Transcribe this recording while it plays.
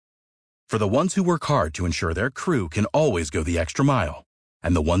For the ones who work hard to ensure their crew can always go the extra mile,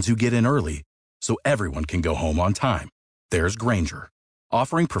 and the ones who get in early so everyone can go home on time, there's Grainger,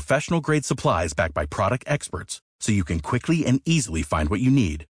 offering professional-grade supplies backed by product experts so you can quickly and easily find what you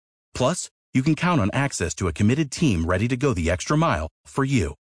need. Plus, you can count on access to a committed team ready to go the extra mile for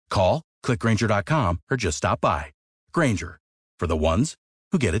you. Call, click Grainger.com, or just stop by. Grainger, for the ones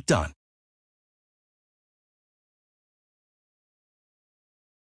who get it done.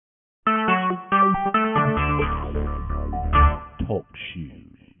 Talk shoes.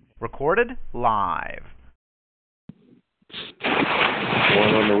 Recorded live.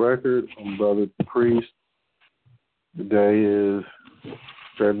 Going on the record, I'm Brother Priest. Today is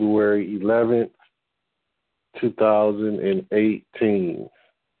February 11th, 2018.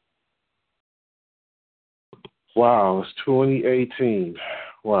 Wow, it's 2018.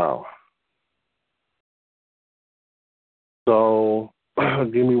 Wow. So,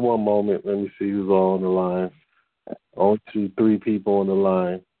 give me one moment. Let me see who's all on the line. Only 3 people on the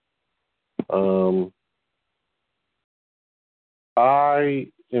line. I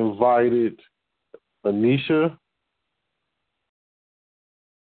invited Anisha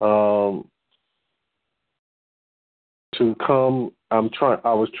to come. I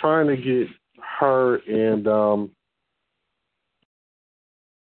was trying to get her and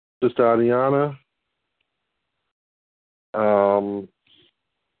Sister Ariana,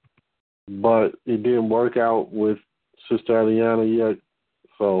 but it didn't work out with Sister Ariana yet,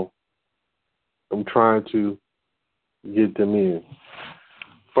 so I'm trying to get them in.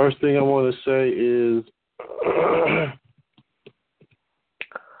 First thing I want to say is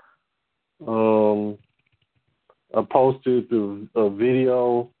I posted a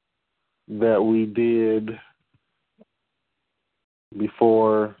video that we did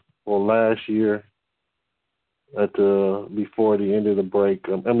last year before the end of the break.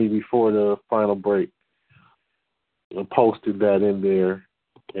 Before the final break. I posted that in there,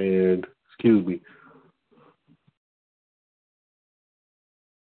 and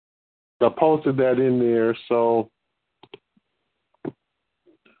I posted that in there so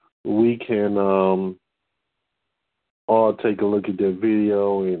we can all take a look at that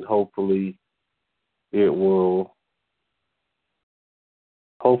video, and hopefully it'll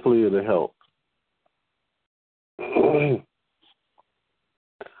help.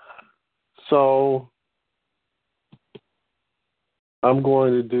 So I'm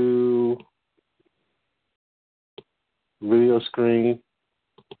going to do video screen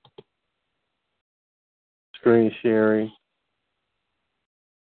sharing.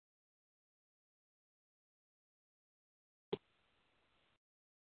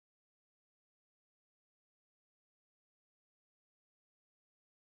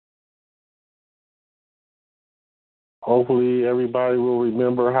 Hopefully everybody will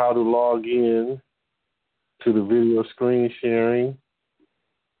remember how to log in to the video screen sharing.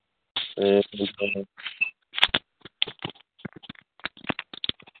 And just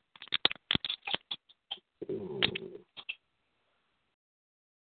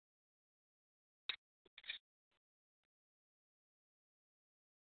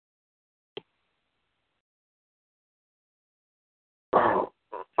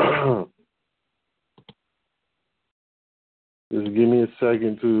give me a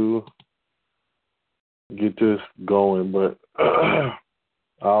second to get this going, but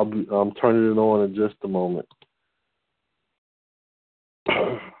I'm turning it on in just a moment.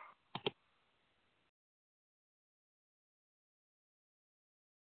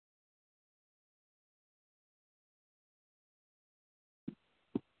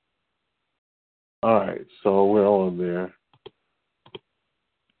 All right, so we're on there.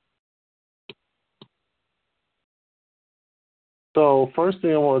 So first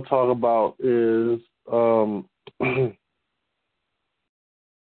thing I want to talk about is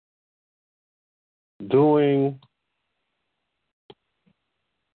doing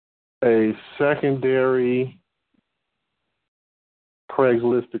a secondary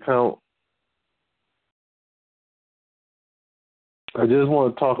Craigslist account. I just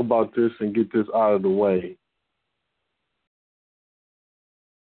want to talk about this and get this out of the way.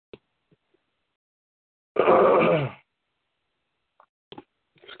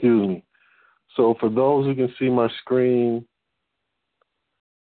 Excuse me. So for those who can see my screen,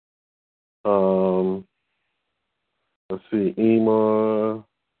 let's see, Ema,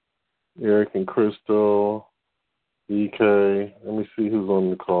 Eric and Crystal, EK. Let me see who's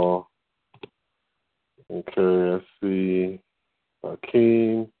on the call. Okay, I see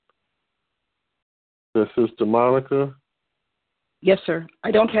Hakeem. Is that Sister Monica? Yes, sir.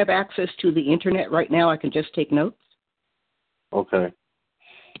 I don't have access to the internet right now. I can just take notes. Okay.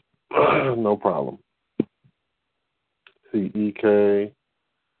 No problem. CEK,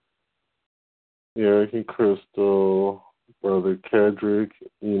 Eric and Crystal, Brother Kedrick,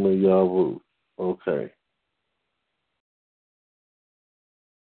 Ema Yavu. Okay.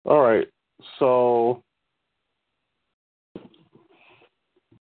 All right. So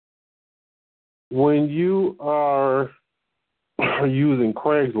when you are using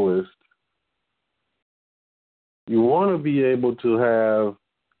Craigslist, you want to be able to have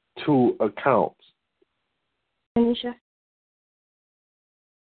 2 accounts. Anisha.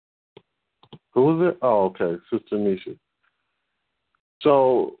 Who is it? Oh, okay, Sister Nisha.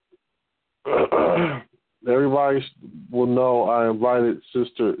 So everybody will know I invited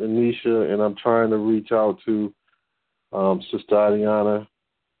Sister Anisha, and I'm trying to reach out to Sister Adiana.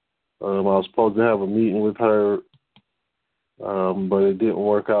 I was supposed to have a meeting with her, but it didn't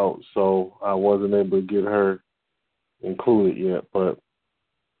work out, so I wasn't able to get her included yet. But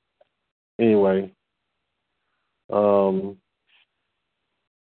anyway,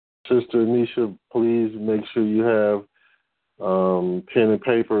 Sister Anisha, please make sure you have pen and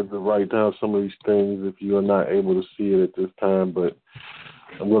paper to write down some of these things if you are not able to see it at this time. But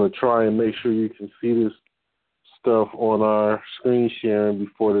I'm going to try and make sure you can see this stuff on our screen sharing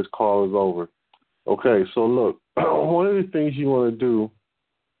before this call is over. Okay, so look, one of the things you want to do,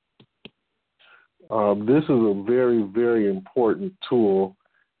 this is a very, very important tool,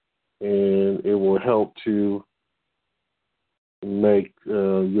 and it will help to make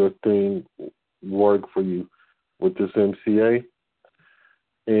your thing work for you with this MCA.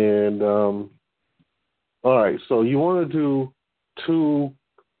 And all right, so you want to do 2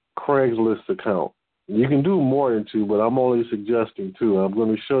 Craigslist accounts. You can do more than 2, but I'm only suggesting 2. I'm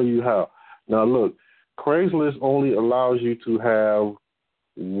going to show you how. Now, look, Craigslist only allows you to have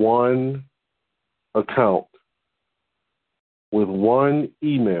 1 account with 1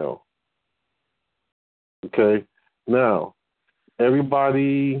 email. Okay? Now,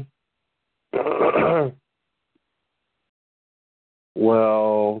 everybody,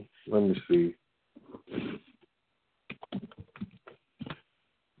 well, let me see.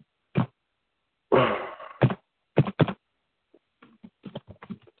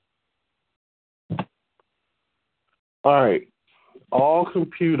 All right, all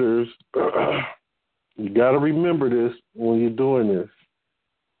computers, you got to remember this when you're doing this.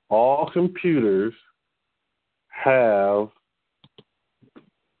 All computers have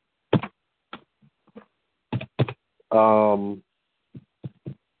an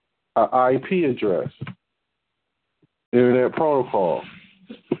IP address, Internet Protocol.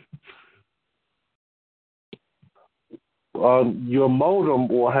 Your modem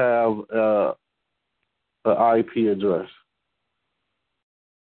will have an IP address.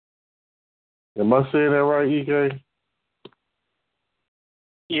 Am I saying that right, EK?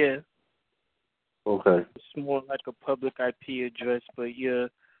 Yeah. Okay. It's more like a public IP address, but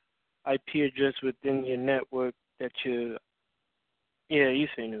your IP address within your network that you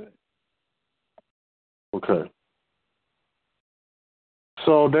saying it. Okay.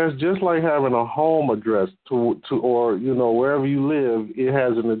 So that's just like having a home address to or wherever you live, it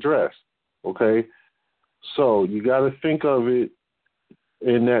has an address. Okay. So you got to think of it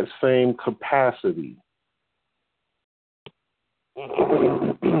in that same capacity.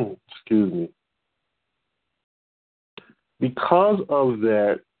 Excuse me. Because of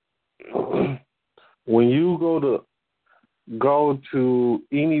that, when you go to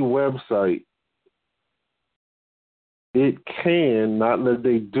any website, it can, not that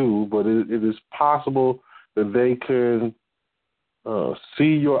they do, but it is possible that they can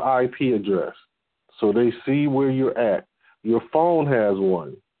see your IP address. So they see where you're at. Your phone has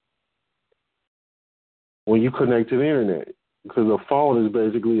one when you connect to the internet, because a phone is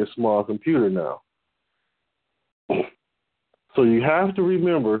basically a small computer now. So you have to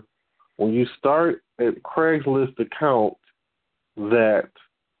remember when you start a Craigslist account that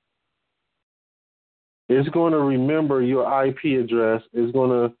it's going to remember your IP address. It's going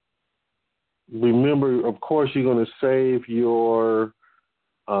to remember, of course, you're going to save your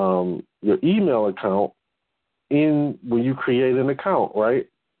email account when you create an account, right?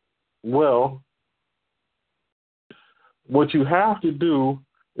 Well, what you have to do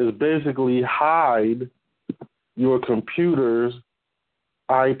is basically hide your computer's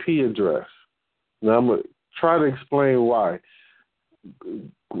IP address. Now, I'm going to try to explain why.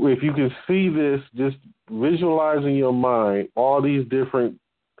 If you can see this, just visualize in your mind all these different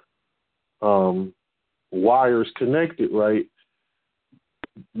wires connected, right?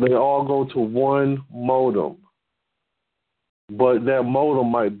 They all go to one modem. But that modem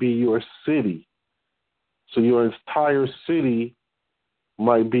might be your city. So your entire city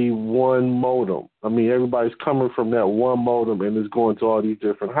might be one modem. I mean, everybody's coming from that one modem and is going to all these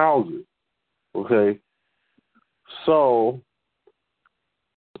different houses. Okay? So,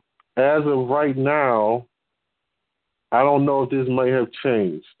 as of right now, I don't know if this may have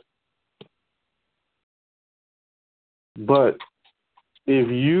changed. But if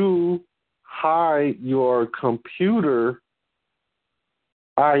you hide your computer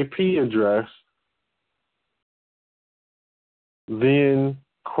IP address, then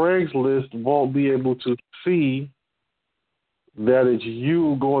Craigslist won't be able to see that it's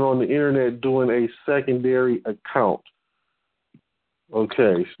you going on the internet doing a secondary account.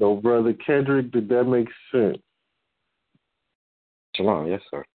 Okay, so Brother Kedrick, did that make sense? Shalom, yes,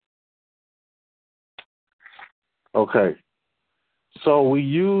 sir. Okay, so we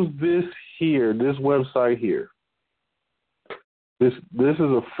use this here, this website here. This is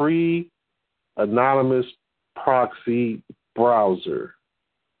a free anonymous proxy browser.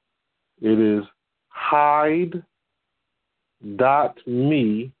 It is hide.me/ne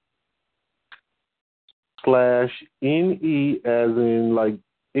as in like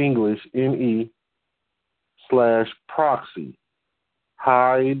English, ne/proxy.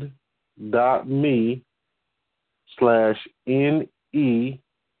 Hide.me/ne.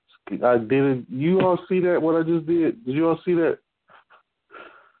 I did it. You all see that, what I just did? Did you all see that?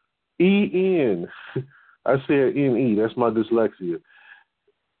 E-N. I said N-E. That's my dyslexia.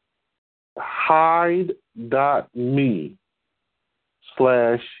 Hide.me/E-N,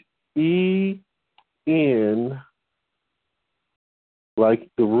 like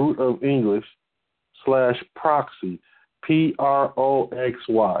the root of English, /proxy. Proxy.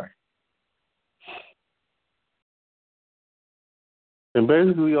 And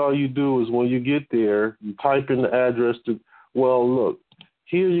basically all you do is when you get there, you type in the address to, well, look,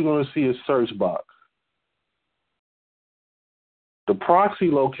 here you're going to see a search box. The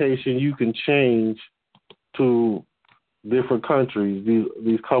proxy location you can change to different countries,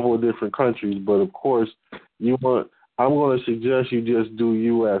 these couple of different countries, but of course I'm going to suggest you just do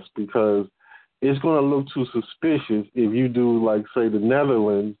U.S. because it's going to look too suspicious if you do, like, say, the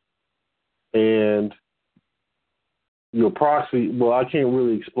Netherlands and your proxy. Well, I can't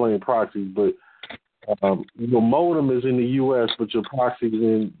really explain proxies, but your modem is in the U.S., but your proxy is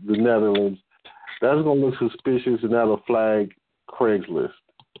in the Netherlands. That's going to look suspicious, and that'll flag Craigslist.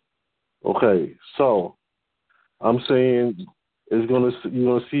 Okay, so I'm saying you're going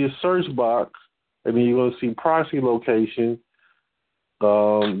to see a search box, and then you're going to see proxy location.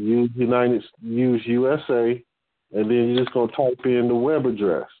 Use USA, and then you're just going to type in the web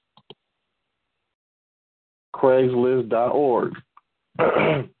address, Craigslist.org.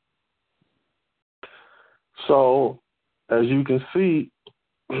 So, as you can see,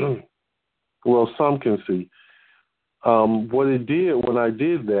 well, some can see, what it did when I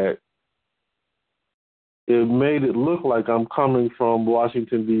did that, it made it look like I'm coming from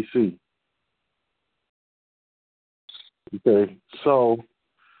Washington, D.C. Okay, so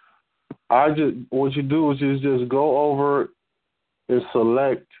what you do is just go over and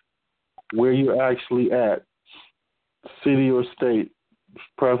select where you're actually at, city or state,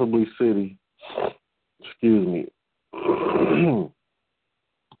 preferably city. Excuse me.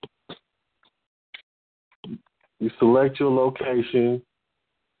 You select your location.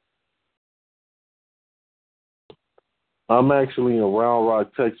 I'm actually in Round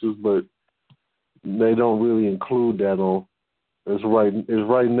Rock, Texas, but they don't really include that on. It's right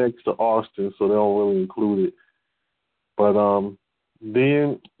next to Austin, so they don't really include it. But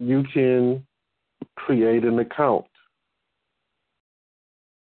then you can create an account.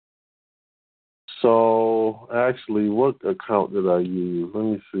 So actually, what account did I use? Let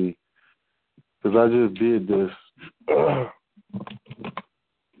me see, because I just did this.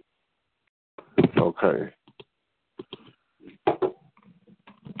 Okay.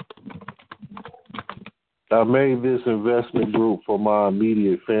 I made this investment group for my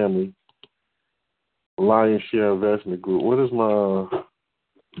immediate family, Lion Share Investment Group. What is my...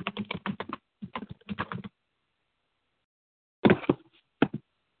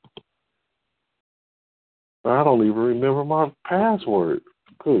 I don't even remember my password.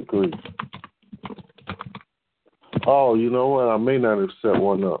 Good grief. Oh, you know what? I may not have set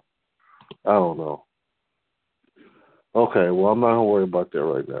one up. I don't know. Okay, well, I'm not going to worry about that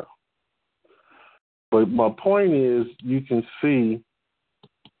right now. But my point is, you can see,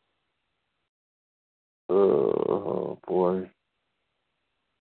 oh boy,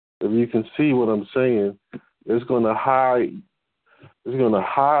 if you can see what I'm saying, it's going to hide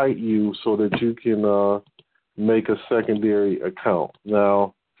you so that you can make a secondary account.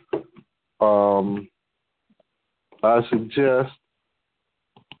 Now, I suggest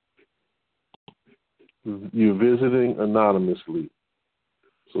You're visiting anonymously.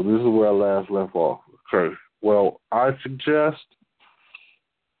 So this is where I last left off. Okay. Well, I suggest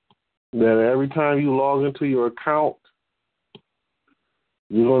that every time you log into your account,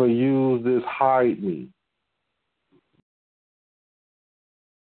 you're going to use this hide me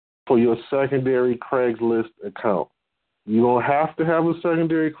for your secondary Craigslist account. You don't have to have a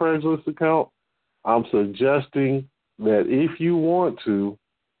secondary Craigslist account. I'm suggesting that if you want to,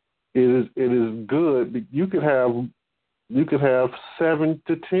 it is good. You could have 7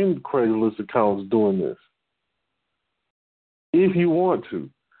 to 10 Craigslist accounts doing this if you want to.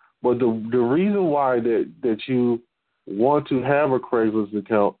 But the reason why that you want to have a Craigslist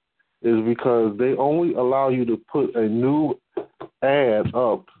account is because they only allow you to put a new ad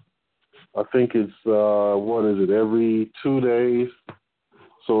up. I think it's every 2 days.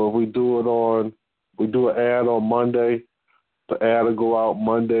 So if we do an ad on Monday, the ad will go out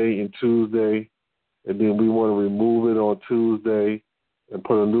Monday and Tuesday, and then we want to remove it on Tuesday and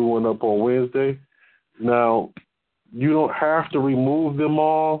put a new one up on Wednesday. Now, you don't have to remove them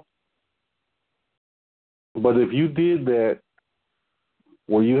all, but if you did that,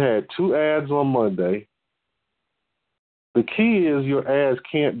 where you had 2 ads on Monday, the key is your ads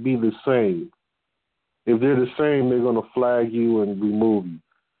can't be the same. If they're the same, they're going to flag you and remove you.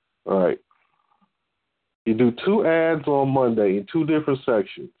 All right. You do 2 ads on Monday in 2 different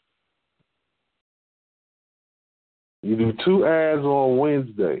sections. You do 2 ads on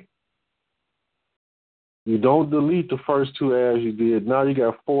Wednesday. You don't delete the first 2 ads you did. Now you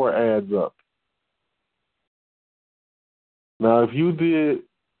got 4 ads up. Now, if you did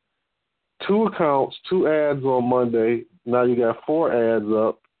 2 accounts, 2 ads on Monday, now you got 4 ads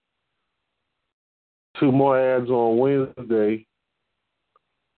up. 2 more ads on Wednesday.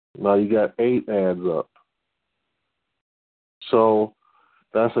 Now you got 8 ads up. So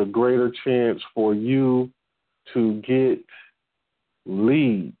that's a greater chance for you to get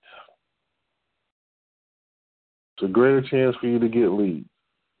leads. It's a greater chance for you to get leads.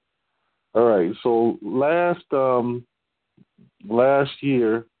 All right. So last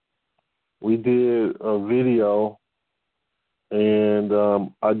year we did a video, and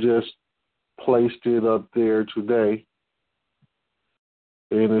I just placed it up there today,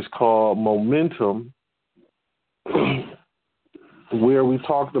 and it's called Momentum, where we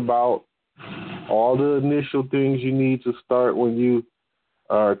talked about all the initial things you need to start when you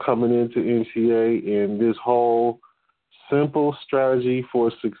are coming into NCA and this whole simple strategy for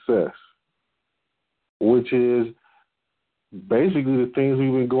success, which is basically the things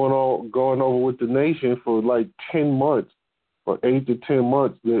we've been going over with the nation for like 10 months or 8 to 10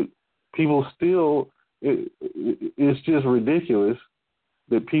 months that people still, it's just ridiculous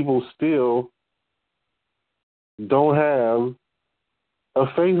that people still don't have a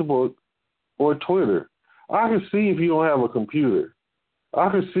Facebook or Twitter. I can see if you don't have a computer. I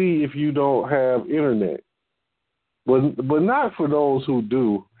can see if you don't have internet. But not for those who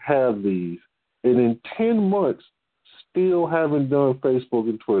do have these. And in 10 months, still haven't done Facebook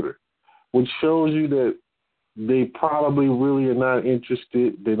and Twitter, which shows you that they probably really are not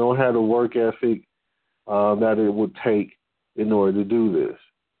interested. They don't have the work ethic that it would take in order to do this.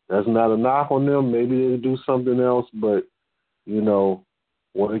 That's not a knock on them. Maybe they'll do something else, but, you know,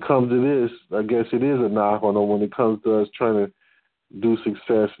 when it comes to this, I guess it is a knock on them when it comes to us trying to do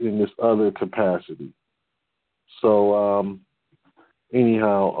success in this other capacity. So,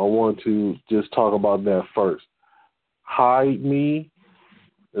 anyhow, I want to just talk about that first. Hide me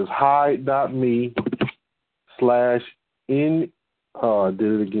is hide.me/in. I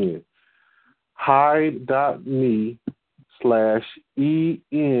did it again.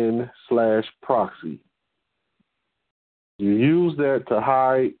 Hide.me/en/proxy. You use that to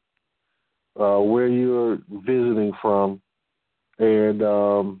hide where you're visiting from, and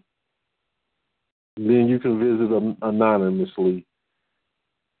then you can visit anonymously,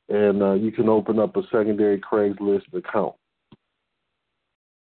 and you can open up a secondary Craigslist account.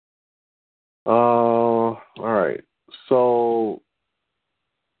 All right. So,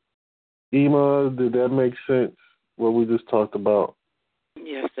 Ema, did that make sense, what we just talked about?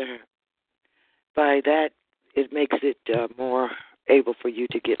 Yes, sir. By that, it makes it more able for you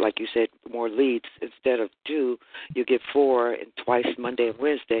to get, like you said, more leads. Instead of 2, you get 4, and twice Monday and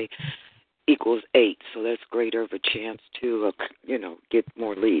Wednesday equals 8. So that's greater of a chance to, get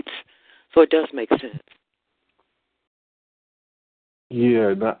more leads. So it does make sense.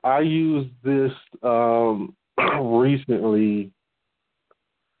 Yeah, now I used this recently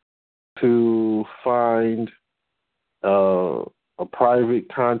to find a private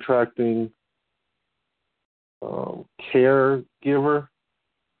contracting caregiver,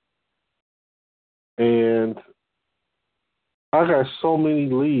 and I got so many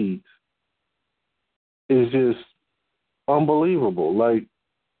leads. It's just unbelievable. Like,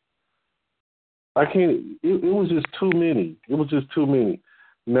 I can't. It was just too many. It was just too many.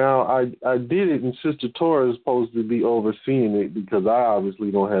 Now I did it, and Sister Tora is supposed to be overseeing it because I obviously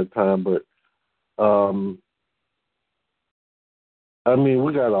don't have time. But I mean,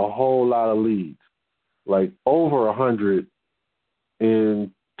 we got a whole lot of leads, like over 100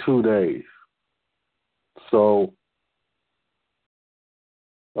 in 2 days. So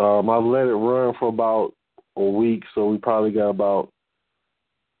I've let it run for about a week, so we probably got about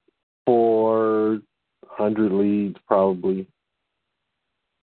 400 leads probably.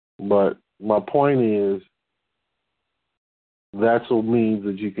 But my point is, that's a means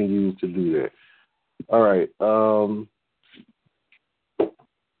that you can use to do that. All right.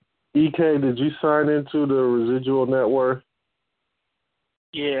 EK, did you sign into the residual network?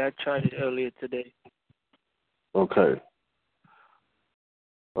 Yeah, I tried it earlier today. Okay.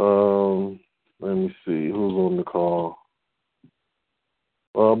 Let me see who's on the call.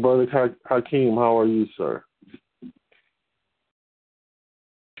 Brother Hakeem, how are you, sir?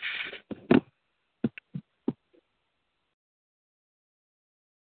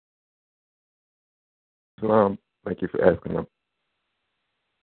 Thank you for asking. I'm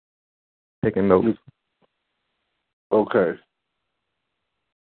taking notes. Okay.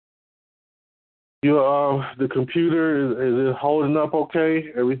 You the computer is it holding up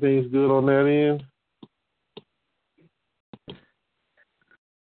okay? Everything's good on that end?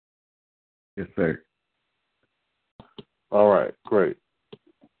 Yes, sir. All right, great.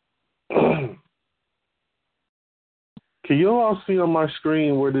 Can you all see on my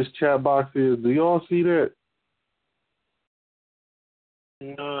screen where this chat box is? Do you all see that?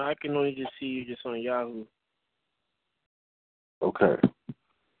 No, I can only just see you just on Yahoo. Okay.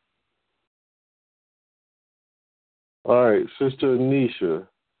 All right, Sister Anisha.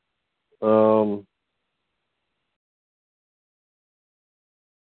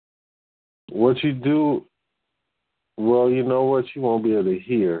 What you do, well, you know what? You won't be able to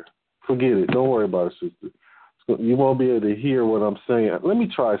hear. Forget it. Don't worry about it, sister. You won't be able to hear what I'm saying. Let me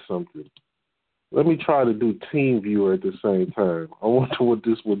try something. Let me try to do Team Viewer at the same time. I wonder what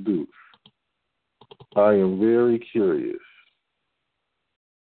this will do. I am very curious.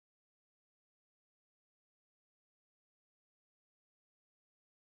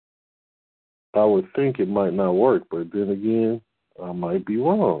 I would think it might not work, but then again, I might be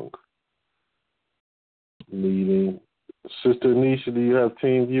wrong. Meeting. Sister Anisha, do you have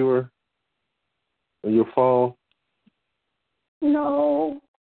Team Viewer on your phone? No,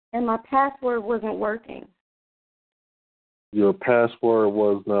 and my password wasn't working. Your password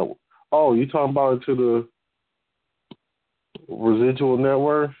was not. Oh, you talking about into the residual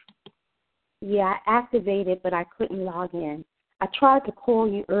network? Yeah, I activated, but I couldn't log in. I tried to call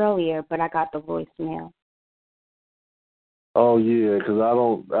you earlier, but I got the voicemail. Oh yeah, because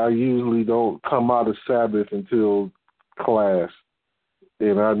I usually don't come out of Sabbath until class,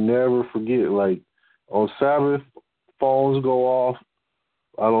 and I never forget. Like on Sabbath, phones go off.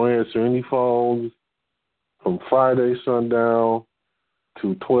 I don't answer any phones from Friday sundown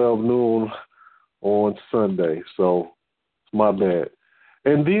to 12 noon on Sunday. So it's my bad.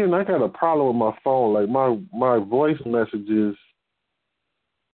 And then I got a problem with my phone. Like my voice messages,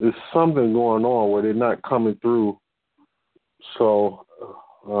 there's something going on where they're not coming through. So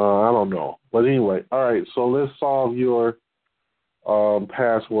I don't know. But anyway, all right. So let's solve your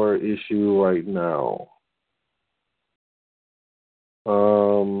password issue right now.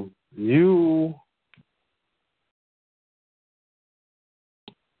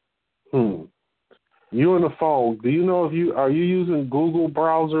 You on the phone. Do you know if are you using Google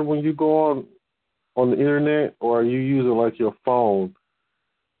browser when you go on the internet, or are you using like your phone?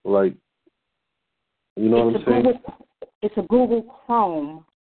 Like, you know what I'm saying? It's a Google Chrome.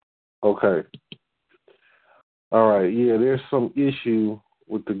 Okay. All right. Yeah, there's some issue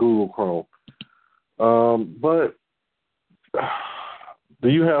with the Google Chrome. But do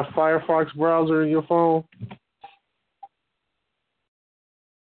you have Firefox browser in your phone?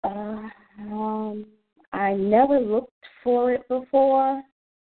 I never looked for it before,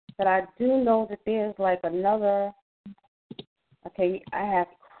 but I do know that there's like another. Okay, I have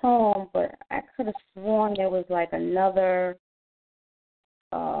Chrome, but I could have sworn there was like another.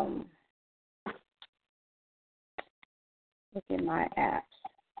 Look at my apps.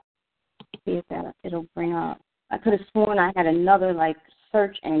 See if it'll bring up. I could have sworn I had another like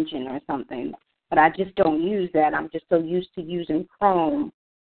search engine or something, but I just don't use that. I'm just so used to using Chrome.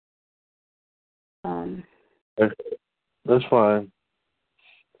 That's fine.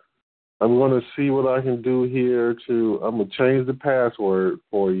 I'm going to see what I can do here I'm going to change the password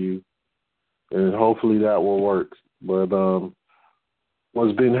for you, and hopefully that will work. But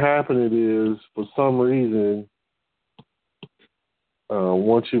what's been happening is, for some reason,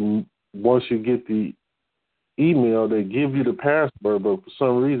 once you get the email, they give you the password, but for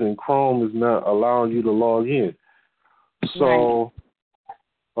some reason Chrome is not allowing you to log in. So,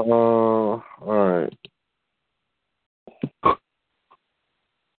 all right.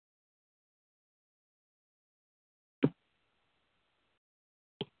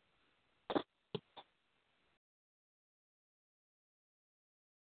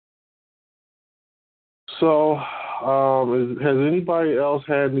 So, has anybody else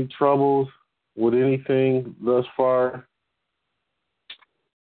had any troubles with anything thus far?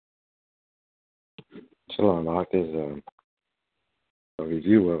 Shalom, Mark. There's a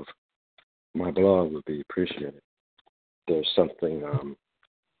review of my blog would be appreciated. There's something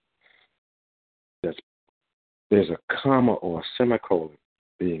there's a comma or a semicolon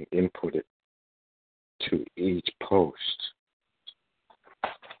being inputted to each post,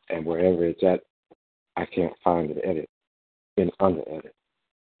 and wherever it's at, I can't find an edit under edit.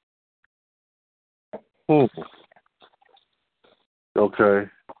 Okay.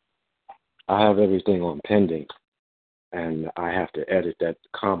 I have everything on pending, and I have to edit that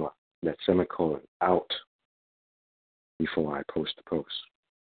comma, that semicolon out before I post the post,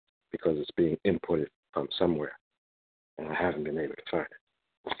 because it's being inputted from somewhere, and I haven't been able to find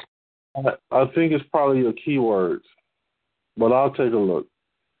it. I think it's probably your keywords, but I'll take a look.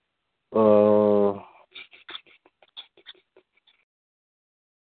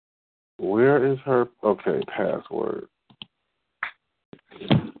 Where is her? Okay, password.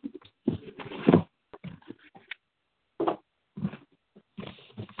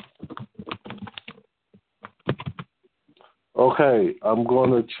 Okay, I'm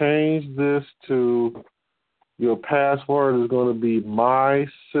going to change this to, your password is going to be my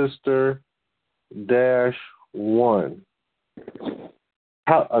sister -1.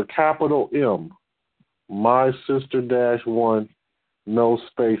 A capital M. My sister -1, no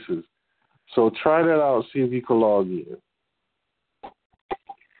spaces. So try that out, see if you can log in.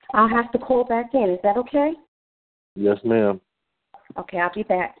 I'll have to call back in. Is that okay? Yes, ma'am. Okay, I'll be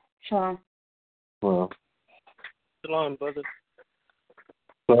back. Shalom. Well, Shalom, brother.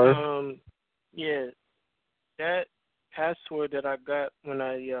 sorry? Yeah, that password that I got when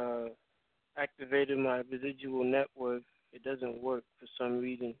I activated my residual network, it doesn't work for some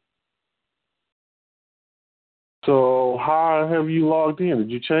reason. So how have you logged in?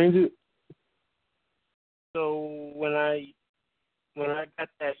 Did you change it? So when I got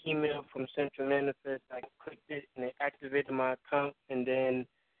that email from Central Manifest, I clicked it and it activated my account, and then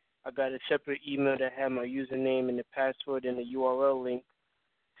I got a separate email that had my username and the password and the URL link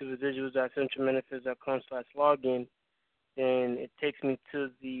to residuals.centralmanifest.com/login. And it takes me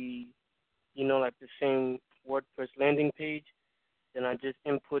to the, like the same WordPress landing page. Then I just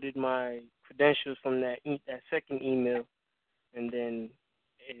inputted my credentials from that second email, and then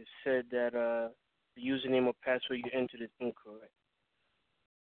it said that the username or password you entered is incorrect.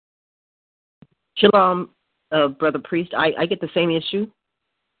 Shalom, Brother Priest. I get the same issue.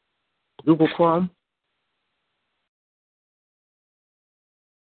 Google Chrome.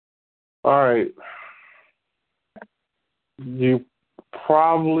 All right. You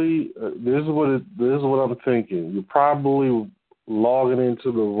probably this is what I'm thinking. You're probably logging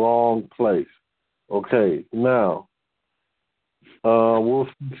into the wrong place. Okay, now we'll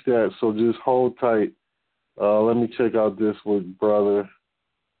fix that. So just hold tight. Let me check out this with Brother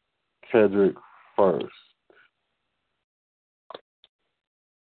Kedrick first.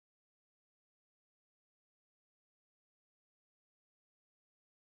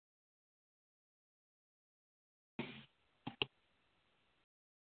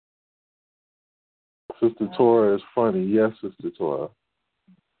 Sister Torah is funny. Yes, Sister Torah.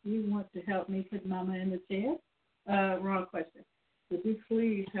 You want to help me put Mama in the chair? Wrong question. Would you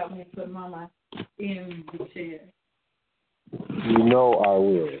please help me put Mama in the chair? You know I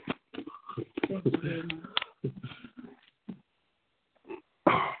will. Thank you very much.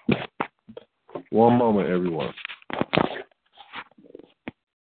 One moment, everyone.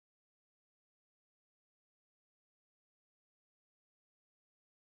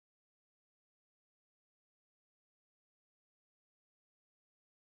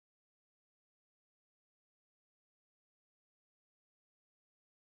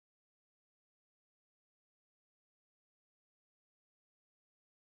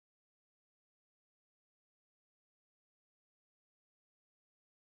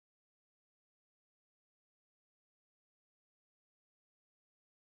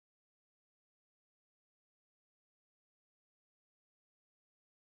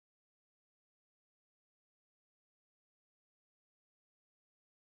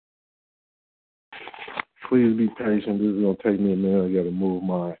 please be patient. This is going to take me a minute. I got to move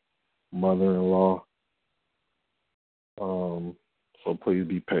my mother-in-law. So please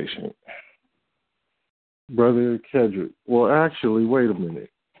be patient. Brother Kedrick. Well, actually, wait a minute.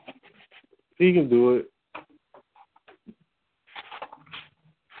 He can do it.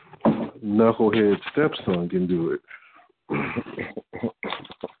 Knucklehead stepson can do it.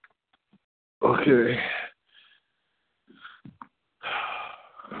 Okay.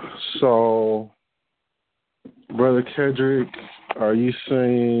 So, Brother Kedrick, are you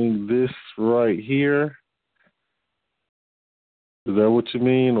saying this right here? Is that what you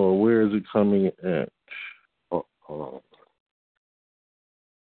mean, or where is it coming at? Oh, hold on.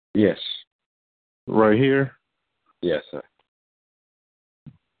 Yes. Right here? Yes, sir.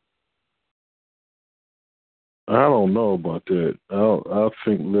 I don't know about that. I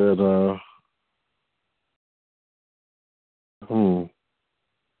think that, I don't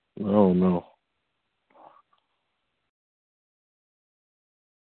know.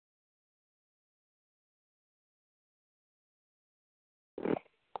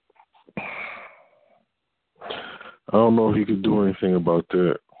 I don't know if you could do anything about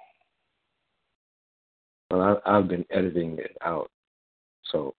that. Well, I've been editing it out,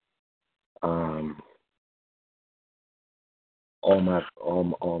 so all my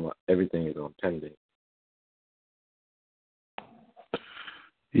everything is on pending.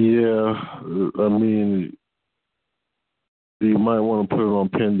 Yeah, I mean, you might want to put it on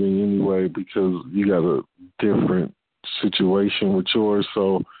pending anyway because you got a different situation with yours.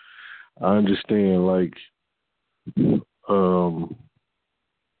 So I understand, like, you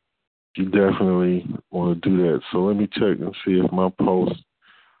definitely want to do that. So let me check and see if my posts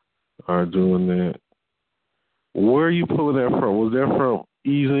are doing that. Where are you pulling that from? Was that from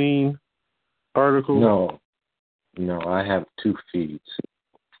e-zine article? No, I have 2 feeds.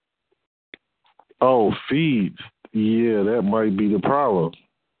 Oh, feeds. Yeah, that might be the problem.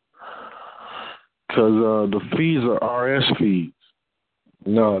 Because the feeds are RS feeds.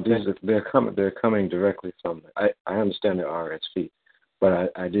 No, they're coming directly from. I understand the RS feed,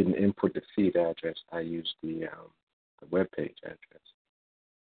 but I didn't input the feed address. I used the web page address.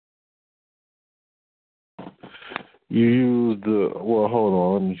 You used well, hold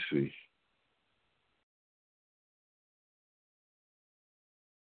on, let me see.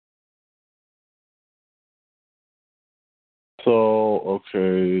 So,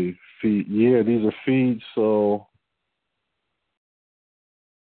 okay, feed. Yeah, these are feeds, so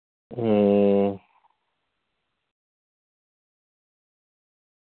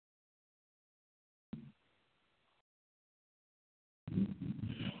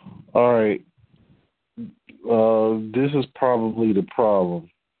all right. This is probably the problem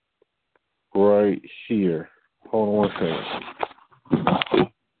right here. Hold on one second.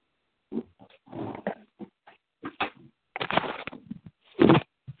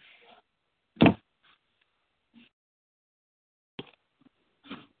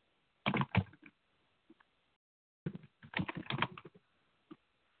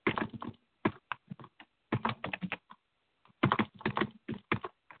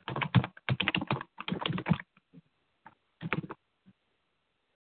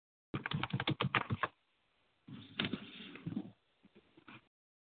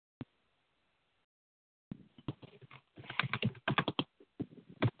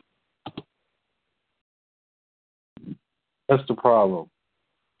 That's the problem.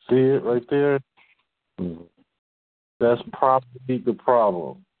 See it right there? Mm-hmm. That's probably the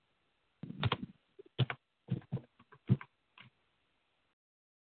problem.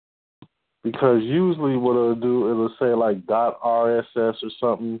 Because usually what it'll do, it'll say like .rss or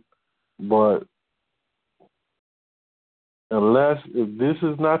something, but if this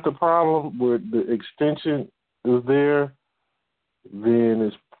is not the problem, where the extension is there,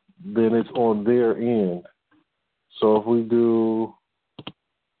 then it's on their end. So if we do,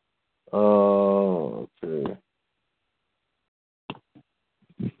 okay.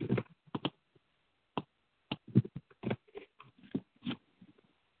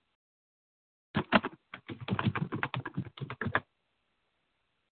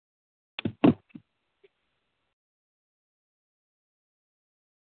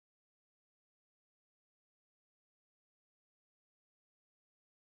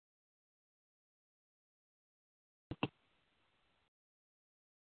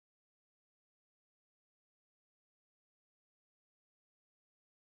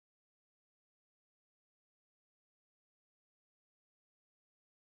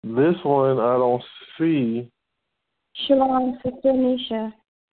 This one I don't see. Shalom, Sister Anisha.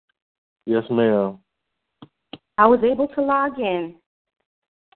 Yes, ma'am. I was able to log in.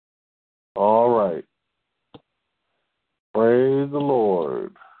 All right. Praise the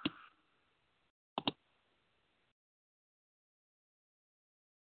Lord.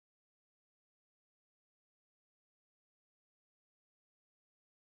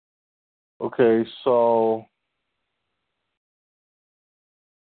 Okay, so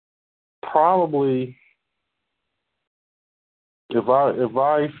probably if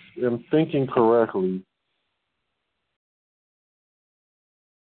I am thinking correctly,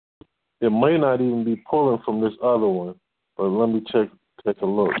 it may not even be pulling from this other one. But let me take a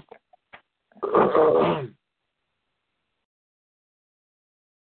look.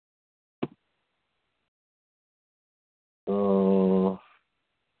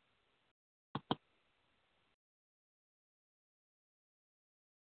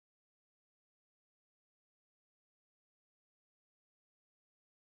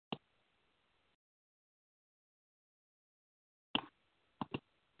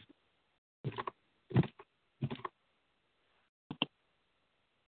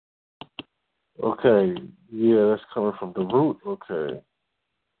 Okay, yeah, that's coming from the root. Okay.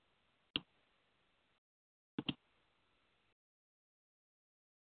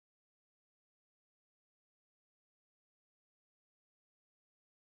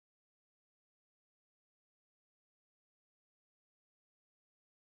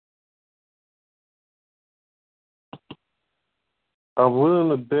 I'm willing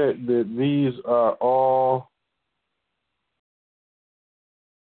to bet that these are all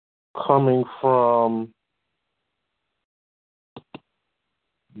coming from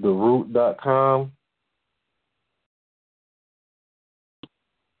the root.com,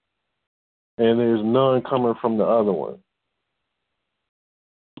 and there's none coming from the other one.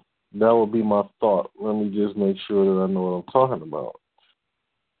 That would be my thought. Let me just make sure that I know what I'm talking about.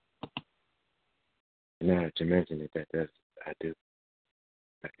 Now that you mention it, I do.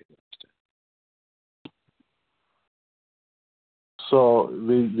 I can understand. So,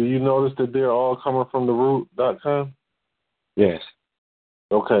 do you notice that they're all coming from the root.com? Yes.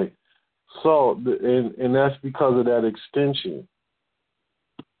 Okay. So, and that's because of that extension.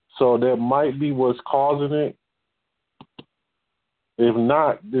 So that might be what's causing it. If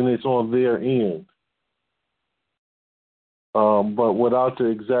not, then it's on their end. But without the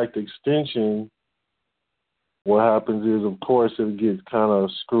exact extension, what happens is, of course, it gets kind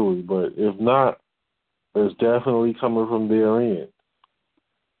of screwy. But if not, it's definitely coming from their end.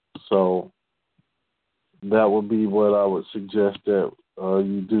 So that would be what I would suggest that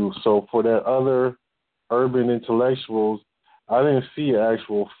you do. So for that other Urban Intellectuals, I didn't see an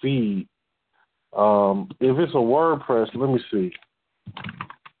actual feed. If it's a WordPress, let me see.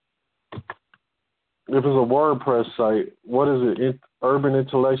 If it's a WordPress site, what is it?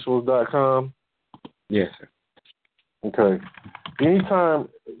 UrbanIntellectuals.com? Yes, sir. Okay. Anytime,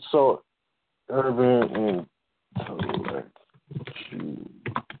 so Urban Intellectuals.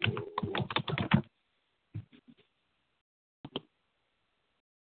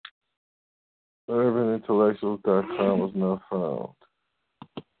 UrbanIntellectuals.com was not found.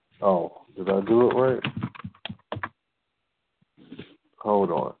 Oh, did I do it right?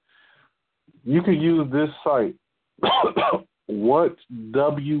 Hold on. You could use this site.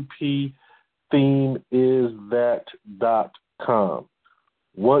 WhatWPThemeIsThat.com.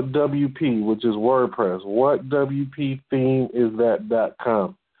 What WP, which is WordPress.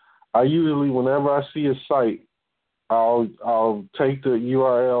 WhatWPThemeIsThat.com. I usually, whenever I see a site, I'll take the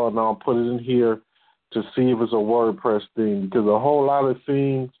URL and I'll put it in here to see if it's a WordPress theme, because a whole lot of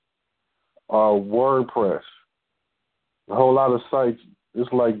themes are WordPress. A whole lot of sites,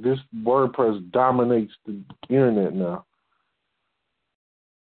 it's like this WordPress dominates the internet now.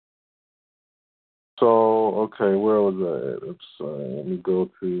 So, okay, where was I at? Let me go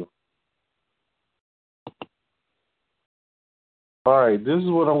to. All right, this is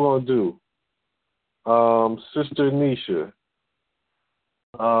what I'm going to do. Sister Nisha,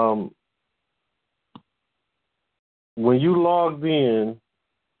 when you logged in,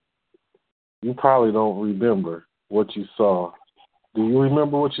 you probably don't remember what you saw. Do you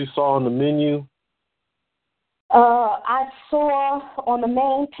remember what you saw on the menu? I saw on the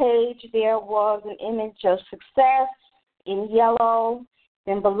main page there was an image of success in yellow.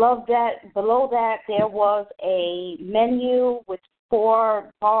 Then below that there was a menu with 4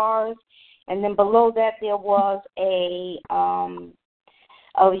 bars, and then below that there was a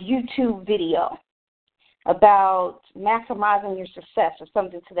YouTube video about maximizing your success or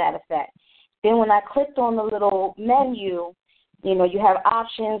something to that effect. Then when I clicked on the little menu, you have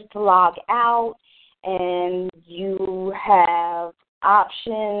options to log out, and you have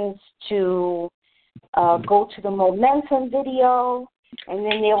options to go to the momentum video, And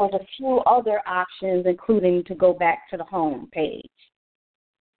then there was a few other options, including to go back to the home page.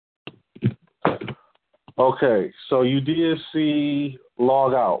 Okay, so you did see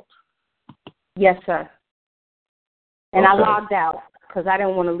log out. Yes, sir. And okay. I logged out because I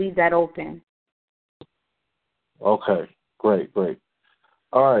didn't want to leave that open. Okay, great.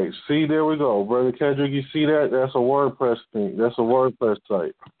 All right, see, there we go. Brother Kendrick, you see that? That's a WordPress thing. That's a WordPress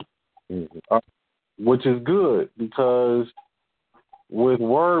site. Mm-hmm. Which is good because with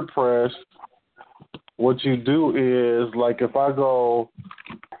WordPress, what you do is, like if I go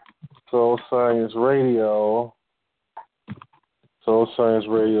Soul Science Radio,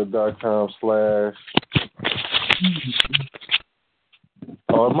 soulscienceradio.com/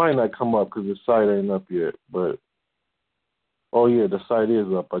 oh, it might not come up because the site ain't up yet, but oh yeah, the site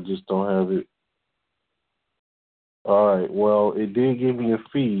is up. I just don't have it. All right, well, it did give me a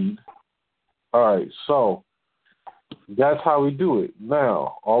feed. All right, so that's how we do it.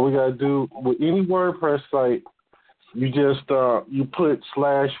 Now, all we gotta do with any WordPress site, you just you put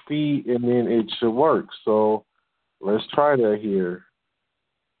 /feed and then it should work. So let's try that here.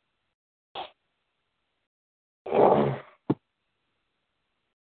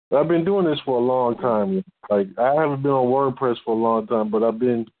 I've been doing this for a long time. Like I haven't been on WordPress for a long time, but I've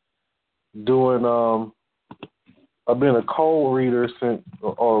been doing I've been a code reader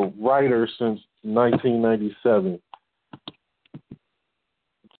or writer since 1997.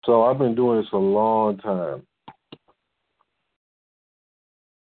 So I've been doing this a long time.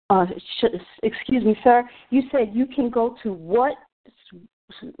 Excuse me, sir. You said you can go to what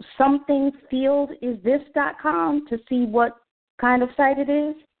something field is this.com to see what kind of site it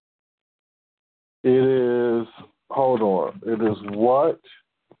is? It is, hold on. It is what?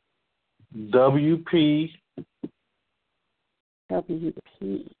 WP.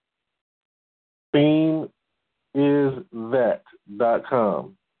 Theme is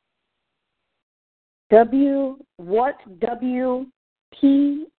that.com.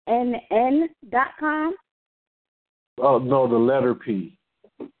 WPNN.com? Oh, no, the letter P.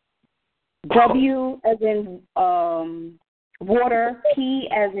 W as in water, P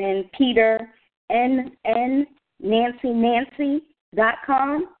as in Peter, NN,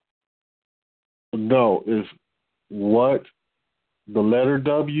 Nancy.com? No, it's what, the letter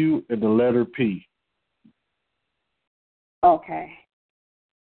W and the letter P. Okay.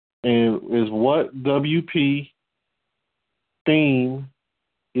 And is what WP theme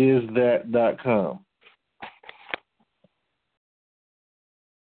is that.com.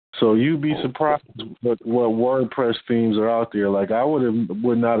 So you'd be surprised what WordPress themes are out there. Like I would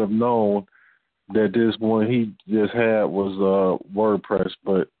not have known that this one he just had was WordPress,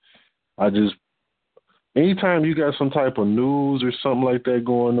 but anytime you got some type of news or something like that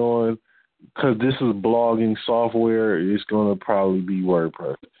going on, because this is blogging software, it's going to probably be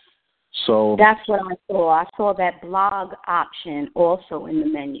WordPress. So that's what I saw. I saw that blog option also in the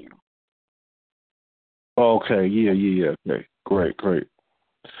menu. Okay, yeah. Okay, great.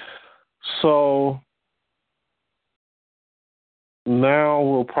 So now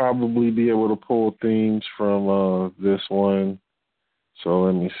we'll probably be able to pull themes from this one. So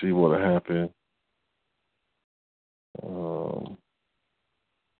let me see what happened.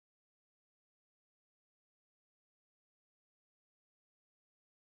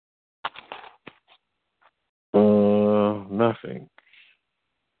 Nothing.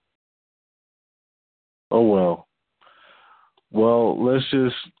 Oh well. Well, let's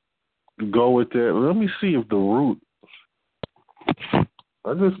just go with that. Let me see if the root.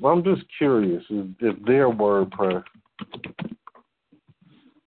 I'm just curious if their WordPress.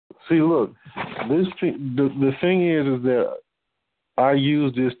 See, look, the thing is that I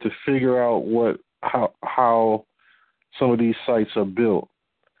use this to figure out how some of these sites are built,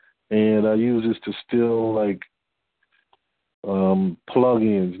 and I use this to steal like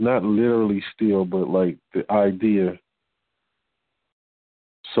plugins, not literally steal, but like the idea.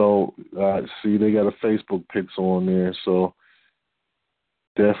 So see, they got a Facebook pixel on there, so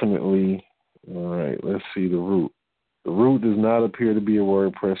definitely. All right, let's see the root. The root does not appear to be a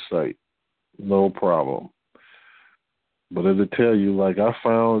WordPress site. No problem. But it'll tell you, like I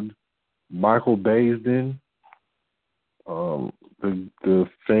found Michael Baisden, the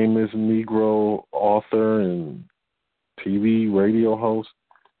famous Negro author and TV radio host.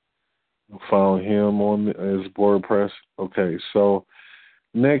 I found him on as WordPress. Okay, so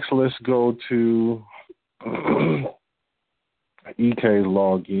next let's go to EK's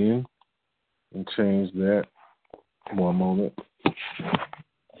login and change that. One moment.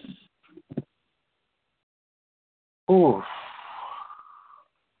 Ooh.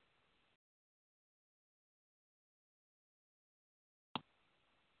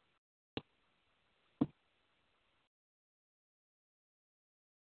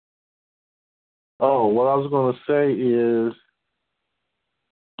 Oh, what I was going to say is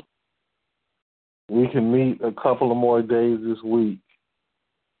we can meet a couple of more days this week.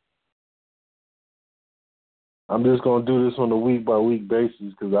 I'm just going to do this on a week-by-week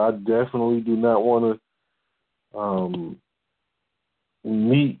basis because I definitely do not want to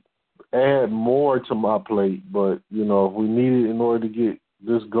add more to my plate. But, you know, if we need it in order to get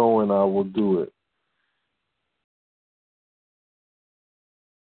this going, I will do it.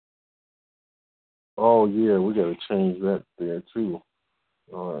 Oh, yeah, we got to change that there, too.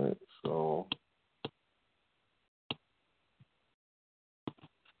 All right, so...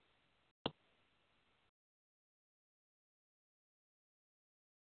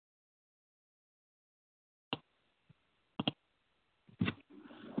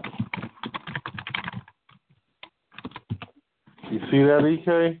 You see that,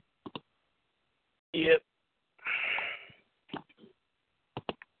 EK? Yep.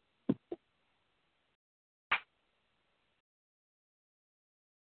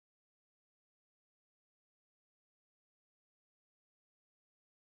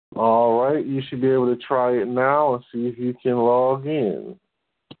 All right, you should be able to try it now and see if you can log in.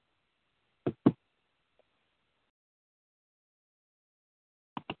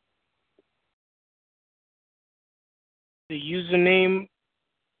 The username,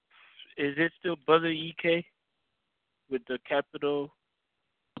 is it still Brother EK with the capital?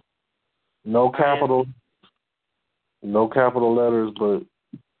 No capital letters, but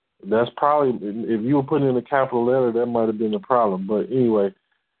that's probably, if you were putting in a capital letter, that might have been the problem. But anyway,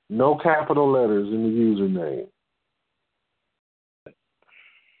 no capital letters in the username.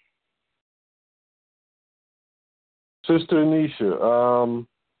 Sister Anisha,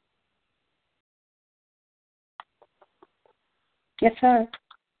 Yes, sir.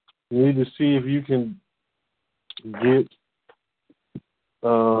 you need to see if you can get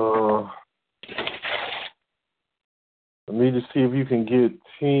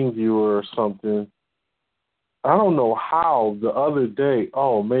TeamViewer or something. I don't know how the other day.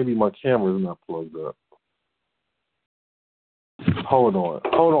 Oh, maybe my camera's not plugged up. Hold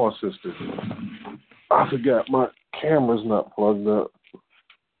on, sister. I forgot my camera's not plugged up.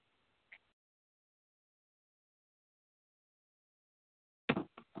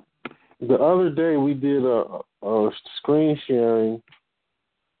 The other day we did a screen sharing,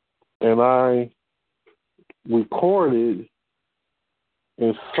 and I recorded,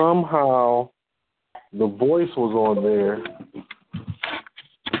 and somehow the voice was on there.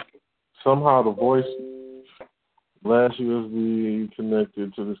 Somehow the voice, last USB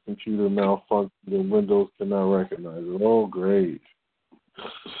connected to this computer malfunctioned and Windows cannot recognize it. Oh, great.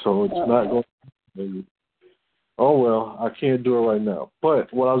 So it's not going to... Oh, well, I can't do it right now. But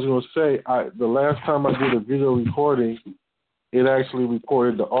what I was going to say, the last time I did a video recording, it actually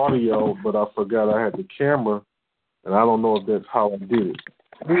recorded the audio, but I forgot I had the camera, and I don't know if that's how I did it.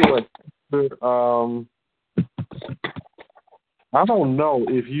 Anyway, I don't know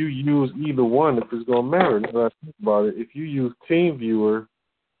if you use either one, if it's going to matter. Now that I think about it, if you use TeamViewer,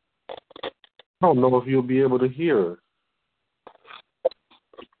 I don't know if you'll be able to hear it.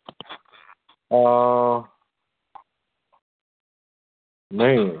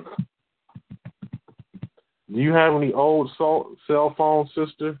 Man. Do you have any old cell phone,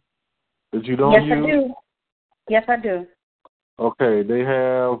 sister, that you don't use? Yes, I do. Yes, I do. Okay, they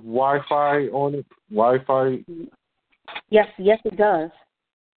have Wi-Fi on it? Wi-Fi? Yes, it does.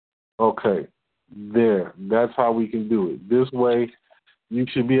 Okay, there. That's how we can do it. This way, you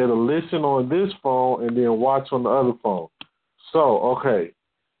should be able to listen on this phone and then watch on the other phone. So, okay,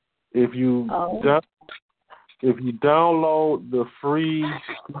 if you download the free,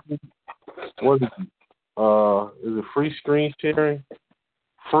 what is it? Is it free screen sharing?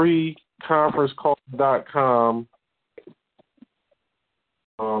 freeconferencecall.com.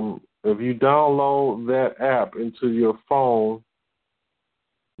 If you download that app into your phone,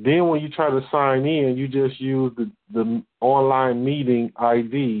 then when you try to sign in, you just use the online meeting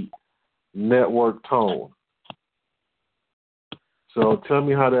ID, network tone. So tell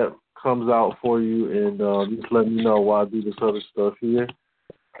me how that comes out for you, and just let me know while I do this other stuff here.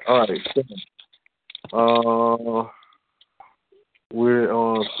 All right. We're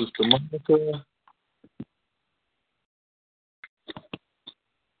on Sister Monica.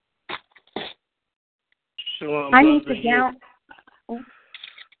 I need to down.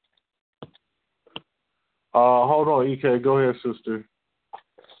 Hold on, EK. Go ahead, sister.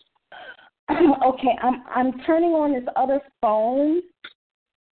 Okay, I'm turning on this other phone.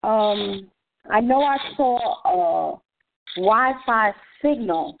 I know I saw a Wi-Fi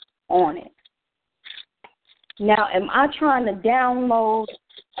signal on it. Now, am I trying to download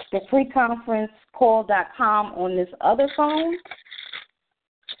the preconferencecall.com on this other phone?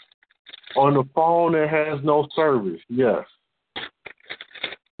 On the phone that has no service, yes.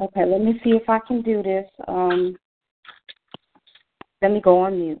 Okay, let me see if I can do this. Let me go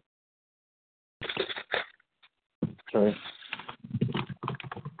on mute. Okay.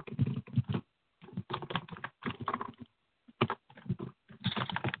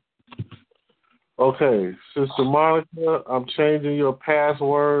 Okay, Sister Monica, I'm changing your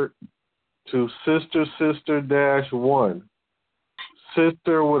password to sister-1.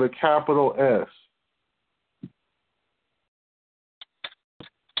 Sister with a capital S.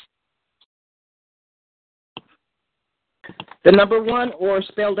 The number 1 or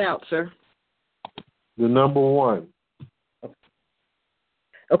spelled out, sir? The number 1.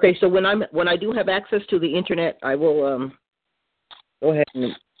 Okay, so when I do have access to the internet, I will go ahead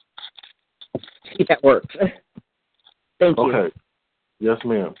and see if that works. Thank you. Okay. Yes,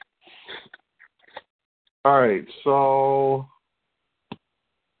 ma'am. All right, so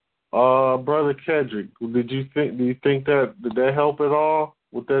Brother Kedrick, do you think that did that help at all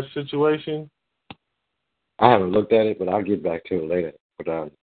with that situation? I haven't looked at it, but I'll get back to it later. But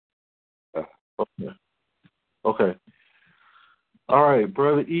Okay. All right,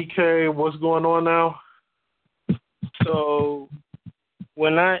 Brother EK, what's going on now? So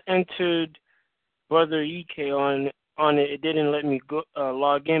when I entered Brother EK on it, it didn't let me go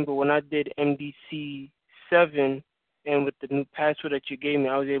log in. But when I did MDC7 and with the new password that you gave me,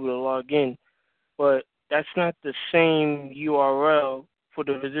 I was able to log in. But that's not the same URL for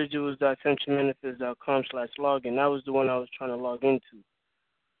the residuals.ascensionmanifest.com/login. That was the one I was trying to log into.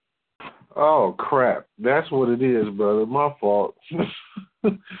 Oh, crap. That's what it is, brother. My fault.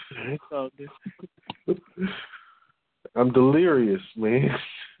 It's all good. I'm delirious, man.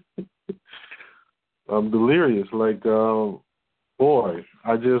 I'm delirious. Like, boy,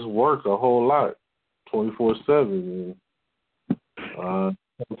 I just work a whole lot, 24/7, and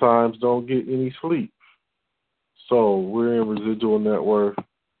sometimes don't get any sleep. So we're in residual net worth,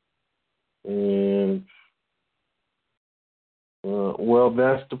 and well,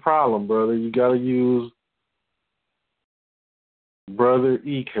 that's the problem, brother. You got to use Brother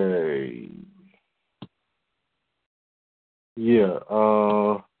EK. Yeah,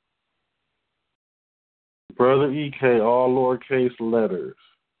 Brother EK, all lowercase letters.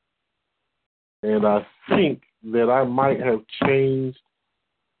 And I think that I might have changed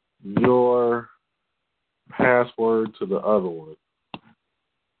your password to the other one.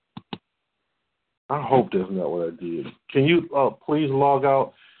 I hope that's not what I did. Can you please log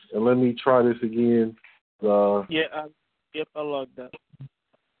out and let me try this again? I logged out.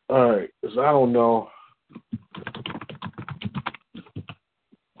 All right, because I don't know.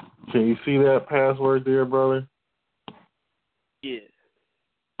 Can you see that password there, brother? Yeah.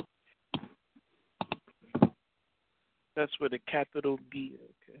 That's with a capital B.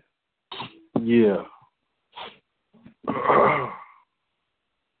 Okay. Yeah.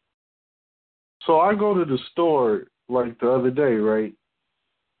 So I go to the store like the other day, right?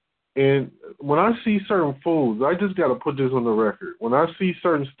 And when I see certain foods, I just got to put this on the record. When I see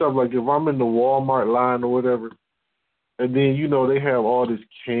certain stuff, like if I'm in the Walmart line or whatever, and then, they have all this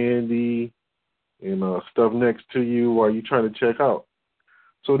candy and stuff next to you while you're trying to check out.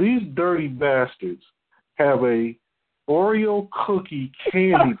 So these dirty bastards have a Oreo cookie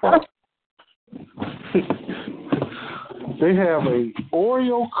candy bar. They have a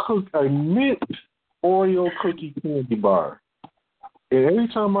mint Oreo cookie candy bar. And every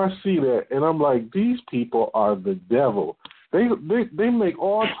time I see that, and I'm like, these people are the devil. They make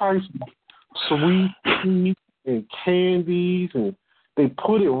all types of sweet treats and candies, and they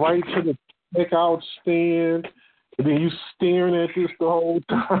put it right to the checkout stand, and then you staring at this the whole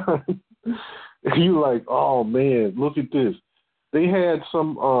time. And you like, oh man, look at this. They had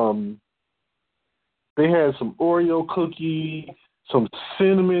some Oreo cookies, some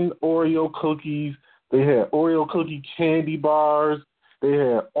cinnamon Oreo cookies. They had Oreo cookie candy bars. They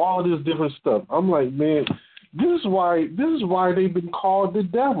had all this different stuff. I'm like, man, this is why they've been called the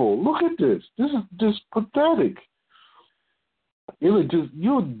devil. Look at this. This is just pathetic.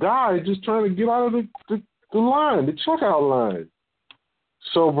 You'll die just trying to get out of the line, the checkout line.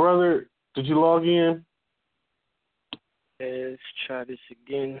 So, brother, did you log in? Let's try this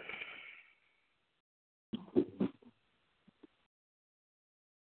again.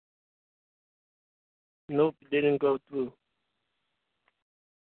 Nope, didn't go through.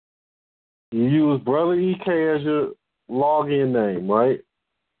 You use Brother EK as your login name, right?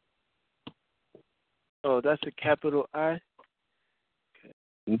 Oh, that's a capital I?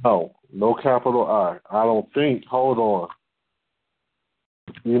 No capital I. I don't think. Hold on.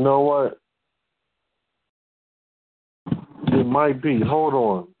 You know what? It might be. Hold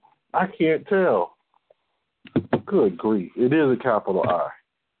on. I can't tell. Good grief. It is a capital I.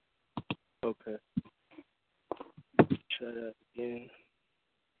 Okay. Try that again.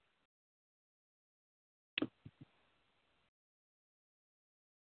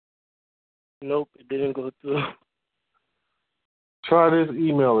 Nope, it didn't go through. Try this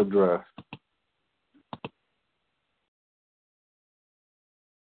email address.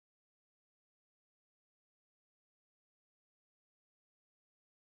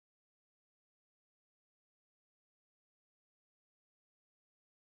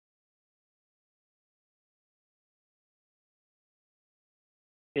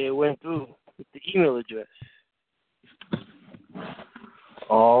 It went through with the email address.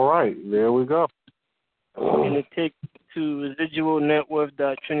 All right, there we go. And it takes to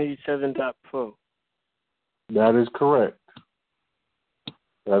residualnetworth.trinity7.pro. That is correct.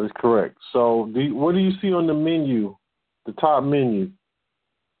 That is correct. So, what do you see on the menu, the top menu?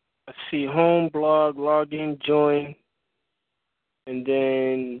 I see home, blog, login, join, and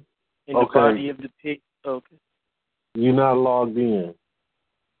then in the body of the page. Okay. You're not logged in.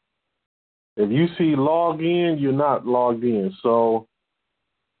 If you see log in, you're not logged in. So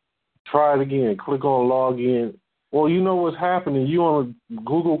try it again. Click on log in. Well, you know what's happening. You on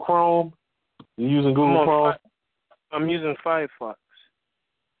Google Chrome? You using Google Chrome? I'm using Firefox.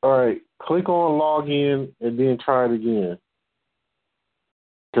 All right. Click on log in and then try it again.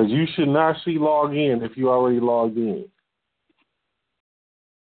 Because you should not see log in if you already logged in.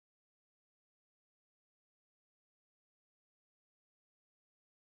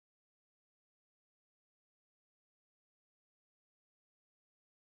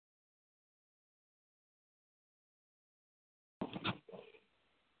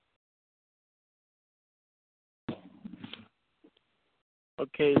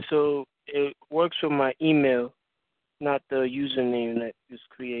 Okay, so it works with my email, not the username that is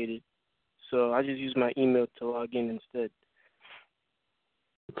created. So I just use my email to log in instead.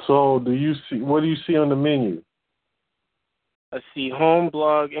 So what do you see on the menu? I see home,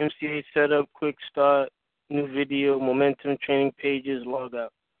 blog, MCA setup, quick start, new video, momentum, training pages, log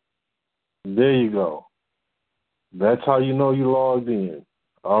out. There you go. That's how you know you logged in.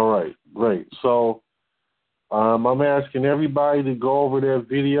 All right, great. So I'm asking everybody to go over their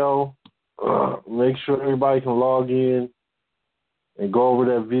video, make sure everybody can log in and go over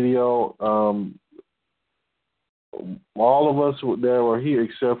that video. All of us that were here,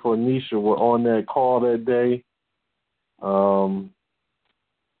 except for Anisha, were on that call that day.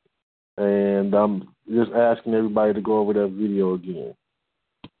 And I'm just asking everybody to go over that video again.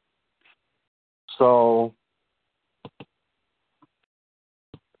 So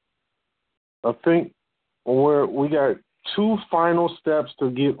I think we got 2 final steps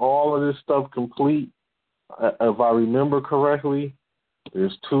to get all of this stuff complete. If I remember correctly,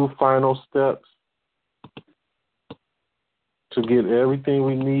 there's 2 final steps to get everything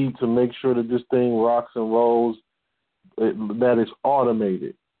we need to make sure that this thing rocks and rolls, that it's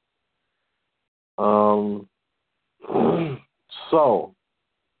automated. All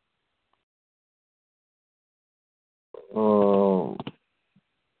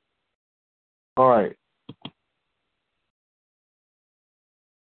right.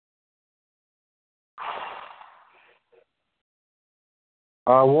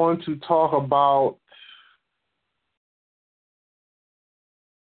 I want to talk about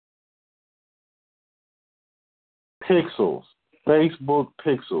pixels, Facebook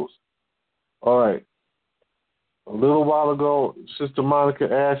pixels. All right. A little while ago, Sister Monica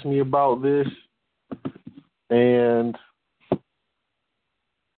asked me about this, and of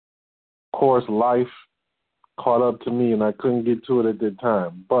course, life caught up to me, and I couldn't get to it at that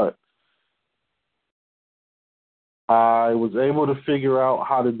time. But I was able to figure out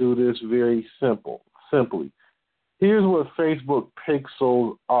how to do this very simply. Here's what Facebook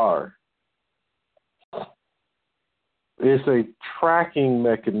pixels are. It's a tracking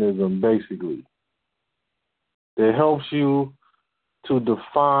mechanism, basically. It helps you to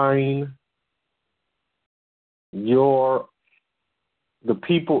define the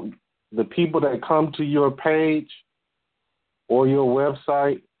people that come to your page or your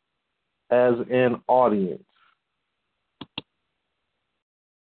website as an audience.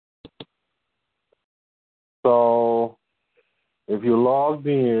 So if you're logged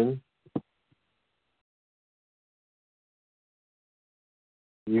in,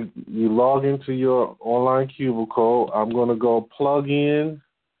 you log into your online cubicle. I'm going to go plug in.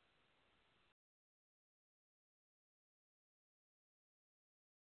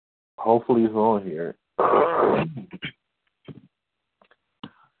 Hopefully it's on here.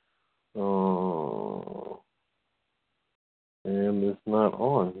 not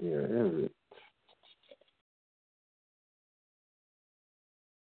on here, is it?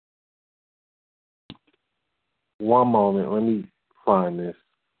 One moment. Let me find this.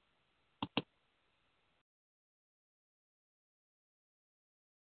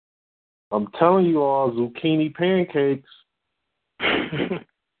 I'm telling you all, zucchini pancakes.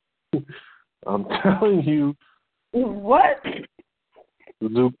 I'm telling you. What?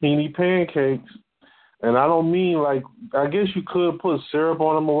 Zucchini pancakes. And I don't mean like, I guess you could put syrup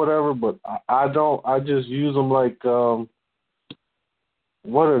on them or whatever, but I don't. I just use them like,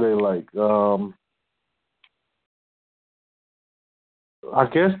 what are they like? I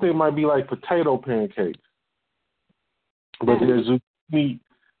guess they might be like potato pancakes, but they're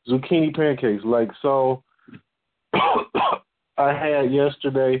zucchini pancakes. Like, so I had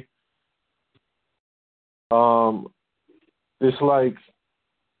yesterday, it's like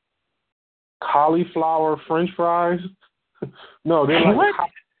cauliflower French fries. No, they're like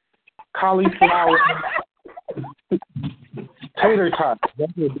cauliflower tater tots.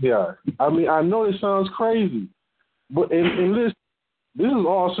 That's what they are. I mean, I know it sounds crazy, but and this is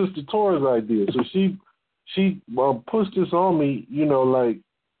all Sister Tora's idea. So she puts this on me, you know, like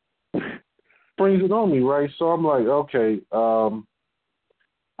brings it on me, right? So I'm like, okay,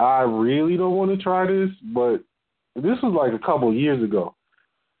 I really don't want to try this, but this was like a couple of years ago.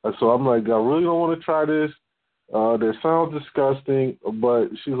 So I'm like, I really don't want to try this. That sounds disgusting, but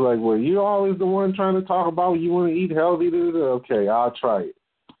she's like, well, you're always the one trying to talk about you want to eat healthy. Okay, I'll try it.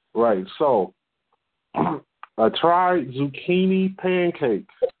 Right, so I tried zucchini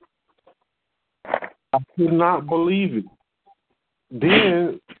pancakes. I could not believe it.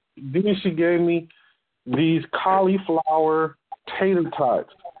 Then she gave me these cauliflower tater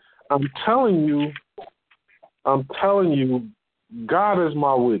tots. I'm telling you, God is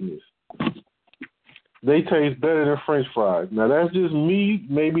my witness. They taste better than French fries. Now that's just me.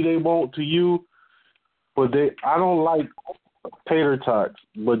 Maybe they won't to you, but I don't like tater tots.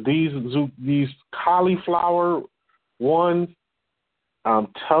 But these cauliflower ones, I'm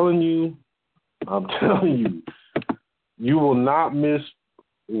telling you, you will not miss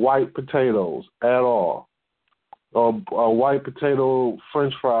white potatoes at all, or white potato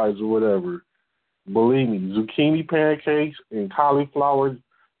French fries or whatever. Believe me, zucchini pancakes and cauliflower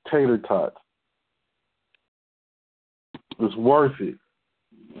tater tots. It's worth it.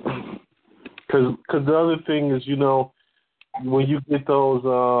 Because the other thing is, you know, when you get those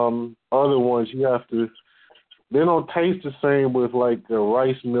other ones, they don't taste the same with like the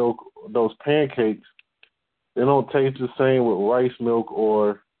rice milk, those pancakes. They don't taste the same with rice milk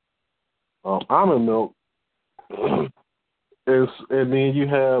or almond milk. And then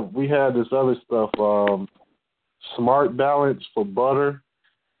we have this other stuff, Smart Balance for butter.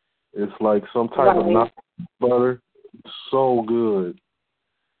 It's like some type of nut butter. So good.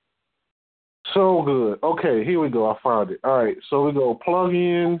 So good. Okay, here we go. I found it. All right, so we go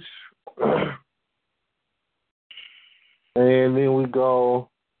plug-ins. And then we go,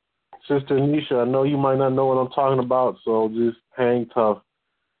 Sister Nisha, I know you might not know what I'm talking about, so just hang tough.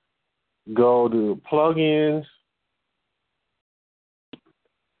 Go to plugins.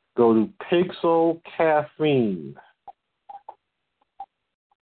 Go to Pixel Caffeine.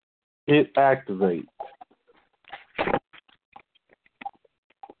 Hit activate.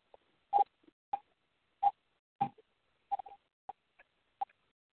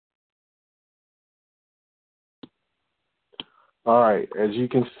 All right, as you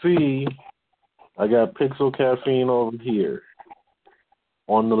can see, I got Pixel Caffeine over here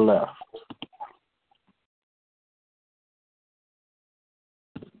on the left.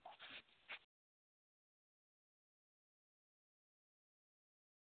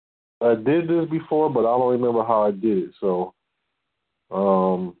 I did this before, but I don't remember how I did it. So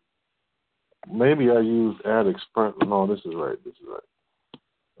maybe I used Ad Express. No, this is right.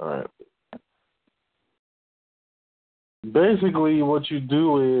 All right. Basically, what you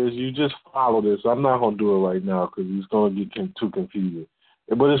do is you just follow this. I'm not going to do it right now because it's going to get too confusing.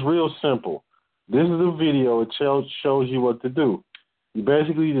 But it's real simple. This is a video. It shows you what to do. You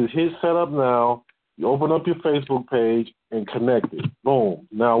basically just hit set up now. You open up your Facebook page and connect it. Boom.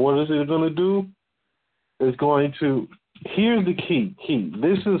 Now, what is it going to do? It's going to, here's the key.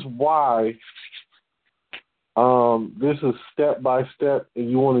 This is why this is step by step, and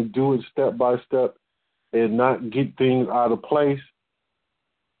you want to do it step by step and not get things out of place,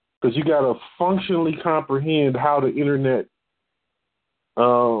 because you got to functionally comprehend how the internet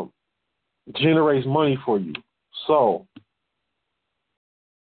generates money for you. So,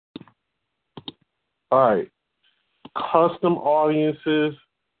 all right, custom audiences.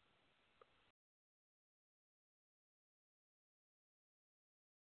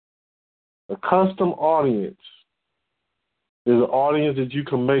 A custom audience is an audience that you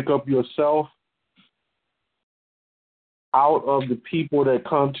can make up yourself out of the people that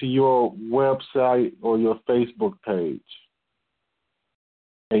come to your website or your Facebook page.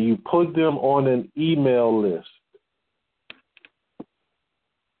 And you put them on an email list.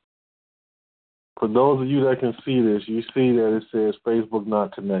 For those of you that can see this, you see that it says Facebook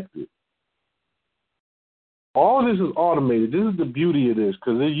not connected. All this is automated. This is the beauty of this,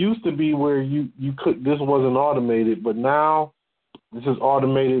 because it used to be where you could, this wasn't automated, but now this is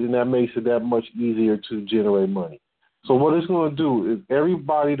automated, and that makes it that much easier to generate money. So what it's going to do is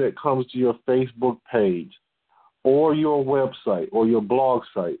everybody that comes to your Facebook page or your website or your blog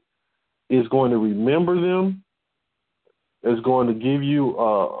site is going to remember them. It's going to give you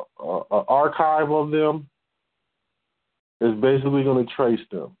an archive of them. It's basically going to trace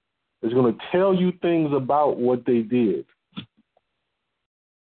them. It's going to tell you things about what they did,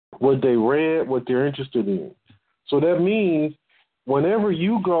 what they read, what they're interested in. So that means whenever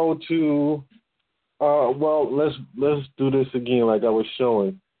you go to, let's do this again like I was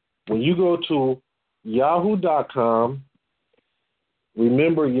showing. When you go to yahoo.com,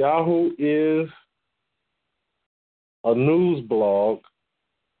 remember Yahoo is a news blog,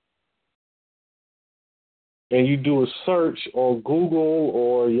 and you do a search on Google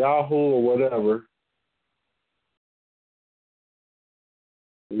or Yahoo or whatever,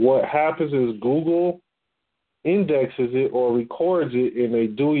 what happens is Google indexes it or records it in a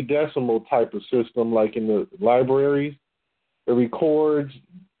Dewey Decimal type of system like in the libraries. It records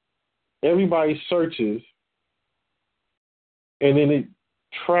everybody's searches, and then it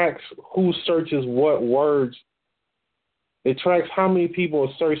tracks who searches what words. It tracks how many people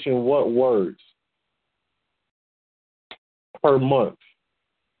are searching what words per month.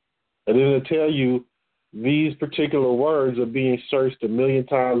 And then it'll tell you these particular words are being searched 1 million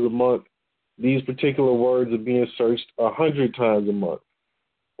times a month. These particular words are being searched 100 times a month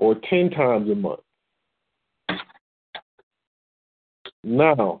or 10 times a month.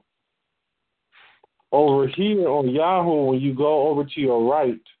 Now, over here on Yahoo, when you go over to your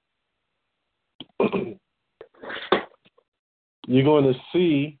right, you're going to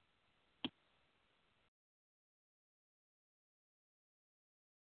see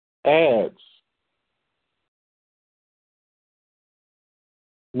ads.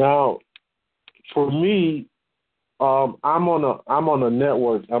 Now, for me, I'm on a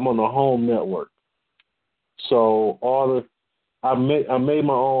network. I'm on a home network. So I made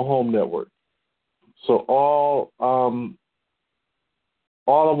my own home network. So all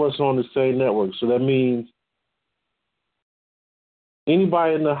of us are on the same network. So that means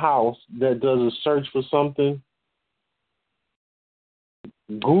anybody in the house that does a search for something,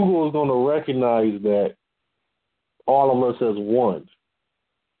 Google is going to recognize that all of us as one.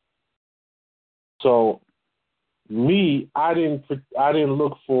 So me, I didn't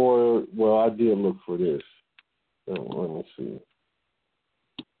look for. Well, I did look for this. Let me see.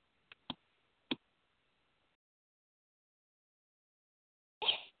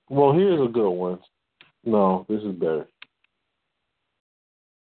 Well, here's a good one. No, this is better.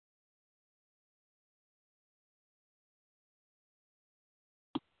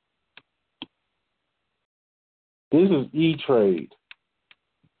 This is E-Trade.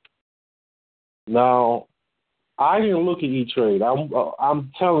 Now, I didn't look at E-Trade.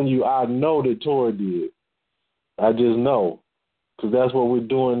 I'm telling you, I know that Tora did. I just know, because that's what we're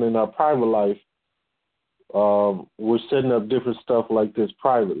doing in our private life. We're setting up different stuff like this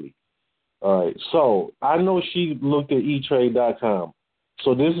privately. All right. So I know she looked at eTrade.com.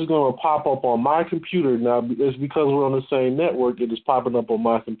 So this is going to pop up on my computer. Now, it's because we're on the same network, it is popping up on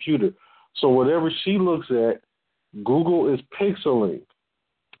my computer. So whatever she looks at, Google is pixeling,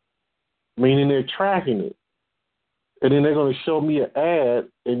 meaning they're tracking it. And then they're going to show me an ad,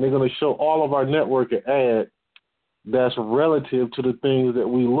 and they're going to show all of our network an ad that's relative to the things that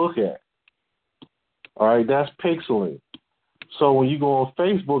we look at. All right, that's pixeling. So when you go on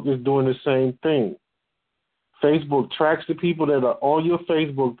Facebook, it's doing the same thing. Facebook tracks the people that are on your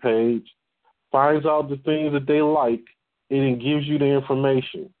Facebook page, finds out the things that they like, and then gives you the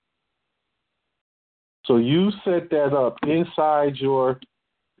information. So you set that up inside your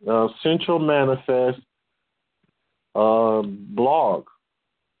Central Manifest blog.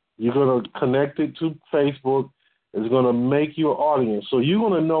 You're going to connect it to Facebook. It's going to make you an audience. So you're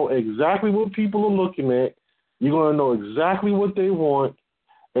going to know exactly what people are looking at. You're going to know exactly what they want,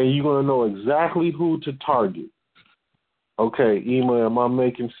 and you're going to know exactly who to target. Okay, Ema, am I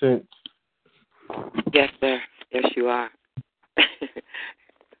making sense? Yes, sir. Yes, you are.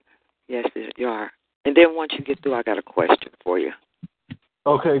 Yes, you are. And then once you get through, I got a question for you.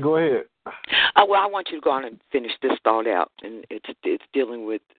 Okay, go ahead. Well, I want you to go on and finish this thought out, and it's dealing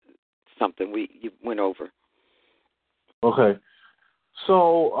with something you went over. Okay.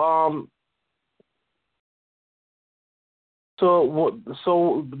 So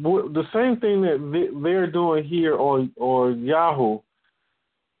the same thing that they're doing here on Yahoo.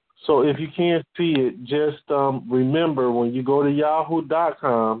 So if you can't see it, just remember when you go to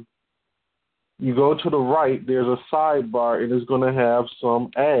yahoo.com, you go to the right, there's a sidebar, and it's going to have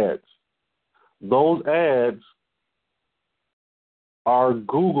some ads. Those ads are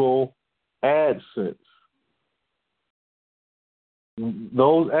Google AdSense.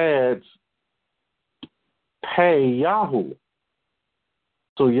 Those ads pay Yahoo.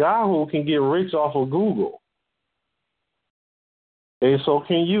 So Yahoo can get rich off of Google. And so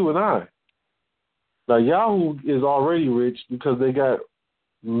can you and I. Now, Yahoo is already rich because they got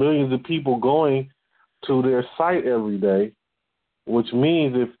millions of people going to their site every day, which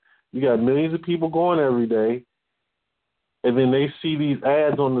means if you got millions of people going every day, and then they see these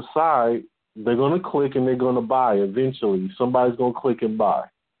ads on the side, they're going to click and they're going to buy eventually. Somebody's going to click and buy.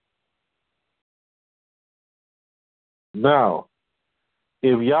 Now,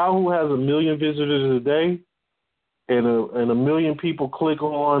 if Yahoo has 1 million visitors a day and a million people click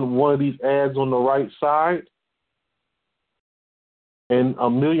on one of these ads on the right side, and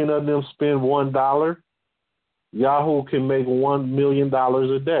 1 million of them spend $1, Yahoo can make $1 million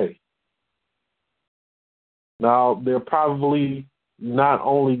a day. Now, they're probably not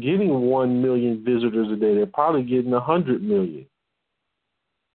only getting 1 million visitors a day, they're probably getting 100 million.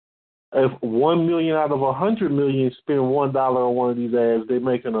 If 1 million out of 100 million spend $1 on one of these ads, they're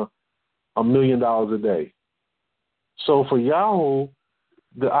making $1 million a day. So for Yahoo,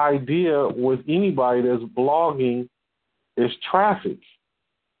 the idea with anybody that's blogging is traffic.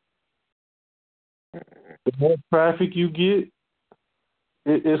 The more traffic you get,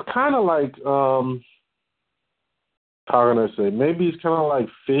 it's kind of like, how can I say? Maybe it's kind of like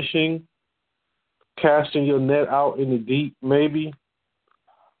fishing, casting your net out in the deep, maybe.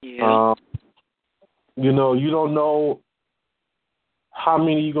 Yeah. You know, you don't know how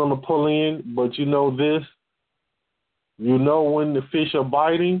many you're going to pull in, but you know this. You know when the fish are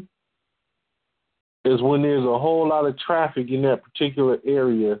biting is when there's a whole lot of traffic in that particular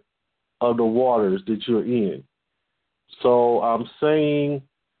area of the waters that you're in. So I'm saying,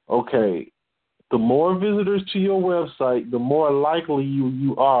 okay, the more visitors to your website, the more likely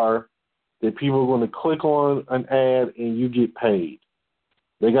you are that people are going to click on an ad and you get paid.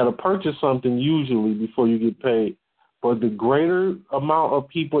 They got to purchase something usually before you get paid. But the greater amount of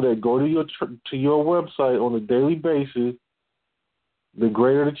people that go to your website on a daily basis, the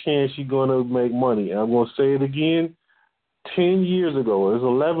greater the chance you're going to make money. And I'm going to say it again. 10 years ago, it was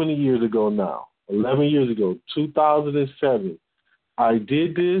 11 years ago now, 11 years ago, 2007, I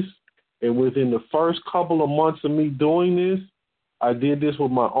did this, and within the first couple of months of me doing this, I did this with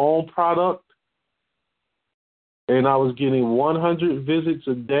my own product, and I was getting 100 visits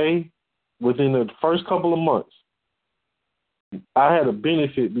a day within the first couple of months. I had a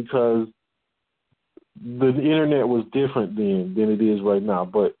benefit because the internet was different then than it is right now,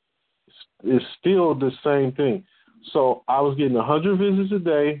 but it's still the same thing. So I was getting 100 visits a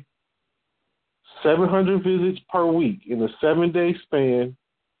day, 700 visits per week in a 7-day span,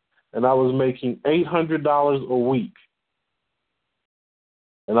 and I was making $800 a week.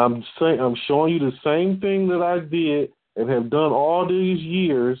 And I'm showing you the same thing that I did and have done all these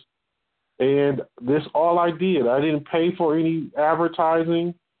years, and this all I did. I didn't pay for any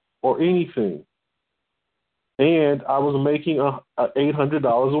advertising or anything. And I was making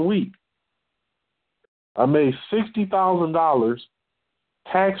 $800 a week. I made $60,000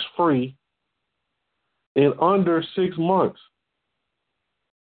 tax-free in under 6 months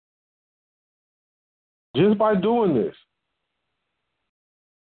just by doing this.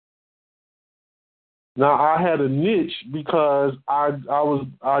 Now, I had a niche because I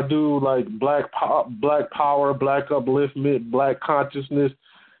do like black power, black upliftment, black consciousness.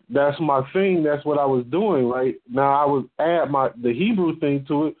 That's my thing. That's what I was doing. Right now, I would add the Hebrew thing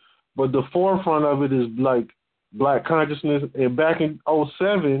to it, but the forefront of it is like black consciousness. And back in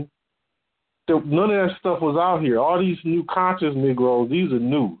 2007, none of that stuff was out here. All these new conscious Negroes, these are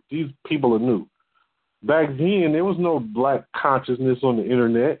new. These people are new. Back then, there was no black consciousness on the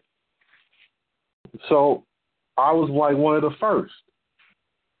internet. So I was like one of the first.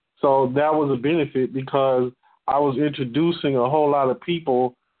 So that was a benefit because I was introducing a whole lot of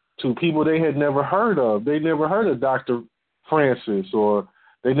people to people they had never heard of. They never heard of Dr. Francis, or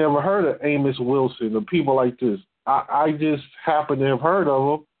they never heard of Amos Wilson, or people like this. I just happened to have heard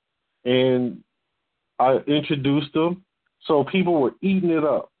of them, and I introduced them. So people were eating it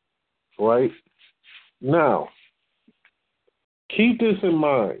up. right? Now, keep this in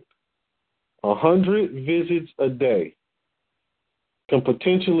mind. 100 visits a day can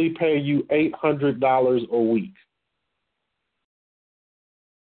potentially pay you $800 a week.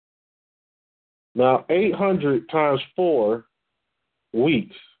 Now, 800 times 4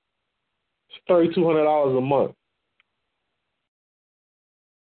 weeks is $3,200 a month.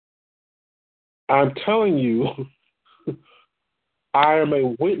 I'm telling you, I am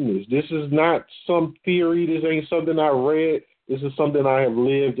a witness. This is not some theory. This ain't something I read. This is something I have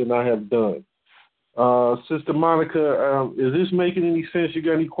lived and I have done. Sister Monica, is this making any sense? You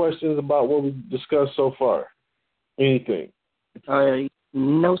got any questions about what we discussed so far? Anything?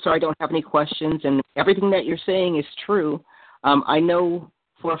 No, sir, I don't have any questions, and everything that you're saying is true. I know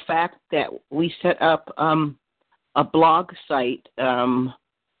for a fact that we set up a blog site,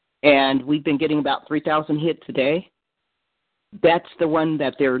 and we've been getting about 3,000 hits a day. That's the one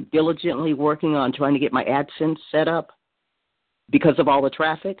that they're diligently working on, trying to get my AdSense set up because of all the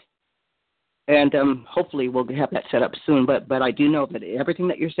traffic. And hopefully we'll have that set up soon. But I do know that everything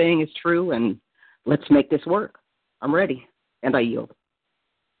that you're saying is true, and let's make this work. I'm ready, and I yield.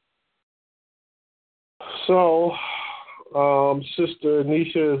 So, Sister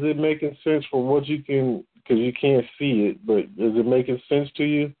Anisha, is it making sense for what you can, because you can't see it, but is it making sense to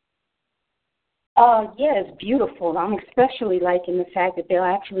you? Yeah, it's beautiful. I'm especially liking the fact that they'll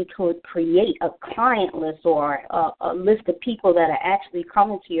actually could create a client list or a list of people that are actually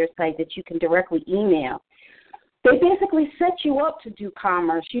coming to your site that you can directly email. They basically set you up to do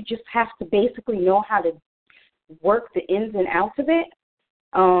commerce. You just have to basically know how to work the ins and outs of it.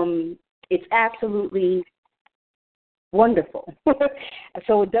 It's absolutely wonderful.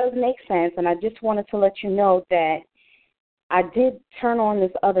 So it does make sense, and I just wanted to let you know that I did turn on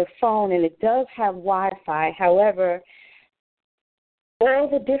this other phone, and it does have Wi-Fi. However, all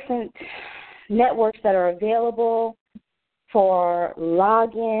the different networks that are available for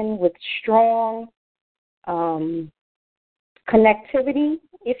login with strong connectivity,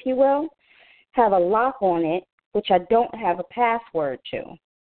 if you will, have a lock on it, which I don't have a password to.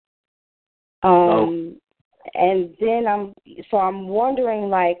 And then I'm wondering,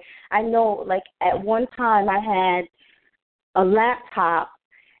 like, I know, like, at one time I had a laptop,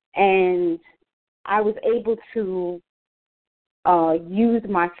 and I was able to use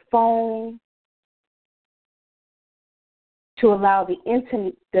my phone to allow the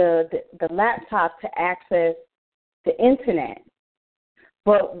laptop to access the internet.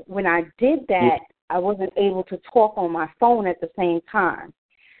 But when I did that, I wasn't able to talk on my phone at the same time.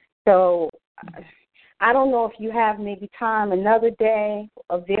 So I don't know if you have maybe time another day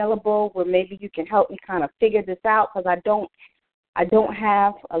available where maybe you can help me kind of figure this out, because I don't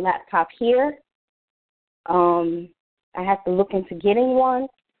have a laptop here. I have to look into getting one,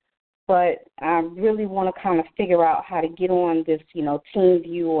 but I really want to kind of figure out how to get on this,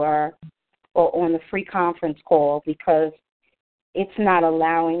 TeamViewer or on the free conference call, because it's not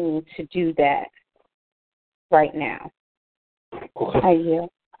allowing me to do that right now. Okay.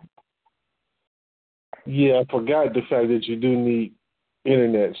 Yeah, I forgot the fact that you do need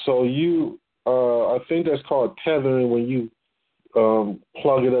internet. So you, I think that's called tethering when you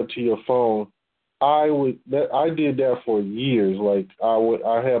plug it up to your phone. I did that for years. Like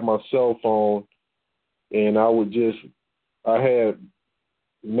I had my cell phone, and I had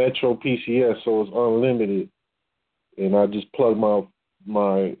Metro PCS, so it's unlimited, and I just plugged my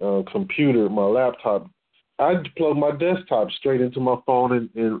computer, my laptop. I plugged my desktop straight into my phone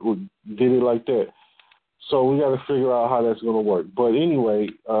and did it like that. So we got to figure out how that's going to work. But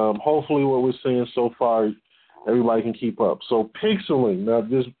anyway, hopefully what we're seeing so far, everybody can keep up. So pixeling, now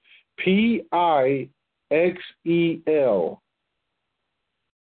this PIXELING,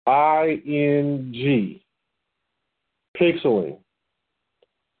 pixeling.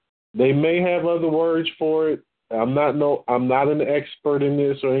 They may have other words for it. I'm not an expert in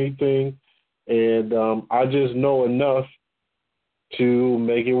this or anything, and I just know enough to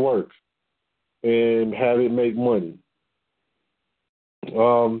make it work and have it make money.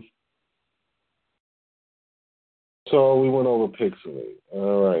 So we went over pixeling.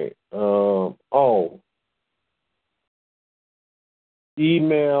 All right.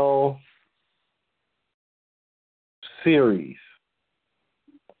 Email series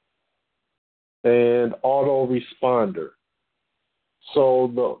and autoresponder.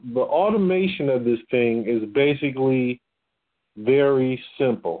 So the automation of this thing is basically very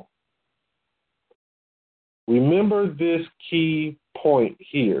simple. Remember this key point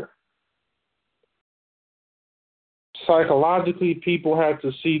here. Psychologically, people have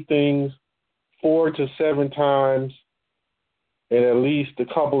to see things 4 to 7 times in at least a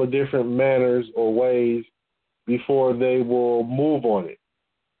couple of different manners or ways before they will move on it.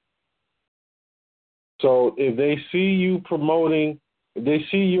 So if they see you promoting, if they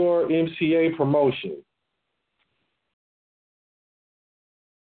see your MCA promotion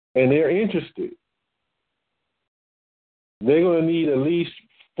and they're interested, they're going to need at least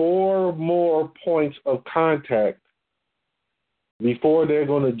 4 more points of contact before they're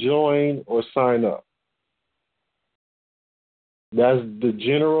going to join or sign up. That's the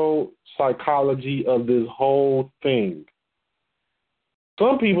general psychology of this whole thing.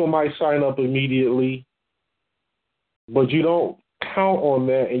 Some people might sign up immediately, but you don't count on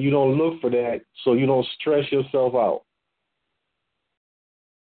that and you don't look for that, so you don't stress yourself out.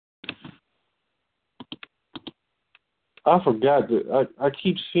 I forgot that I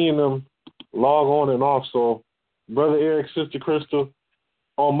keep seeing them log on and off. So, Brother Eric, Sister Crystal,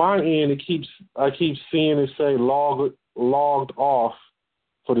 on my end, I keep seeing it say logged off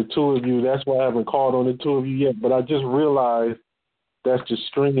for the 2 of you. That's why I haven't called on the 2 of you yet. But I just realized that's the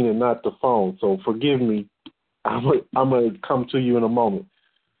screen and not the phone. So forgive me. I'm gonna come to you in a moment.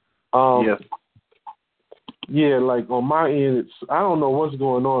 Yes. Yeah, like on my end, I don't know what's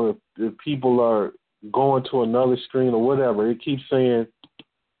going on if people are going to another screen or whatever. It keeps saying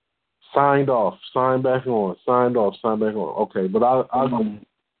signed off, signed back on, signed off, signed back on. Okay, but I'll go in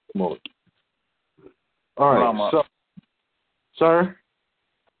a moment. All right, so, sir?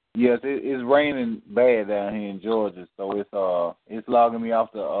 Yes, it's raining bad down here in Georgia, so it's logging me off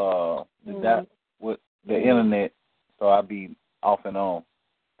with the internet, so I'll be off and on.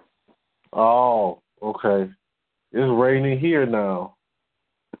 Oh, okay. It's raining here now.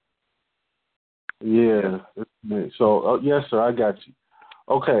 Yeah. So, yes, sir, I got you.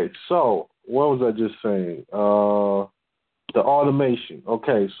 Okay, so what was I just saying? The automation.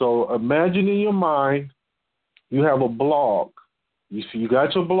 Okay, so imagine in your mind you have a blog. You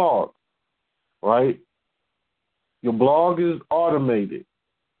got your blog, right? Your blog is automated.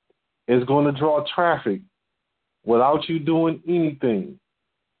 It's going to draw traffic without you doing anything.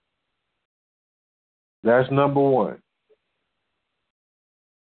 That's number 1.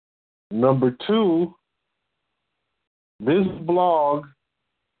 Number 2, this blog,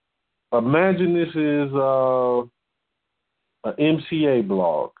 imagine this is an MCA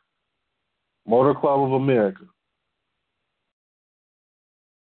blog, Motor Club of America.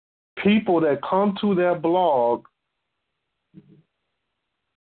 People that come to that blog,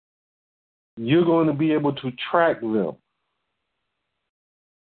 you're going to be able to track them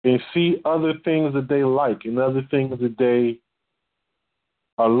and see other things that they like and other things that they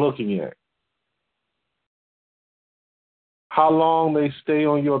are looking at. How long they stay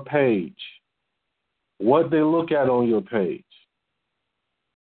on your page, what they look at on your page,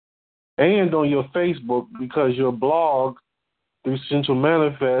 and on your Facebook, because your blog through Central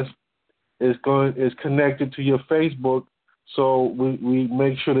Manifest is connected to your Facebook. So we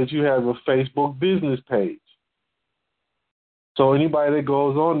make sure that you have a Facebook business page. So anybody that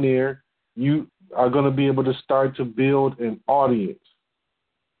goes on there, you are going to be able to start to build an audience.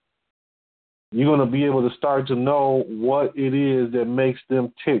 You're going to be able to start to know what it is that makes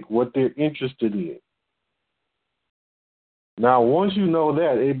them tick, what they're interested in. Now, once you know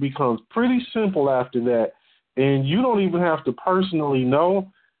that, it becomes pretty simple after that, and you don't even have to personally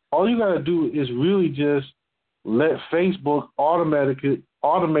know. All you got to do is really just let Facebook automate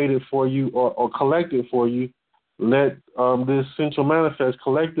it for you or collect it for you. Let this Central Manifest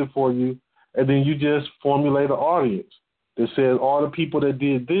collect it for you, and then you just formulate an audience that says all the people that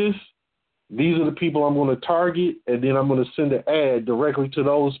did this, these are the people I'm going to target, and then I'm going to send an ad directly to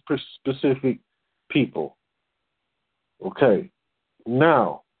those specific people. Okay.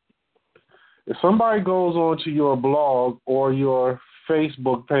 Now, if somebody goes onto your blog or your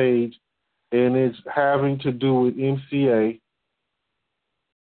Facebook page and it's having to do with MCA,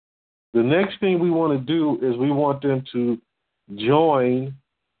 the next thing we want to do is we want them to join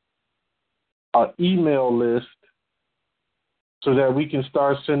our email list so that we can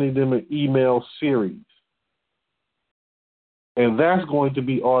start sending them an email series. And that's going to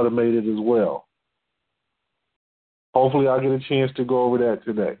be automated as well. Hopefully I'll get a chance to go over that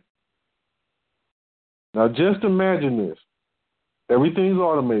today. Now just imagine this. Everything's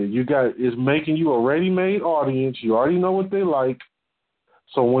automated. It's making you a ready-made audience. You already know what they like.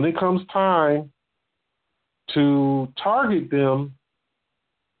 So when it comes time to target them,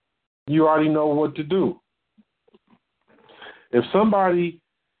 you already know what to do. If somebody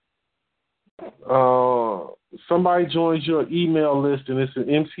joins your email list and it's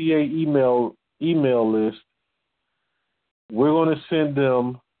an MCA email list, we're going to send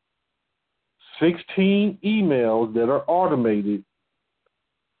them 16 emails that are automated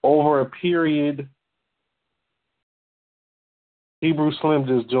over a period. Hebrew Slim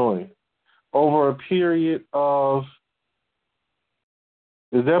just joined. Over a period of,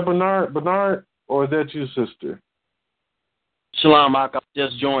 is that Bernard, or is that you, sister? Shalom, I'm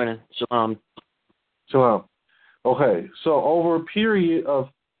just joining. Shalom. Shalom. Okay, so over a period of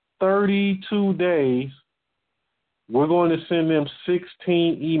 32 days, we're going to send them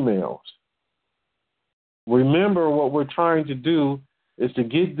 16 emails. Remember, what we're trying to do is to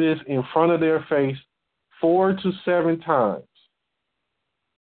get this in front of their face 4 to 7 times.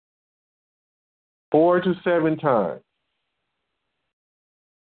 4 to 7 times.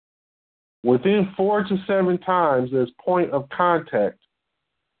 Within 4 to 7 times, there's point of contact.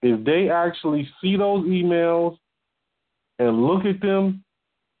 If they actually see those emails and look at them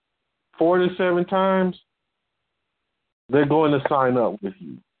 4 to 7 times, they're going to sign up with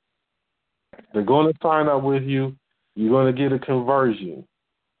you. They're going to sign up with you. You're going to get a conversion,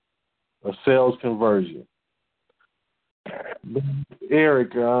 a sales conversion. Eric,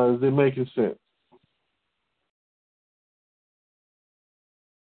 is it making sense?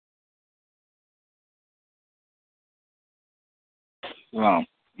 Well,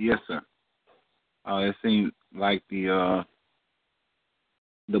 yes, sir. It seems like the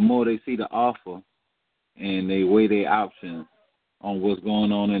more they see the offer and they weigh their options on what's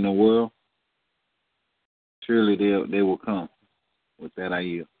going on in the world, surely they will come. With that, I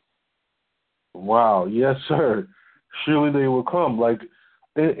yield. Wow, yes, sir. Surely they will come. Like,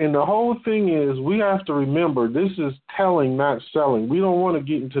 and the whole thing is, we have to remember, this is telling, not selling. We don't want to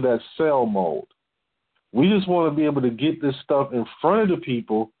get into that sell mode. We just want to be able to get this stuff in front of the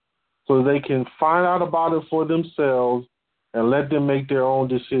people so they can find out about it for themselves and let them make their own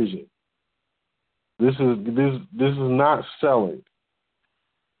decision. This is not selling.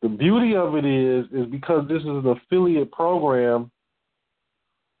 The beauty of it is because this is an affiliate program,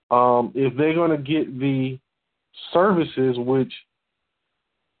 if they're going to get the services, which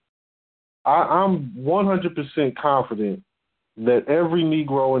I'm 100% confident that every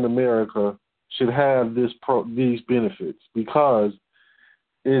Negro in America should have these benefits, because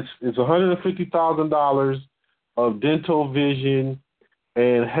it's $150,000 of dental, vision,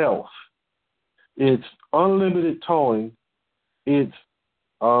 and health. It's unlimited towing. It's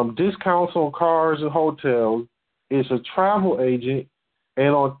discounts on cars and hotels. It's a travel agent,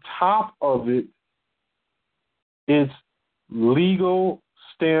 and on top of it, it's legal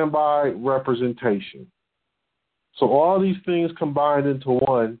standby representation. So all these things combined into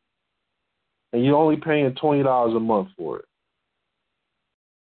one, and you're only paying $20 a month for it.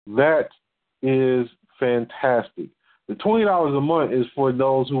 That is fantastic. The $20 a month is for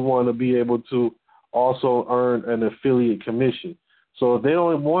those who want to be able to also earn an affiliate commission. So if they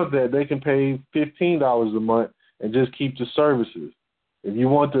don't want that, they can pay $15 a month and just keep the services. If you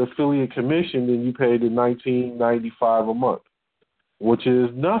want the affiliate commission, then you pay the $19.95 a month, which is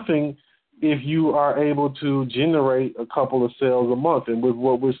nothing if you are able to generate a couple of sales a month. And with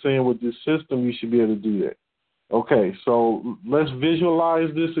what we're saying with this system, you should be able to do that. Okay, so let's visualize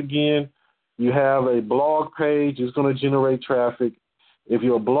this again. You have a blog page. It's going to generate traffic. If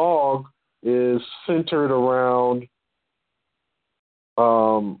your blog is centered around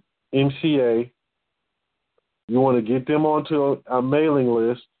MCA, you want to get them onto a mailing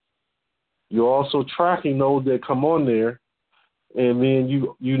list. You're also tracking those that come on there, and then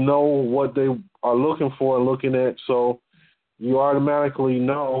you know what they are looking for and looking at, so you automatically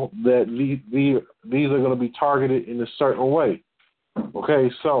know that these are going to be targeted in a certain way.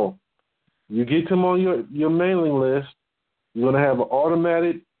 Okay, so you get them on your mailing list. You're going to have an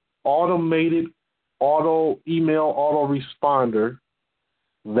automated auto email autoresponder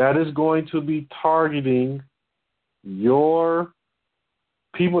that is going to be targeting your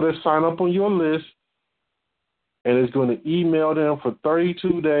people that sign up on your list, and it's going to email them for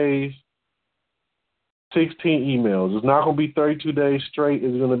 32 days, 16 emails. It's not going to be 32 days straight.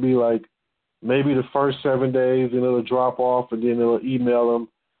 It's going to be like maybe the first 7 days, and it'll drop off, and then it'll email them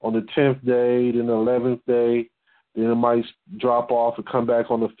on the 10th day, then the 11th day, then it might drop off and come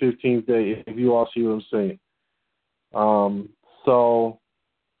back on the 15th day, if you all see what I'm saying. So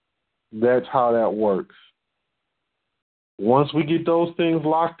that's how that works. Once we get those things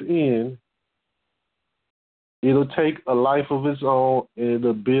locked in, it'll take a life of its own, and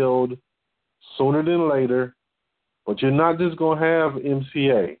it'll build sooner than later. But you're not just going to have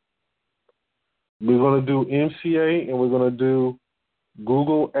MCA. We're going to do MCA, and we're going to do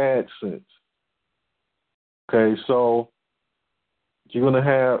Google AdSense. Okay, so we're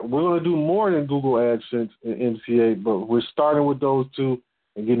going to do more than Google AdSense and MCA, but we're starting with those two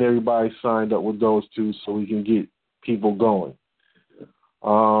and getting everybody signed up with those two so we can get people going.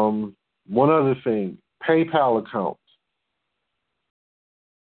 One other thing, PayPal accounts.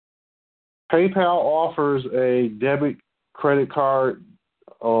 PayPal offers a debit, credit card,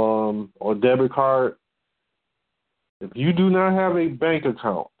 or debit card. If you do not have a bank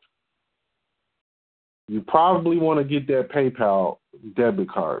account, you probably want to get that PayPal debit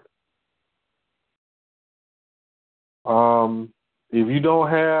card. If you don't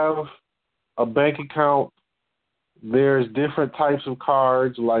have a bank account, there's different types of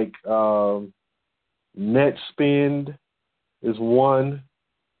cards like NetSpend is one,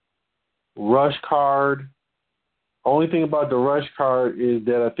 Rush Card. Only thing about the Rush Card is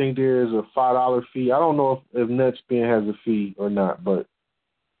that I think there is a $5 fee. I don't know if NetSpend has a fee or not, but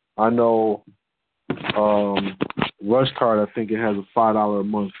I know Rush Card, I think it has a $5 a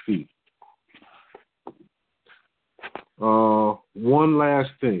month fee. One last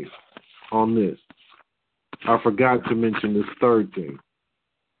thing on this. I forgot to mention this third thing.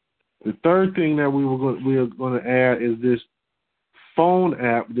 The third thing that we are going to add is this phone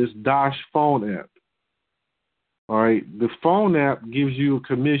app, this Dash phone app. All right, the phone app gives you a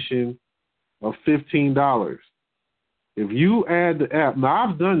commission of $15. If you add the app, now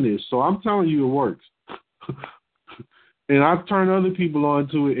I've done this, so I'm telling you it works. And I've turned other people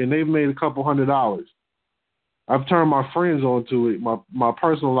onto it, and they've made a couple $100. I've turned my friends onto it, my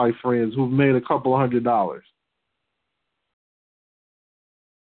personal life friends who've made a couple $100.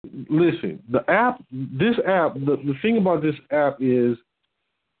 Listen, the thing about this app is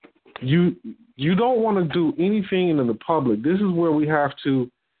you don't want to do anything in the public. This is where we have to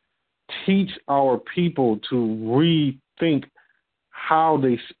teach our people to rethink how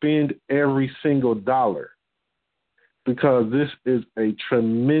they spend every single dollar, because this is a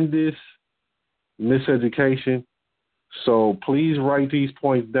tremendous miseducation. So please write these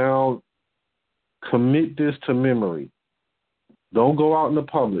points down. Commit this to memory. Don't go out in the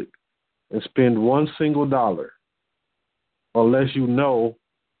public and spend one single dollar unless you know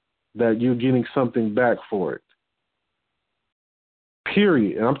that you're getting something back for it.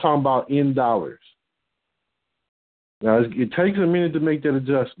 Period. And I'm talking about in dollars. Now, it takes a minute to make that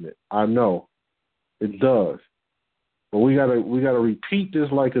adjustment. I know. It does. But we gotta repeat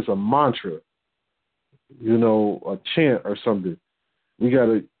this like it's a mantra, a chant or something.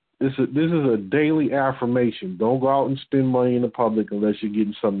 This is a daily affirmation. Don't go out and spend money in the public unless you're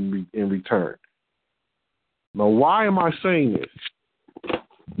getting something in return. Now, why am I saying this?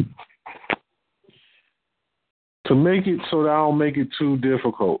 To make it so that I don't make it too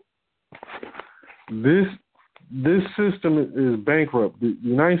difficult. This system is bankrupt. The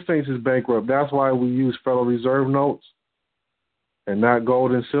United States is bankrupt. That's why we use Federal Reserve notes and not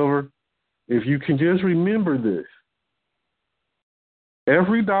gold and silver. If you can just remember this,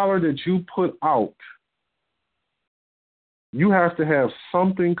 every dollar that you put out, you have to have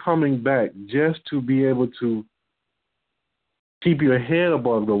something coming back just to be able to keep your head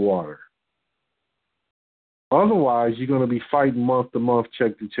above the water. Otherwise, you're going to be fighting month to month,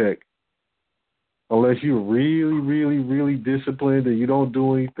 check to check. Unless you're really, really, really disciplined and you don't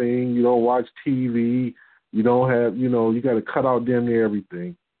do anything, you don't watch TV, you don't have, you got to cut out damn near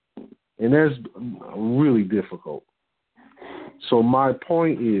everything. And that's really difficult. So my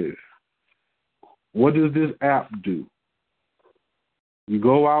point is, what does this app do? You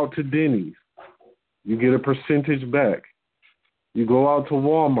go out to Denny's, you get a percentage back. You go out to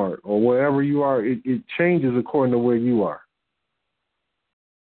Walmart or wherever you are, it changes according to where you are.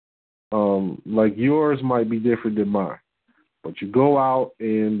 Like yours might be different than mine. But you go out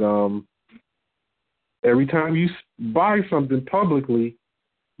and every time you buy something publicly,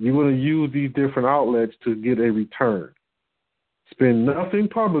 you're going to use these different outlets to get a return. Spend nothing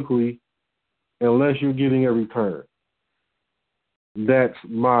publicly unless you're getting a return. That's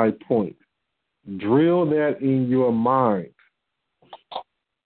my point. Drill that in your mind.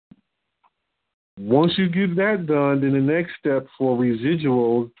 Once you get that done, then the next step for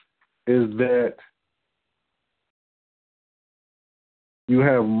residuals is that you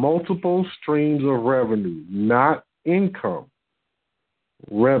have multiple streams of revenue, not income,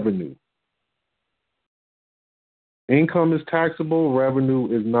 revenue. Income is taxable, revenue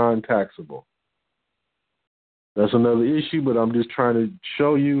is non-taxable. That's another issue, but I'm just trying to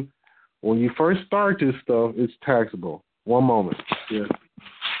show you when you first start this stuff, it's taxable. One moment. Yeah.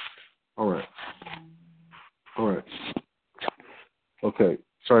 All right. Okay.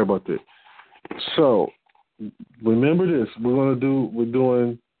 Sorry about that. So remember this. We're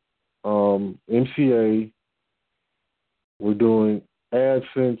doing MCA, we're doing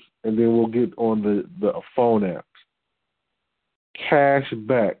AdSense, and then we'll get on the phone apps. cash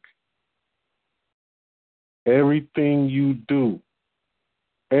back. Everything you do.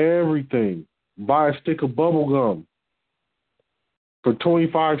 Everything. Buy a stick of bubble gum for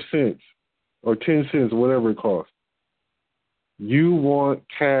 25 cents or 10 cents, whatever it costs. You want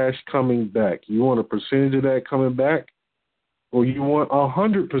cash coming back. You want a percentage of that coming back, or you want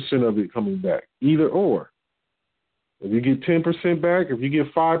 100% of it coming back. Either or. If you get 10% back, if you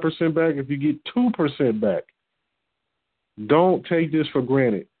get 5% back, if you get 2% back, don't take this for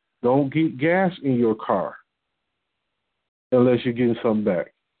granted. Don't get gas in your car unless you're getting something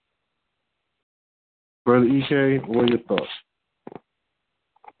back. Brother EK, what are your thoughts?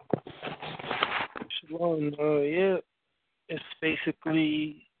 Shalom. Yeah, it's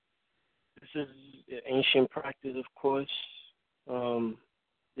basically, this is an ancient practice, of course.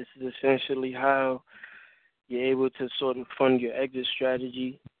 This is essentially how you're able to sort of fund your exit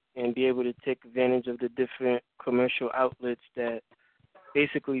strategy and be able to take advantage of the different commercial outlets that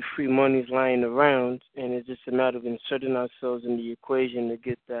basically free money is lying around, and it's just a matter of inserting ourselves in the equation to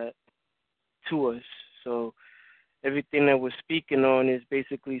get that to us. So everything that we're speaking on is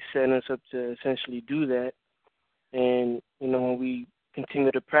basically setting us up to essentially do that. And, when we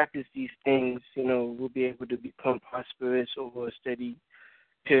continue to practice these things, we'll be able to become prosperous over a steady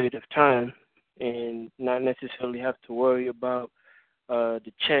period of time and not necessarily have to worry about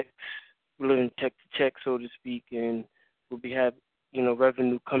the checks, living check to check, so to speak, and we'll have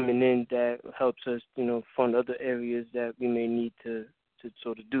revenue coming in that helps us, fund other areas that we may need to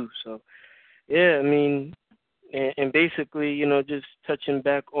sort of do. So, yeah, I mean, and basically, just touching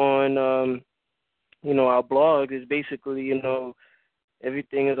back on, our blog is basically,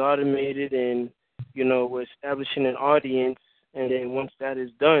 everything is automated and, we're establishing an audience. And then once that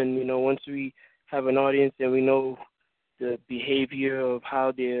is done, once we have an audience and we know the behavior of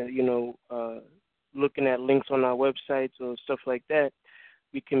how they're, looking at links on our websites or stuff like that,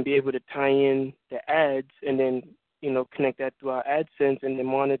 we can be able to tie in the ads and then, connect that to our AdSense and then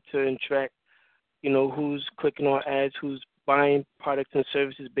monitor and track, who's clicking on ads, who's buying products and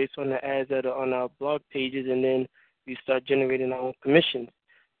services based on the ads that are on our blog pages, and then we start generating our own commissions.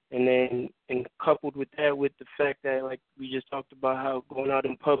 And then, and coupled with that, with the fact that, like we just talked about, how going out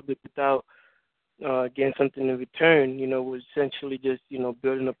in public without getting something in return, we're essentially just,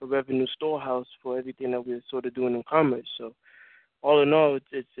 building up a revenue storehouse for everything that we're sort of doing in commerce. So, all in all,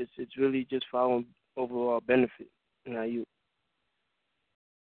 it's really just for our overall benefit. Now you.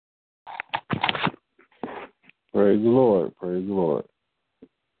 Praise the Lord. Praise the Lord.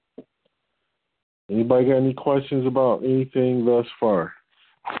 Anybody got any questions about anything thus far?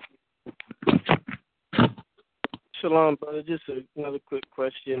 Shalom, brother. Just another quick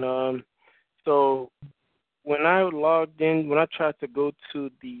question. So when I logged in, when I tried to go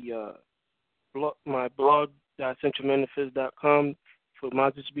to the my blog.centralmanifest.com for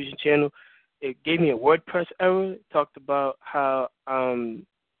my distribution channel, it gave me a WordPress error. It talked about how I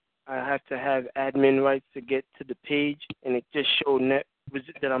have to have admin rights to get to the page, and it just showed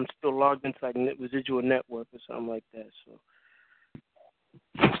that I'm still logged into like residual network or something like that. So.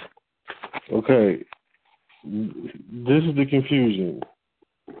 Okay. This is the confusion.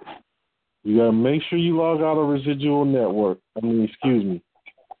 You gotta make sure you log out of residual network. Make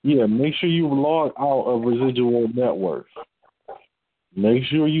sure you log out of residual network. Make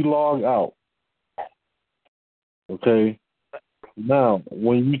sure you log out. Okay? Now,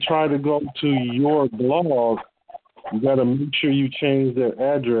 when you try to go to your blog, you gotta make sure you change that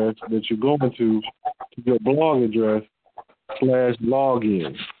address that you're going to your blog address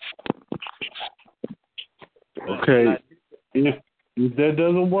 /login. Okay, if that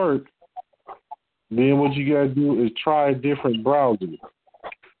doesn't work, then what you got to do is try a different browser,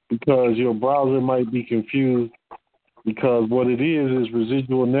 because your browser might be confused, because what it is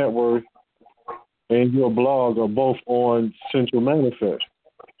residual network and your blog are both on Central Manifest.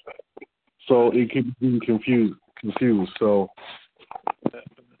 So it could be confused. So,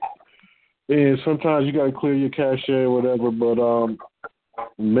 and sometimes you got to clear your cache or whatever, but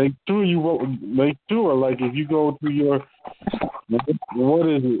make sure, like if you go to your, what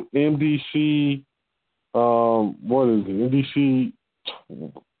is it, MDC, MDC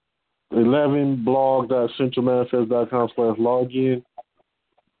 11 blog.centralmanifest.com/login.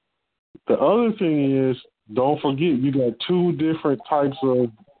 The other thing is, don't forget, you got two different types of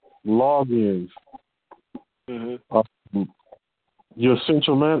logins. Mm-hmm. Your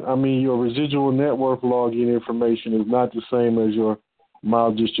your residual network login information is not the same as your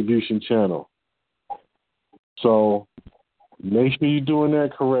mild distribution channel. So make sure you're doing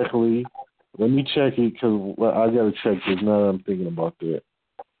that correctly. Let me check it, because I got to check this now that I'm thinking about that.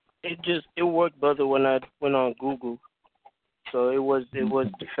 It worked, brother, when I went on Google. So it was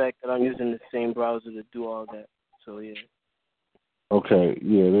the fact that I'm using the same browser to do all that. So yeah. Okay,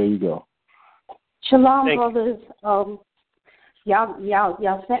 yeah, there you go. Shalom, brothers.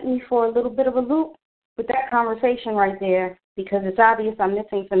 Y'all sent me for a little bit of a loop with that conversation right there because it's obvious I'm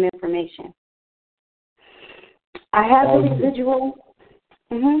missing some information. I have the residual.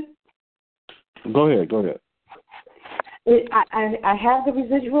 Go ahead. I have the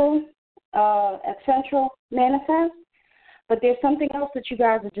residual essential manifest, but there's something else that you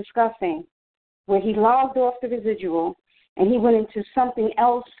guys are discussing where he logged off the residual and he went into something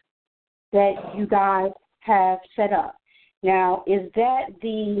else that you guys have set up. Now, is that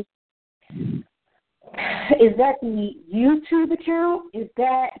the YouTube account? Is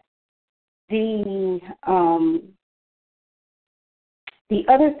that the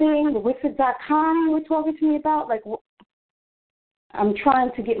other thing, the Wixit.com you were talking to me about? Like, I'm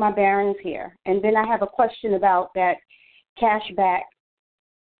trying to get my bearings here. And then I have a question about that cashback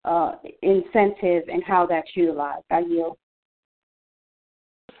incentive and how that's utilized. I yield.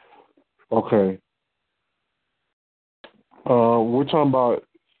 Okay. We're talking about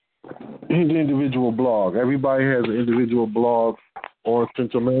his individual blog. Everybody has an individual blog or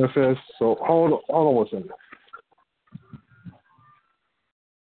Essential Manifest. So hold on one second.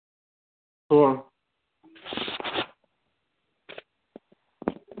 Tora.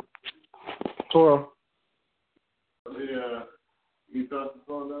 Yeah. You got the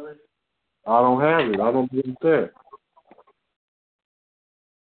phone down there? I don't have it. I don't believe it's there.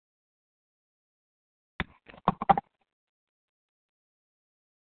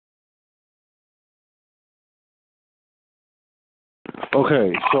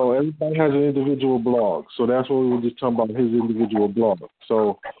 Okay, so everybody has an individual blog. So that's what we were just talking about, his individual blog.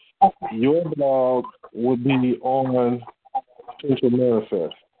 So your blog would be on Essential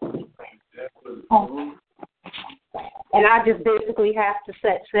Manifest. And I just basically have to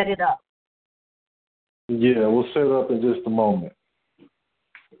set it up. Yeah, we'll set it up in just a moment.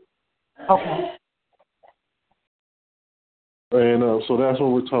 Okay. And so that's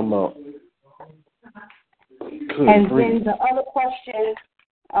what we're talking about. And then the other question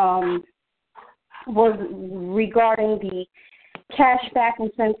was regarding the cashback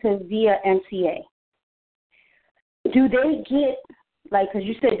incentive via NCA. Do they get, like, because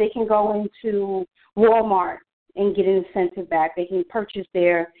you said they can go into Walmart and get an incentive back. They can purchase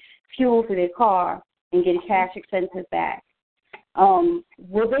their fuel for their car and get a cash incentive back.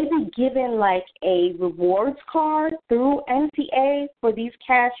 Will they be given, like, a rewards card through NCA for these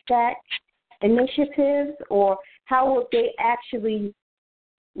cashback initiatives, or how would they actually,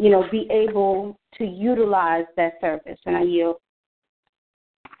 be able to utilize that service? And I yield.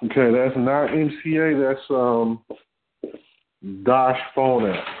 Okay, that's not NCA. That's Dosh phone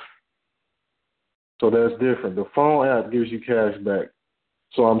app. So that's different. The phone app gives you cash back.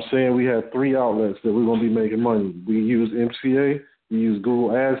 So I'm saying we have three outlets that we're going to be making money. We use MCA, we use Google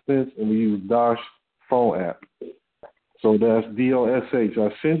AdSense, and we use Dosh phone app. So that's DOSH.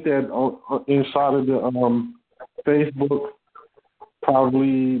 I sent that inside of the Facebook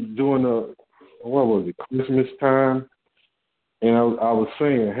probably during Christmas time. And I was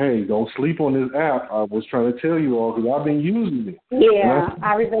saying, hey, don't sleep on this app. I was trying to tell you all because I've been using it. Yeah,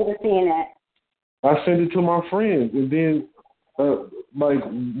 I remember seeing that. I sent it to my friends. And then, like,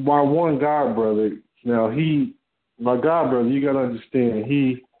 my one god brother, now my god brother, you got to understand,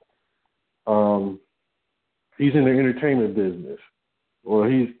 he's in the entertainment business. Or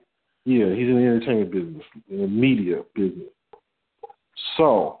he's in the entertainment business, in the media business.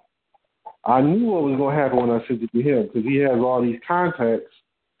 So I knew what was going to happen when I sent it to him because he has all these contacts.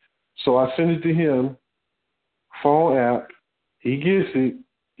 So I sent it to him, phone app. He gets it.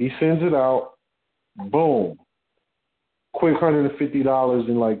 He sends it out. Boom. Quick $150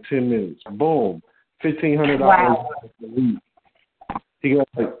 in like 10 minutes. Boom. $1,500 a week. He got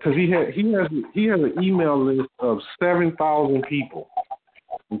because he has an email list of 7,000 people.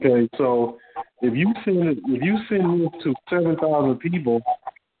 Okay, so if you send this to 7,000 people,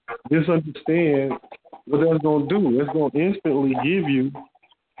 just understand what that's going to do. It's going to instantly give you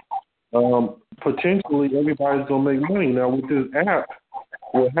potentially everybody's going to make money. Now with this app,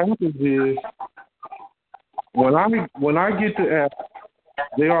 what happens is when I get the app,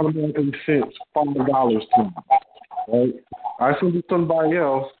 they automatically send $5 to me. Right? I send it to somebody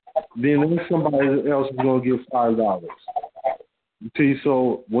else, then somebody else is going to get $5. You see,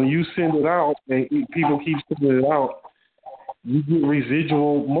 so when you send it out and people keep sending it out, you get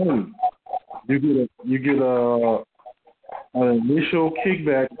residual money. You get an initial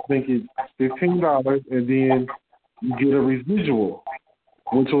kickback. I think it's $15, and then you get a residual,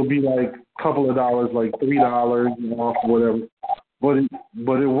 which will be like a couple of dollars, like $3 off, whatever. but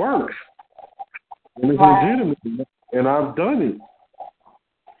it works, and it's legitimate, and I've done it.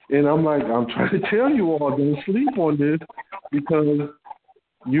 And I'm like, I'm trying to tell you all, don't sleep on this, because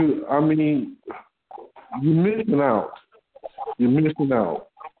you're missing out. You're missing out.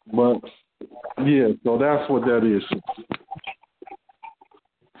 But yeah, so that's what that is.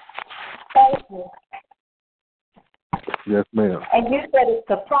 Thank you. Yes, ma'am. And you said it's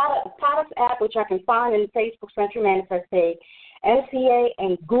the products app, which I can find in the Facebook Century Manifest page, NCA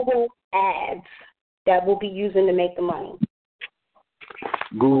and Google Ads that we'll be using to make the money.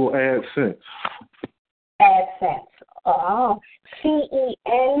 Google AdSense. AdSense.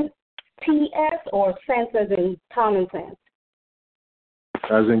 CENTS or sense as in common sense?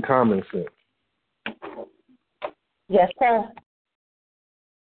 As in common sense. Yes, sir.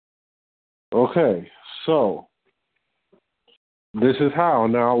 Okay, so this is how.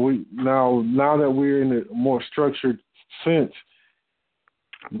 Now that we're in a more structured sense,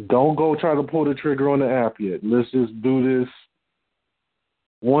 don't go try to pull the trigger on the app yet. Let's just do this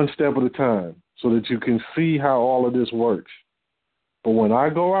one step at a time so that you can see how all of this works. But when I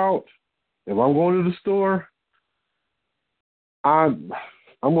go out, if I'm going to the store, I'm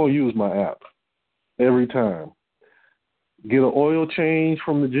going to use my app every time. Get an oil change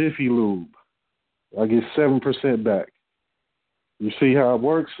from the Jiffy Lube. I get 7% back. You see how it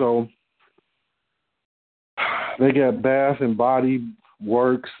works? So they got Bath and Body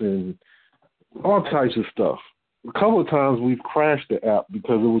Works and all types of stuff. A couple of times we've crashed the app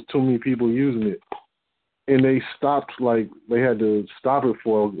because there was too many people using it. And they stopped, like, they had to stop it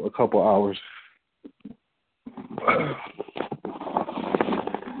for a couple hours.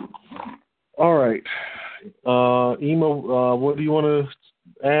 All right. Ema, what do you want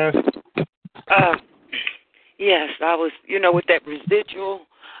to ask? Yes, I was, with that residual,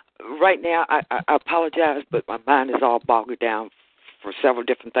 right now, I apologize, but my mind is all bogged down for several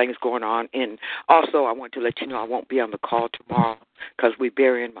different things going on. And also, I want to let you know I won't be on the call tomorrow because we're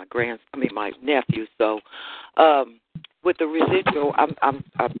burying my nephew. So with the residual, I'm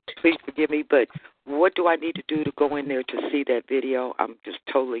please forgive me, but what do I need to do to go in there to see that video? I'm just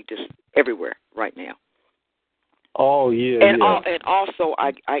totally everywhere right now. Oh, yeah. And also,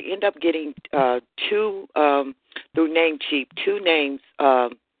 I end up getting two, through Namecheap, two names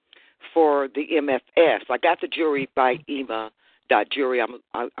for the MFS. I got the jury by Ema.jury.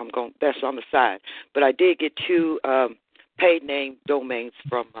 I'm going, that's on the side. But I did get two paid name domains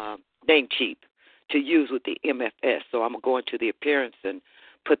from Namecheap to use with the MFS. So I'm going to go into the appearance and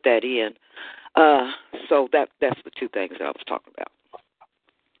put that in. So that's the two things that I was talking about.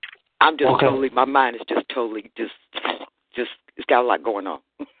 I'm just totally, my mind is just totally, it's got a lot going on.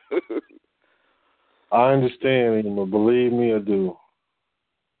 I understand, Ema. Believe me, I do.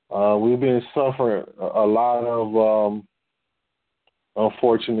 We've been suffering a lot of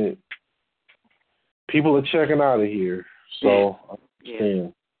unfortunate people are checking out of here. So I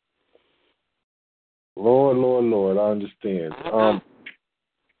understand. Yeah. Lord, I understand.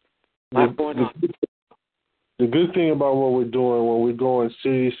 The good thing about what we're doing when we're going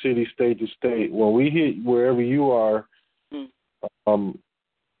city to city, state to state, when we hit wherever you are,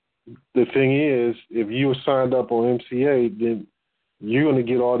 the thing is, if you are signed up on MCA, then you're going to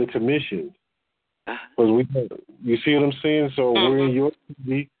get all the commission. Because you see what I'm saying? So we're in your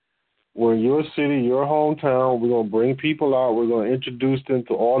city, your hometown. We're going to bring people out. We're going to introduce them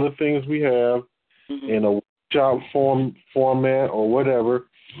to all the things we have in a workshop format or whatever,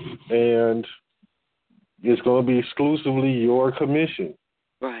 and it's going to be exclusively your commission.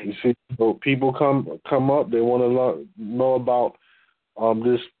 Right. You see, so people come up, they want to know about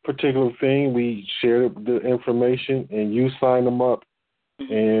this particular thing. We share the information, and you sign them up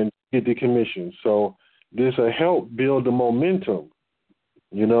and get the commission. So this will help build the momentum.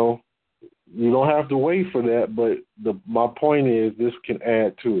 You don't have to wait for that, but my point is this can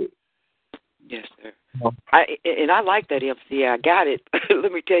add to it. Yes, sir. I like that MCA. I got it.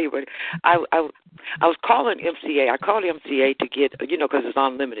 Let me tell you what. I was calling MCA. I called MCA to get, because it's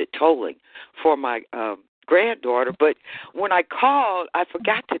unlimited tolling for my granddaughter. But when I called, I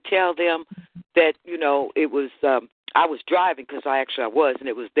forgot to tell them that, it was, I was driving because I was, and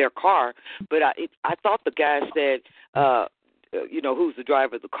it was their car. But I thought the guy said, who's the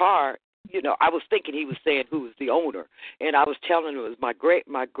driver of the car. I was thinking he was saying who was the owner, and I was telling him it was my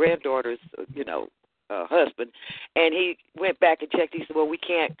granddaughter's, husband, and he went back and checked. He said, "Well, we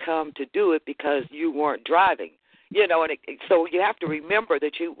can't come to do it because you weren't driving." So you have to remember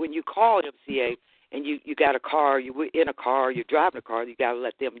that when you call MCA and you got a car, you're in a car, you're driving a car, you got to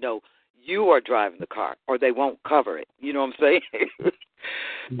let them know you are driving the car, or they won't cover it. You know what I'm saying?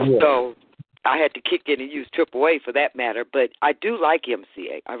 Yeah. So I had to kick in and use AAA for that matter, but I do like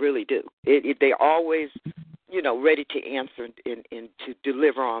MCA. I really do. They're always, ready to answer and to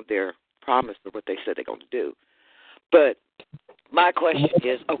deliver on their promise of what they said they're going to do. But my question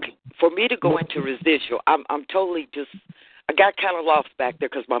is, okay, for me to go into residual, I'm totally I got kind of lost back there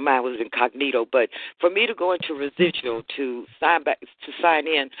because my mind was incognito. But for me to go into residual to sign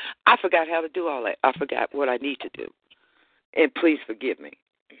in, I forgot how to do all that. I forgot what I need to do, and please forgive me.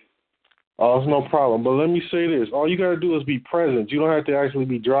 Oh, it's no problem. But let me say this: all you got to do is be present. You don't have to actually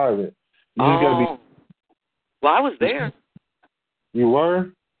be driving. You just got to be. Well, I was there. You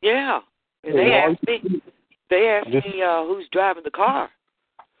were? Yeah. And they asked me. Who's driving the car.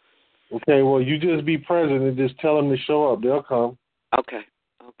 Okay, well, you just be present and just tell them to show up. They'll come. Okay.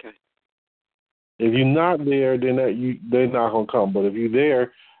 If you're not there, then they're not going to come. But if you're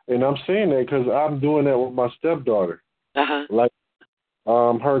there, and I'm saying that because I'm doing that with my stepdaughter. Uh-huh. Like,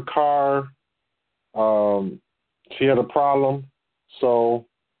 her car, she had a problem, so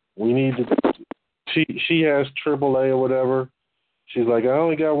we need to. She has AAA or whatever. She's like, I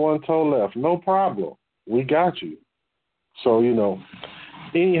only got one toe left. No problem. We got you. So,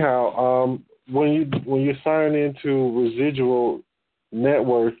 anyhow, when you sign into residual net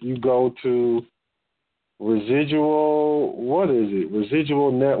worth, you go to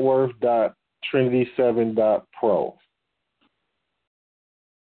residualnetworth.trinity7.pro.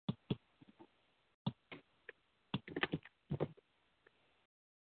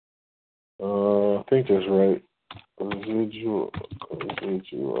 I think that's right. Residual.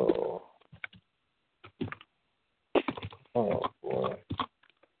 Oh, boy.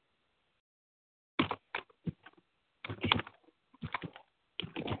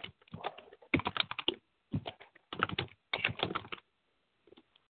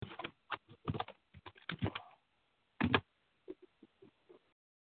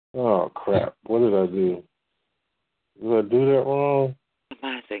 Oh, crap. What did I do? Did I do that wrong?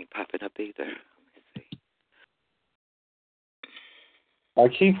 Mine ain't popping up either. Let me see. I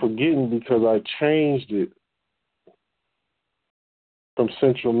keep forgetting because I changed it from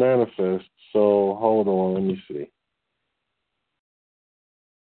Central Manifest. So hold on, let me see.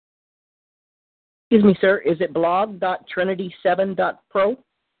 Excuse me, sir. Is it blog.trinity7.pro?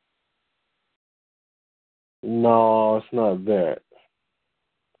 No, it's not that.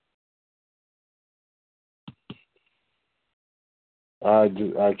 I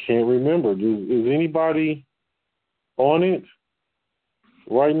can't remember. Is anybody on it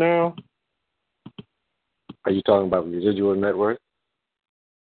right now? Are you talking about residual net worth?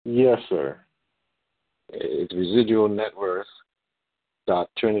 Yes, sir. It's residual net worth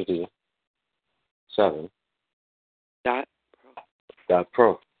 .trinity7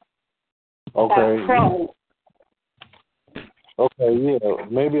 .pro. Okay. Pro. Okay, yeah.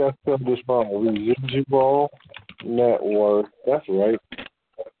 Maybe I spelled this wrong. Residual net worth. That's right.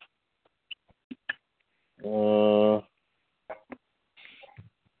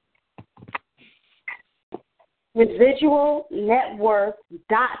 Residual net worth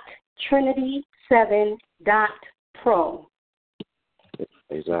 .trinity7.pro.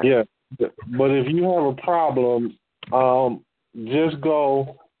 Exactly. Yeah, but if you have a problem, just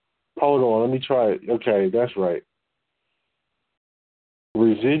go. Hold on, let me try it. Okay, that's right.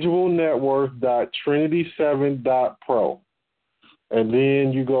 Residualnetworth.trinity7.pro. And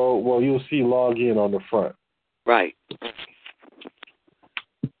then you go, well, you'll see log in on the front. Right.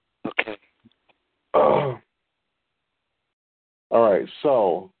 Okay. All right,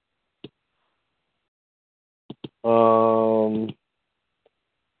 so all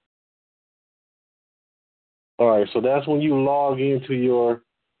right, so that's when you log into your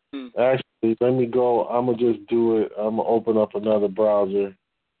actually, let me go. I'm going to just do it. I'm going to open up another browser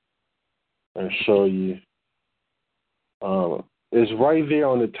and show you. It's right there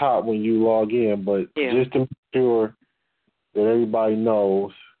on the top when you log in, but just to make sure that everybody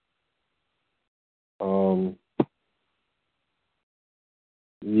knows,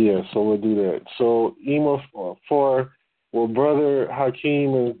 so we'll do that. So, Ema, for Brother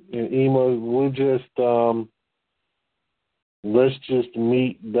Hakeem and Ema, we'll just, let's just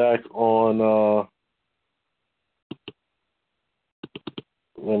meet back on,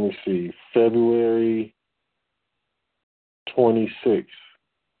 let me see, February 26th.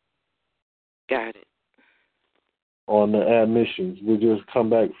 Got it. On the admissions. We'll just come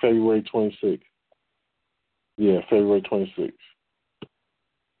back February 26th. Yeah, February 26th.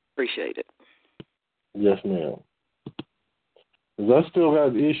 Appreciate it. Yes, ma'am. Because I still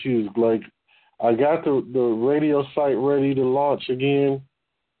got issues. Like, I got the radio site ready to launch again,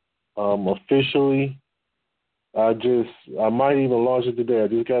 officially. I might even launch it today. I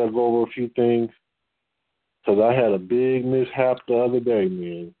just got to go over a few things because I had a big mishap the other day,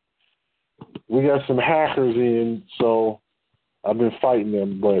 man. We got some hackers in, so I've been fighting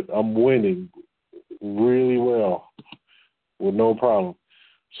them, but I'm winning really well with no problem.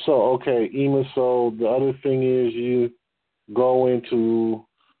 So, okay, Ema, so the other thing is you go into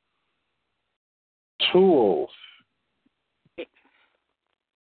tools.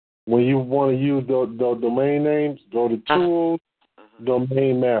 When you want to use the domain names, go to tools,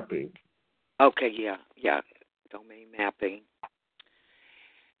 domain mapping. Okay, yeah, domain mapping.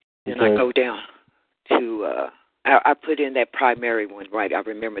 Then Okay. I go down to, I put in that primary one, right? I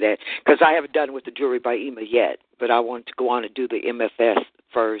remember that because I haven't done it with the Jewelry by Ema yet, but I wanted to go on and do the MFS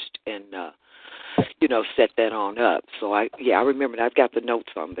first and, set that on up. So I remember that. I've got the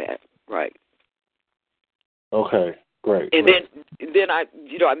notes on that, right? Okay, great. And then I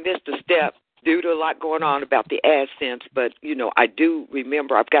missed a step due to a lot going on about the AdSense, but, I do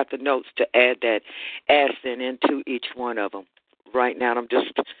remember I've got the notes to add that AdSense into each one of them. Right now I'm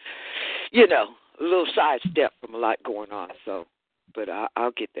just, a little sidestep from a lot going on, so, but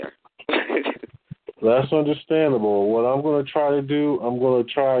I'll get there. That's understandable. What I'm going to try to do, I'm going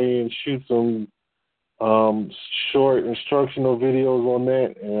to try and shoot some short instructional videos on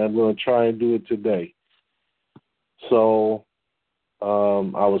that, and I'm going to try and do it today. So I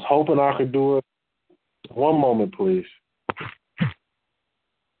was hoping I could do it. One moment, please.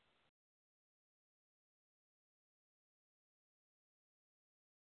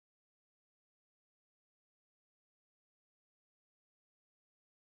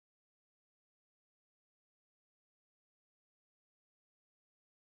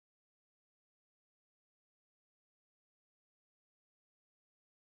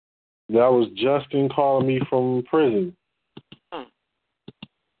 That was Justin calling me from prison.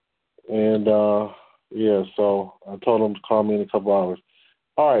 And, so I told him to call me in a couple hours.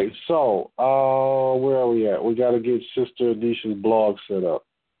 All right, so where are we at? We got to get Sister Adisha's blog set up.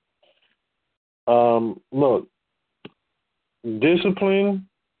 Look, discipline,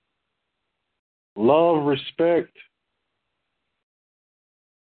 love, respect.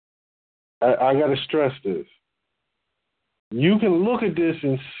 I got to stress this. You can look at this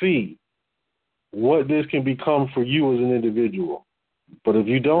and see what this can become for you as an individual. But if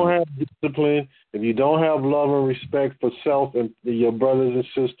you don't have discipline, if you don't have love and respect for self and your brothers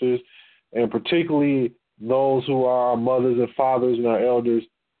and sisters, and particularly those who are our mothers and fathers and our elders,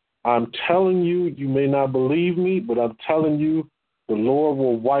 I'm telling you, you may not believe me, but I'm telling you, the Lord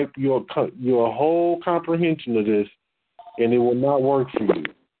will wipe your whole comprehension of this, and it will not work for you.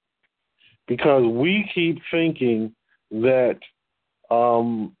 Because we keep thinking that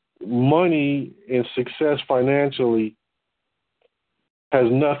money and success financially has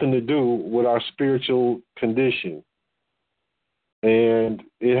nothing to do with our spiritual condition. And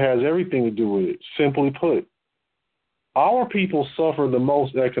it has everything to do with it. Simply put, our people suffer the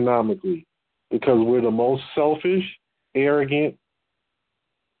most economically because we're the most selfish, arrogant,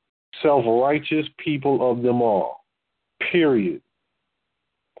 self-righteous people of them all, period.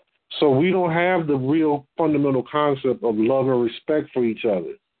 So we don't have the real fundamental concept of love and respect for each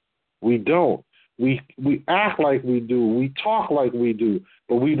other. We don't. We act like we do. We talk like we do,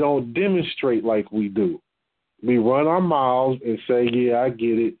 but we don't demonstrate like we do. We run our mouths and say, yeah, I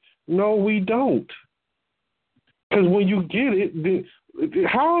get it. No, we don't. Because when you get it,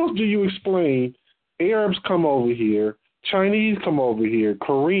 how else do you explain Arabs come over here, Chinese come over here,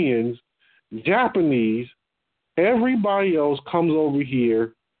 Koreans, Japanese, everybody else comes over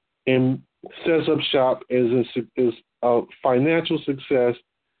here and sets up shop as a financial success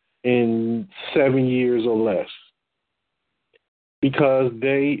in 7 years or less. Because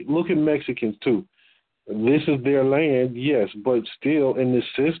they look at Mexicans too. This is their land, yes, but still in this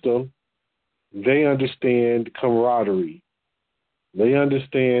system, they understand camaraderie. They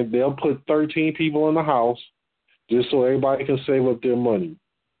understand they'll put 13 people in the house just so everybody can save up their money.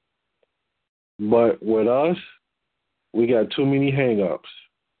 But with us, we got too many hang-ups.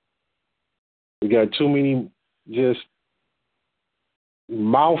 We got too many just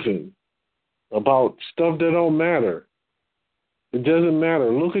mouthing about stuff that don't matter. It doesn't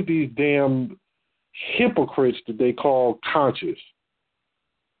matter. Look at these damn hypocrites that they call conscious.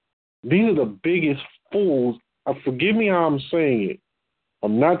 These are the biggest fools. Forgive me how I'm saying it.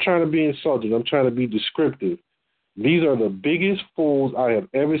 I'm not trying to be insulting. I'm trying to be descriptive. These are the biggest fools I have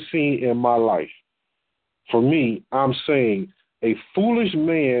ever seen in my life. For me, I'm saying a foolish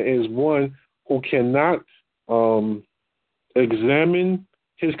man is one who cannot examine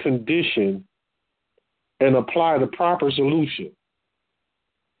his condition and apply the proper solution.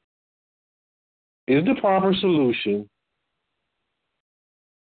 is the proper solution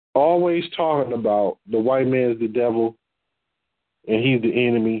always talking about the white man's the devil and he's the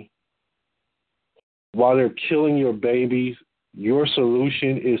enemy? While they're killing your babies, your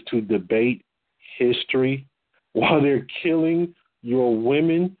solution is to debate history. While they're killing your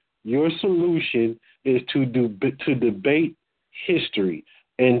women, your solution is to debate history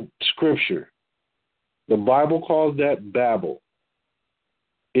and scripture. The Bible calls that Babel.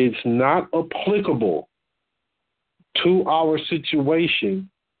 It's not applicable to our situation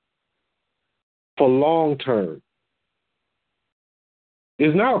for long term.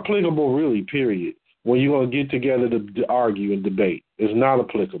 It's not applicable really, period, when you're going to get together to argue and debate. It's not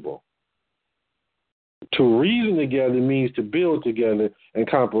applicable. To reason together means to build together and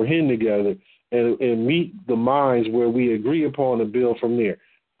comprehend together and meet the minds where we agree upon and build from there.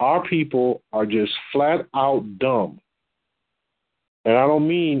 Our people are just flat out dumb. And I don't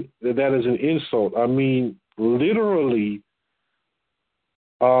mean that as an insult. I mean literally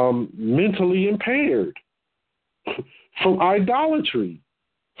mentally impaired from idolatry,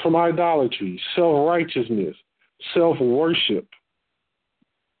 self-righteousness, self-worship.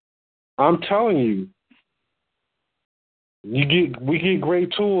 I'm telling you, we get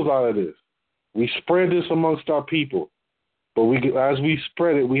great tools out of this. We spread this amongst our people, but as we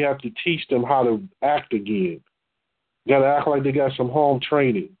spread it, we have to teach them how to act again. Got to act like they got some home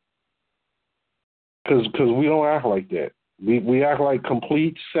training, because we don't act like that. We act like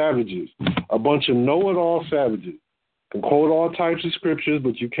complete savages, a bunch of know-it-all savages. Can quote all types of scriptures,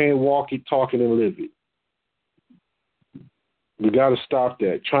 but you can't walk it, talk it, and live it. We got to stop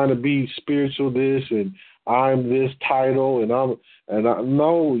that. Trying to be spiritual this and I'm this title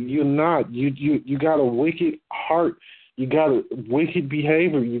no, you're not. You got a wicked heart. You got a wicked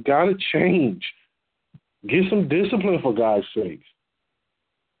behavior. You got to change. Get some discipline for God's sake.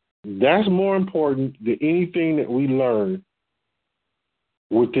 That's more important than anything that we learn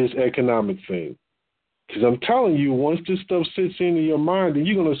with this economic thing. Because I'm telling you, once this stuff sits into your mind, then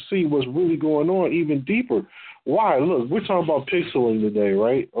you're going to see what's really going on even deeper. Why? Look, we're talking about pixeling today,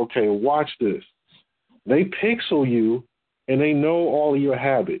 right? Okay, watch this. They pixel you, and they know all of your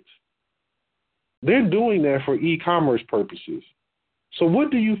habits. They're doing that for e-commerce purposes. So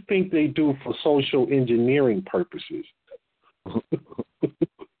what do you think they do for social engineering purposes?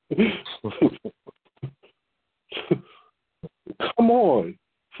 Come on.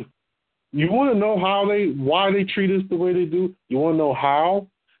 You want to know why they treat us the way they do? You want to know how?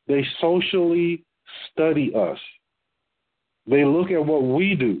 They socially study us. They look at what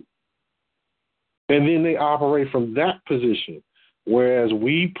we do. And then they operate from that position. Whereas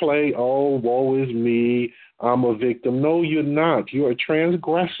we play, oh, woe is me, I'm a victim. No, you're not. You're a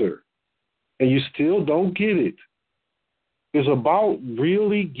transgressor. And you still don't get it. It's about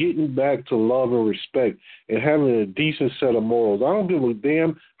really getting back to love and respect and having a decent set of morals. I don't give a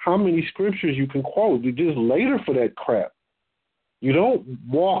damn how many scriptures you can quote. You just later for that crap. You don't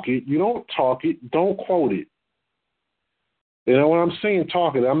walk it. You don't talk it. Don't quote it. You know, when I'm saying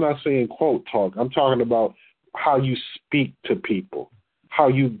talk it, I'm not saying quote talk. I'm talking about how you speak to people, how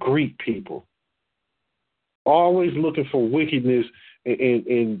you greet people. Always looking for wickedness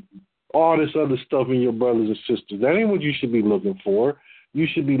and all this other stuff in your brothers and sisters. That ain't what you should be looking for. You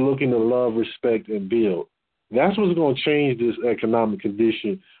should be looking to love, respect, and build. That's what's going to change this economic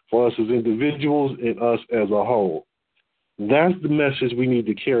condition for us as individuals and us as a whole. That's the message we need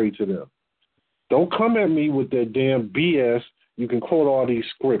to carry to them. Don't come at me with that damn BS. You can quote all these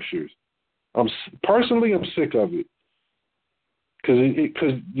scriptures. I'm sick of it.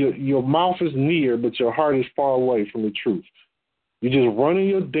 Because your mouth is near, but your heart is far away from the truth. You're just running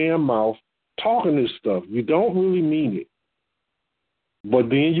your damn mouth, talking this stuff. You don't really mean it. But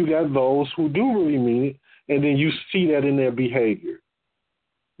then you got those who do really mean it, and then you see that in their behavior.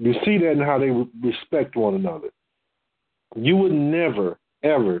 You see that in how they respect one another. You would never,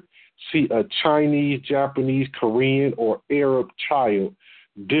 ever see a Chinese, Japanese, Korean, or Arab child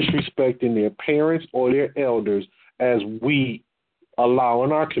disrespecting their parents or their elders as we allow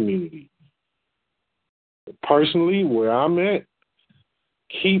in our community. Personally, where I'm at,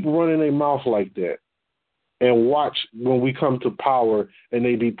 keep running their mouth like that and watch when we come to power and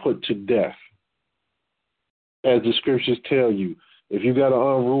they be put to death. As the scriptures tell you, if you got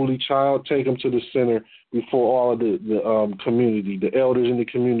an unruly child, take them to the center before all of the community, the elders in the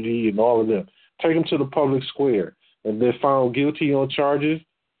community and all of them. Take them to the public square. If they're found guilty on charges,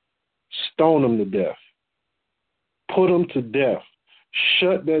 stone them to death. Put them to death.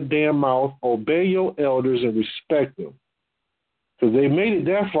 Shut that damn mouth, obey your elders, and respect them. Because they made it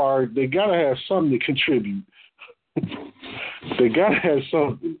that far, they got to have something to contribute. They got to have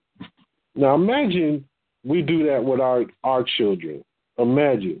something. Now imagine we do that with our children.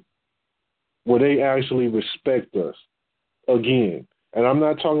 Imagine where they actually respect us again. And I'm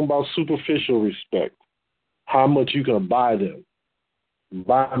not talking about superficial respect, how much you can buy them.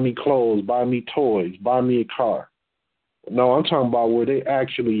 Buy me clothes, buy me toys, buy me a car. No, I'm talking about where they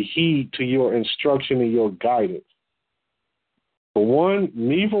actually heed to your instruction and your guidance. For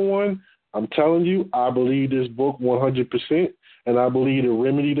one, I'm telling you, I believe this book 100%, and I believe the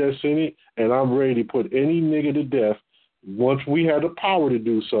remedy that's in it, and I'm ready to put any nigga to death once we have the power to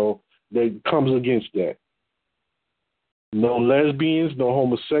do so that comes against that. No lesbians, no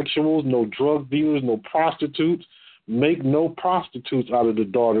homosexuals, no drug dealers, no prostitutes. Make no prostitutes out of the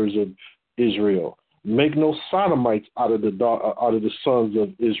daughters of Israel. Make no sodomites out of the sons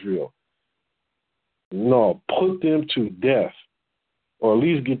of Israel. No, put them to death, or at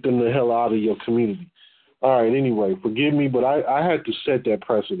least get them the hell out of your community. All right, anyway, forgive me, but I had to set that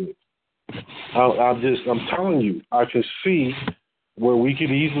precedent. I'm telling you, I can see where we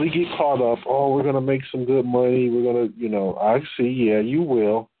could easily get caught up. Oh, we're going to make some good money. We're going to, I see, yeah, you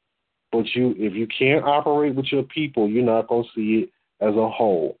will. But if you can't operate with your people, you're not going to see it as a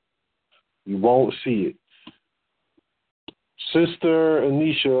whole. You won't see it. Sister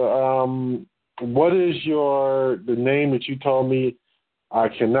Anisha, what is the name that you told me? I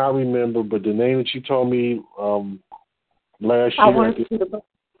cannot remember, but the name that you told me last year. I want to see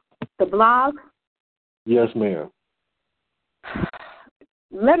the blog. Yes, ma'am.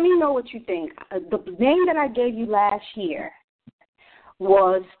 Let me know what you think. The name that I gave you last year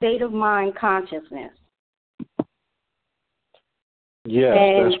was State of Mind Consciousness. Yes.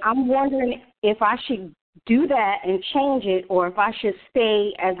 And I'm wondering if I should do that and change it, or if I should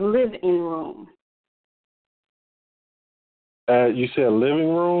stay as Live-In Room. You said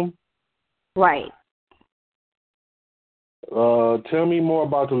living room? Right. Tell me more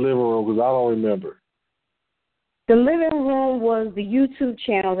about the living room, because I don't remember. The Living Room was the YouTube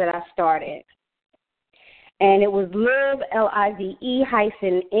channel that I started. And it was Live,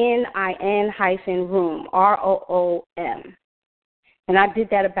 LIVE-NIN-room, ROOM. And I did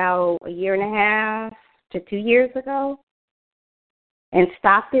that about 1.5 to 2 years ago and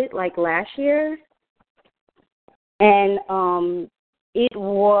stopped it like last year. And it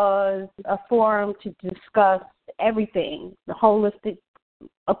was a forum to discuss everything, the holistic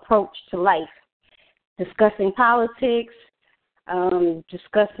approach to life, discussing politics,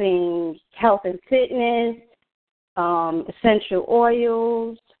 discussing health and fitness, essential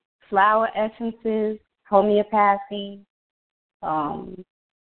oils, flower essences, homeopathy. A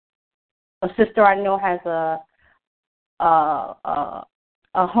sister I know has a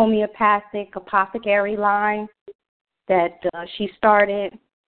homeopathic apothecary line that she started.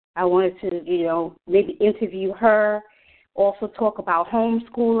 I wanted to, maybe interview her, also talk about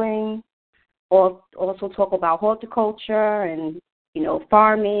homeschooling, or also talk about horticulture and,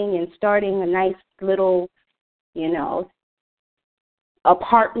 farming and starting a nice little,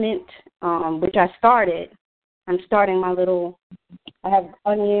 apartment, which I started. I'm starting my little, I have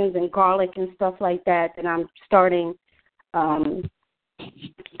onions and garlic and stuff like that I'm starting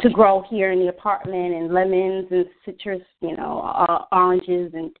to grow here in the apartment, and lemons and citrus,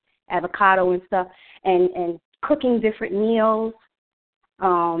 oranges and avocado and stuff, and cooking different meals.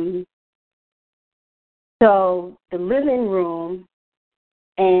 So the living room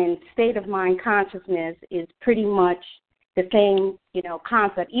and state of mind consciousness is pretty much the same,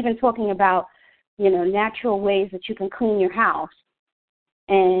 concept. Even talking about, natural ways that you can clean your house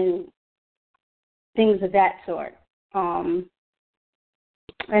and things of that sort. And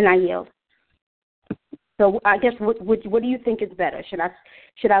I yield. So I guess what do you think is better? Should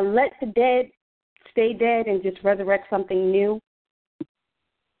I let the dead stay dead and just resurrect something new?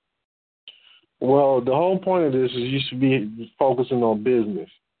 Well, the whole point of this is you should be focusing on business.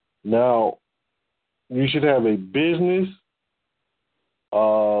 Now, you should have a business,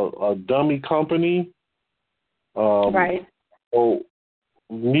 a dummy company. Right. Oh,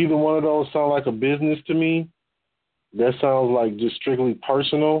 neither one of those sound like a business to me. That sounds like just strictly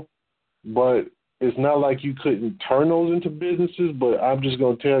personal. But it's not like you couldn't turn those into businesses. But I'm just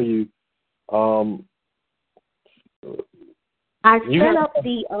going to tell you, I set up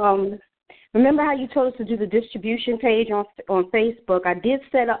the. Remember how you told us to do the distribution page on Facebook? I did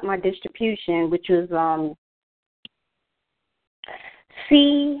set up my distribution, which was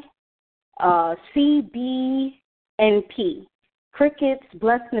CBNP, Crickets,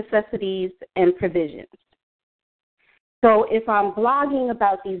 Blessed Necessities, and Provisions. So if I'm blogging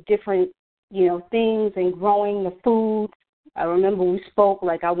about these different, things and growing the food, I remember we spoke,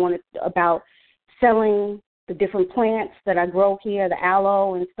 I wanted about selling the different plants that I grow here, the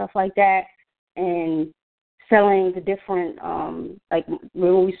aloe and stuff like that, and selling the different, like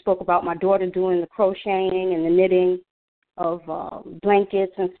when we spoke about my daughter doing the crocheting and the knitting of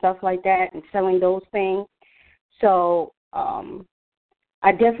blankets and stuff like that, and selling those things. So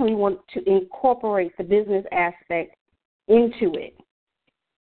I definitely want to incorporate the business aspect into it.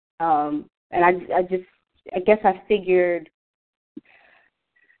 And I guess I figured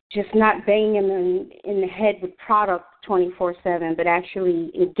just not banging them in the head with product 24/7, but actually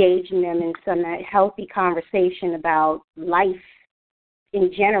engaging them in some healthy conversation about life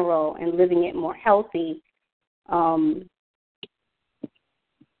in general and living it more healthy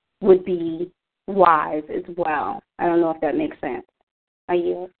would be wise as well. I don't know if that makes sense. Are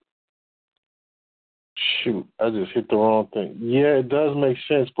you? Shoot, I just hit the wrong thing. Yeah, it does make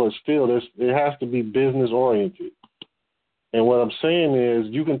sense, but still, it has to be business-oriented. And what I'm saying is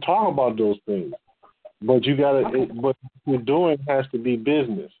you can talk about those things, but you got to. Okay. But what you're doing has to be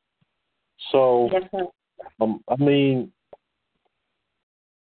business. So, yes, I mean,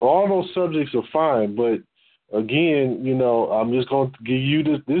 all those subjects are fine, but again, I'm just going to give you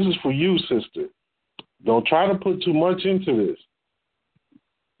this. This is for you, sister. Don't try to put too much into this.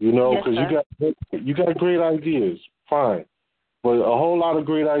 Because you got great ideas, fine, but a whole lot of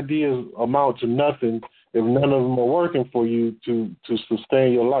great ideas amount to nothing if none of them are working for you to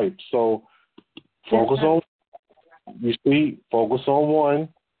sustain your life. So focus on one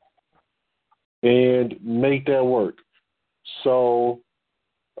and make that work. So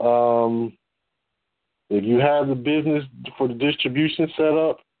if you have the business for the distribution set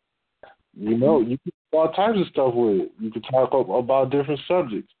up, you can do all types of stuff with it. You can talk about different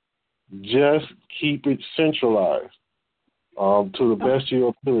subjects. Just keep it centralized to the best of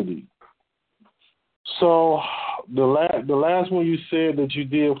your ability. So the last one you said that you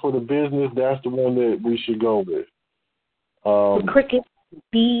did for the business, that's the one that we should go with. The Crickets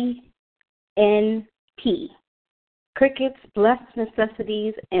BNP. Crickets, Blessed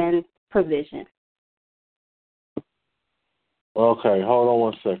Necessities and Provision. Okay, hold on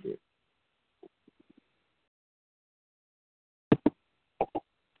one second.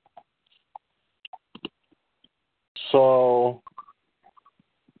 So,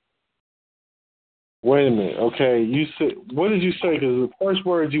 wait a minute. Okay, you said, what did you say? Because the first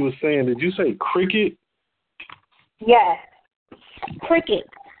words you were saying, did you say cricket? Yes, cricket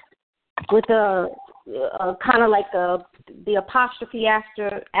with a kind of like the apostrophe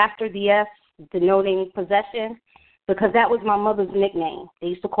after the S, denoting possession, because that was my mother's nickname. They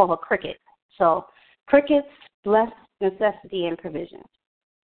used to call her Cricket. So, Crickets, Blessed Necessity and Provision.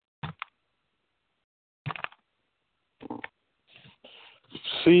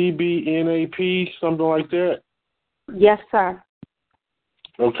 CBNAP, something like that? Yes, sir.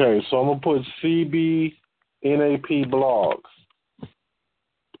 Okay, so I'm going to put CBNAP blogs.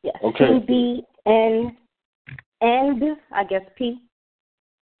 Yes, okay. CBN and, I guess, P.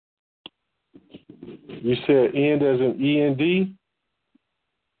 You said end as an END?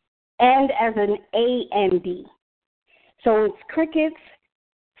 And as an AND. So it's Crickets,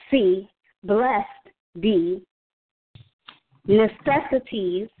 C, Blessed, B,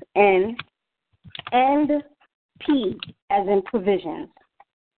 Necessities, N, and P as in provisions.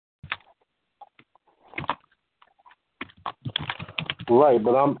 Right,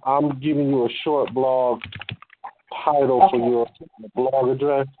 but I'm giving you a short blog title for your blog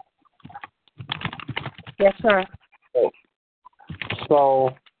address. Yes, sir.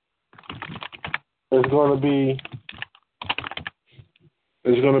 So it's going to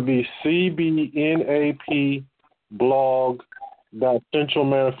be CBNAP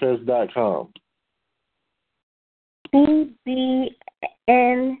blog.centralmanifest.com.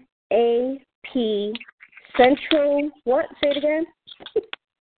 CBNAP Central, what? Say it again.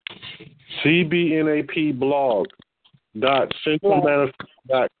 CBNAP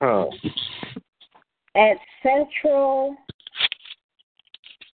blog.centralmanifest.com. At Central.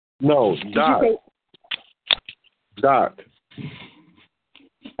 No, dot. Dot.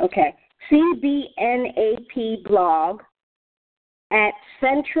 Okay. CBNAP blog at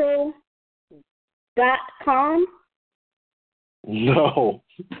central.com. No.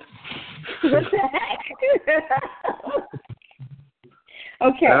 What the heck?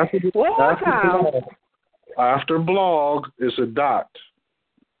 Okay. One more time. After blog is a dot.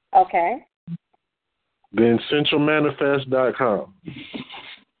 Okay. Then centralmanifest.com.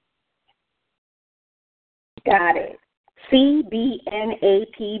 Got it.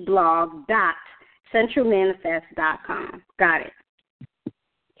 CBNAP blog.centralmanifest.com. Got it.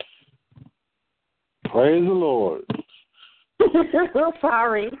 Praise the Lord.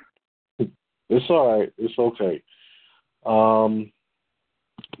 Sorry. It's all right. It's okay.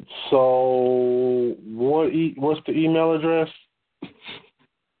 So what's the email address?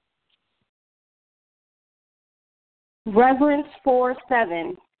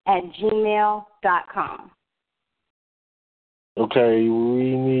 reverence47@gmail.com. Okay,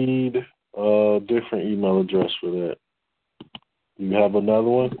 we need a different email address for that. You have another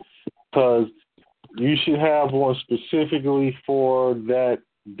one? Because you should have one specifically for that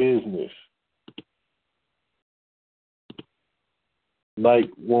business. Like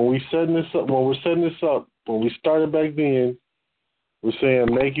when we're setting this up, when we started back then, we're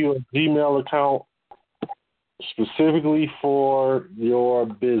saying make you a Gmail account specifically for your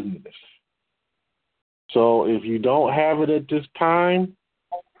business. So if you don't have it at this time,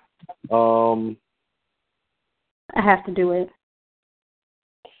 I have to do it.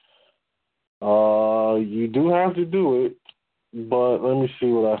 You do have to do it, but let me see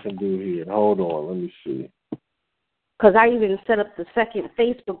what I can do here. Hold on, let me see. Because I even set up the second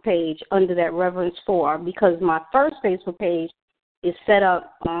Facebook page under that Reverence 4 because my first Facebook page is set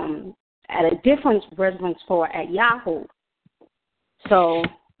up at a different Reverence 4 at Yahoo. So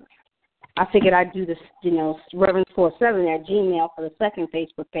I figured I'd do this, Reverence 47 at Gmail for the second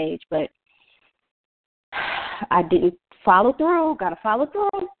Facebook page, but I didn't follow through. Got to follow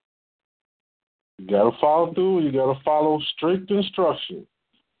through. You got to follow through. You got to follow strict instructions.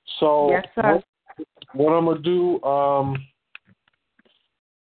 So yes, sir. What I'm going to do,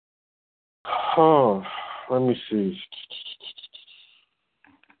 let me see.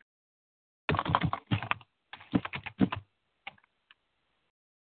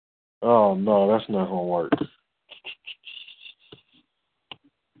 Oh, no, that's not going to work.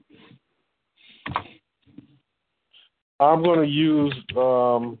 I'm going to use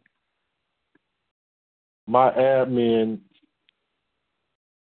my admin.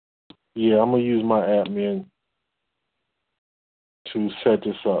 Yeah, I'm going to use my admin to set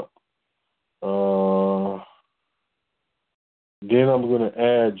this up. Then I'm going to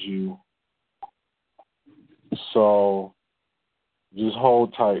add you. So just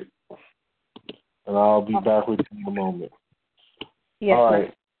hold tight, and I'll be back with you in a moment. Yes, all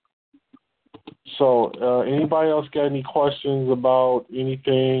right. So anybody else got any questions about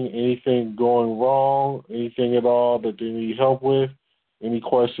anything going wrong, anything at all that they need help with? Any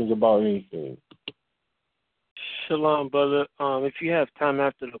questions about anything? Shalom, brother. If you have time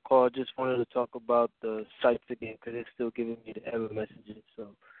after the call, just wanted to talk about the sites again because it's still giving me the error messages.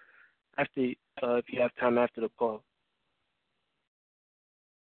 So if you have time after the call.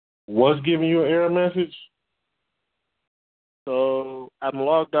 What's giving you an error message? So I'm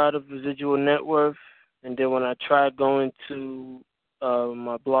logged out of Residual Net Worth, and then when I tried going to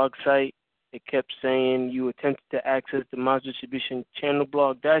my blog site, it kept saying you attempted to access the Mouse Distribution Channel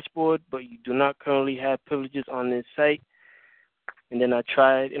blog dashboard, but you do not currently have privileges on this site. And then I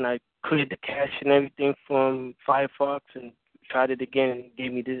tried, and I cleared the cache and everything from Firefox and tried it again, and it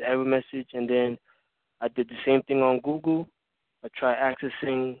gave me this error message. And then I did the same thing on Google. I tried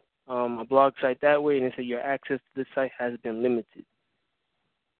accessing a blog site that way, and it said your access to the site has been limited.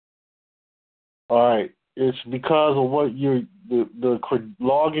 All right. It's because of what the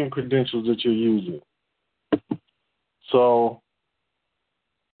login credentials that you're using. So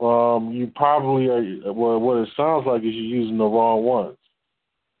you probably are. Well, what it sounds like is you're using the wrong ones.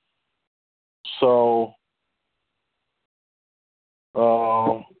 So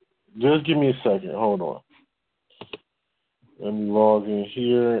just give me a second. Hold on. Let me log in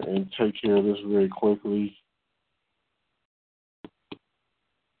here and take care of this very quickly.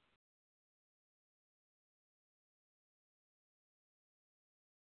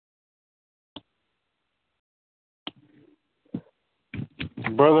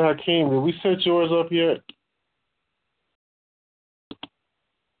 Brother Hakeem, did we set yours up yet?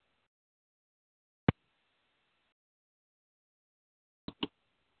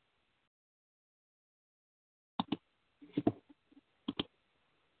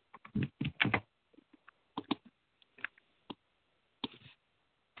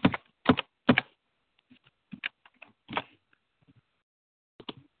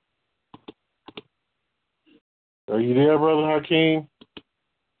 Are you there, Brother Hakeem?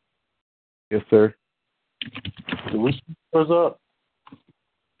 Yes, sir. Did we set yours up?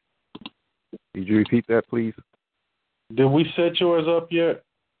 Could you repeat that, please? Did we set yours up yet?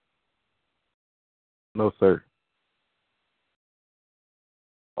 No, sir.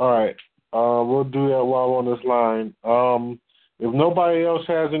 All right. We'll do that while we're on this line. If nobody else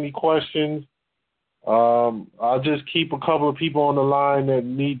has any questions, I'll just keep a couple of people on the line that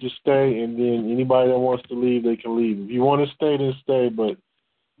need to stay, and then anybody that wants to leave, they can leave. If you want to stay, then stay, but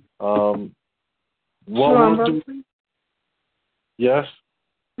What we'll do? Yes.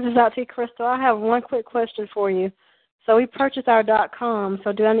 This is Dr. Crystal. I have one quick question for you. So we purchased our .com.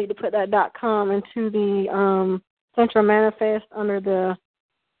 So do I need to put that .com into the Central Manifest under the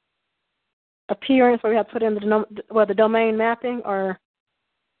appearance where we have to put in the domain mapping or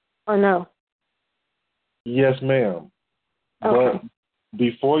no? Yes, ma'am. Okay. But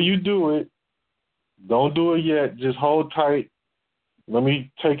before you do it, don't do it yet. Just hold tight. Let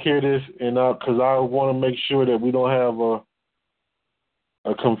me take care of this, and because I want to make sure that we don't have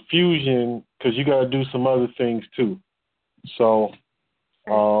a confusion, because you got to do some other things too. So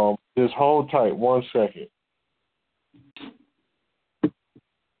just hold tight 1 second.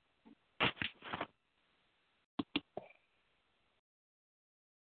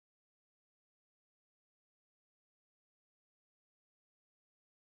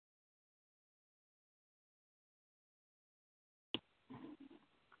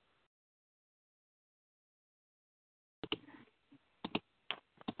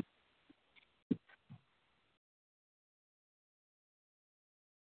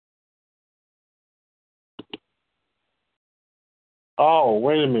 Oh,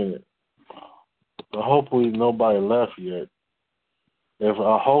 wait a minute. Hopefully nobody left yet. If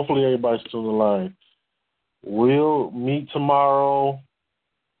hopefully everybody's still in the line. We'll meet tomorrow,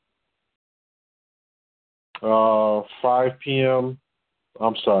 5 p.m.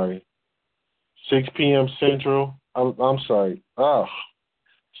 I'm sorry, 6 p.m. Central. I'm sorry,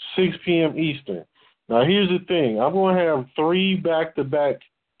 6 p.m. Eastern. Now here's the thing. I'm going to have 3 back-to-back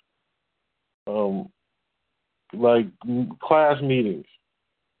like class meetings.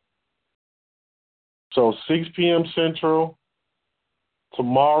 So 6 p.m. Central.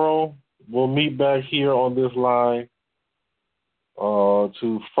 Tomorrow we'll meet back here on this line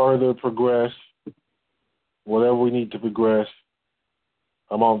to further progress whatever we need to progress.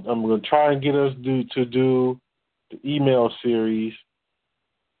 I'm going to try and get us to do the email series.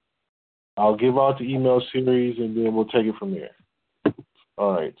 I'll give out the email series and then we'll take it from there.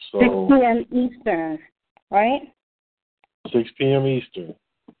 All right. So 6 p.m. Eastern, right? 6 p.m. Eastern.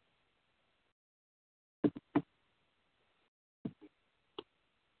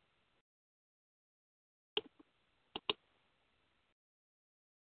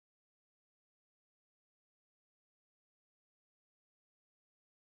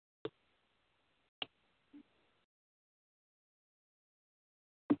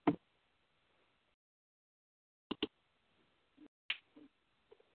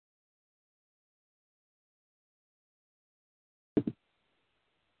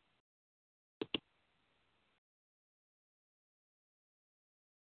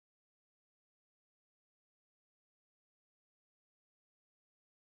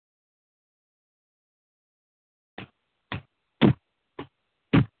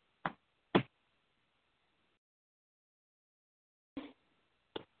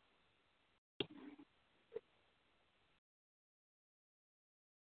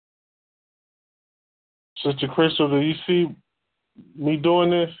 Sister Crystal, do you see me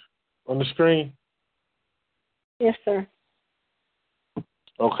doing this on the screen? Yes, sir.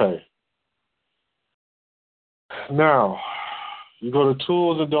 Okay. Now, you go to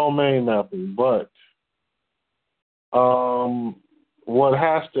tools and domain mapping, but what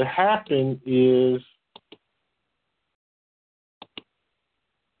has to happen is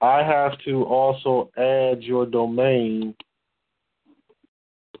I have to also add your domain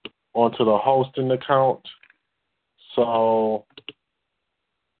onto the hosting account. So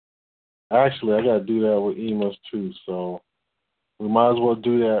actually, I got to do that with emails too. So we might as well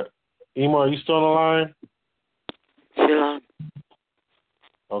do that. Ema, are you still on the line? Shalom.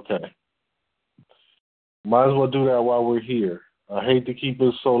 Okay. Might as well do that while we're here. I hate to keep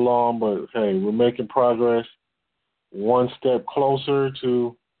it so long, but hey, we're making progress. One step closer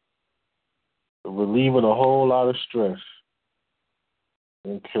to relieving a whole lot of stress.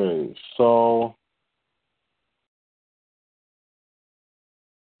 Okay, so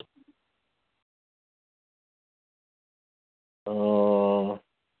okay,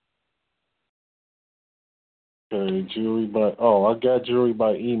 jewelry by I got jewelry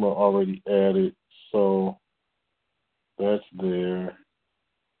by email already added, so that's there.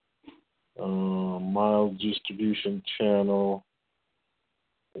 Miles distribution channel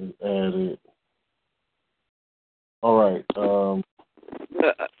is added. All right.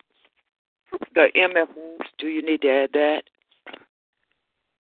 The MFs, do you need to add that?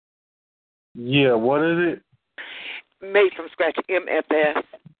 Yeah, what is it? Made from scratch, MFS.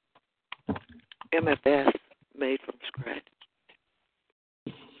 MFS, made from scratch.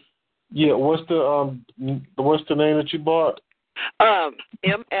 Yeah, what's the name that you bought?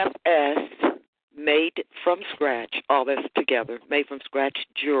 MFS, made scratch, all that's together, made from scratch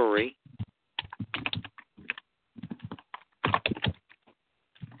jewelry.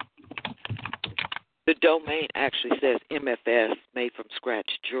 The domain actually says MFS, made from scratch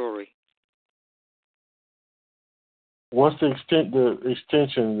jewelry. What's the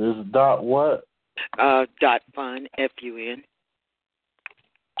extension? Is dot what? .fun, F-U-N.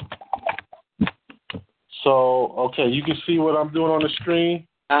 So, okay, you can see what I'm doing on the screen?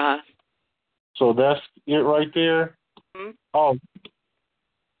 Uh-huh. So that's it right there? Mm-hmm. Oh,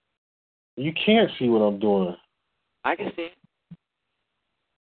 you can't see what I'm doing. I can see it.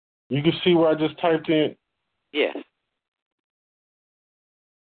 You can see where I just typed in? Yes.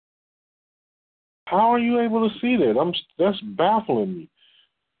 How are you able to see that? That's baffling me.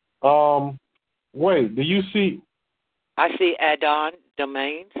 Wait, do you see? I see add-on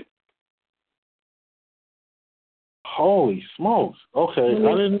domains. Holy smokes. Okay, Mm-hmm.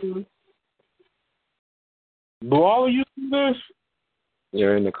 I didn't. Do all of you see this?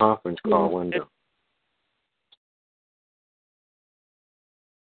 You're in the conference call window.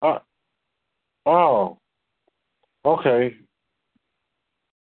 Oh. Okay.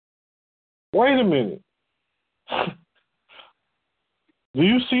 Wait a minute. Do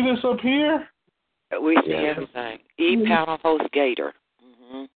you see this up here? We see everything. E-panel host Gator.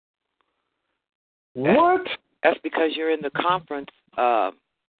 Mm-hmm. What? That's because you're in the conference,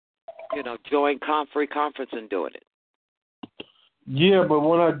 join free conference and doing it. Yeah, but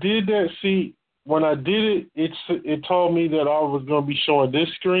when I did that, when I did it, it told me that I was going to be showing this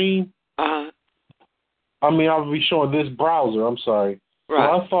screen. Uh-huh. I mean, I would be showing this browser. I'm sorry. Right.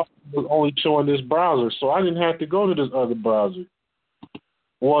 So I thought it was only showing this browser, so I didn't have to go to this other browser.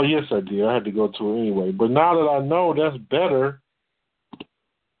 Well, yes, I did. I had to go to it anyway. But now that I know, that's better,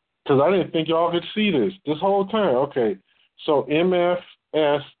 because I didn't think y'all could see this whole time. Okay, so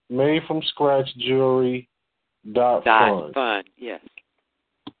MFS, made from scratch jewelry .fun. .fun, yes.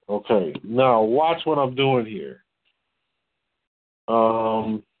 Okay, now watch what I'm doing here.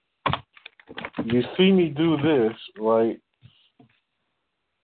 You see me do this, right?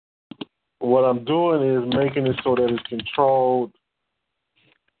 What I'm doing is making it so that it's controlled.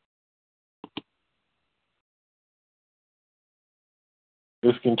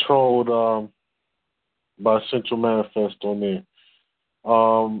 It's controlled by Central Manifest on there.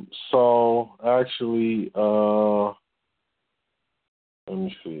 So actually, let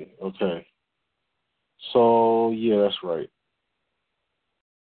me see. Okay. So yeah, that's right.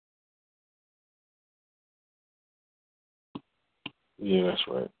 Yeah, that's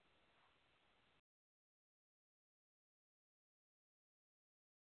right.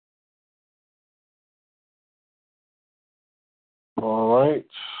 All right.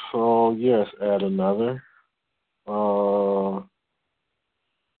 So yes, add another.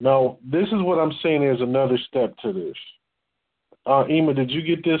 Now this is what I'm saying. There's another step to this. Ema, did you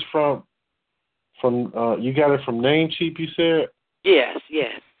get this from? You got it from Namecheap, you said? Yes.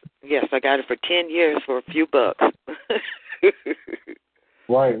 I got it for 10 years for a few bucks.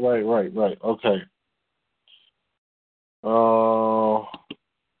 Right. Okay.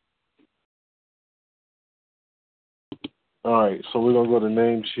 All right, so we're gonna go to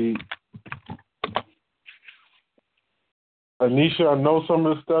Namecheap. Anisha, I know some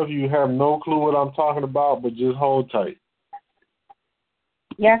of the stuff you have no clue what I'm talking about, but just hold tight.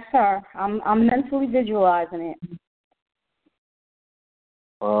 Yes, sir. I'm mentally visualizing it.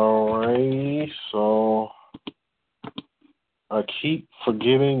 All right, so I keep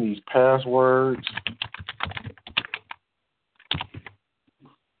forgetting these passwords.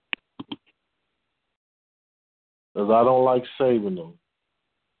 Because I don't like saving them.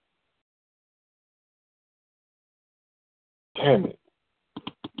 Damn it.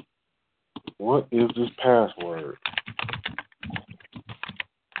 What is this password?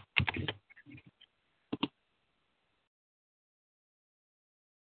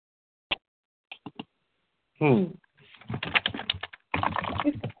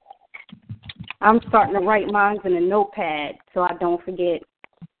 I'm starting to write mine in a notepad so I don't forget.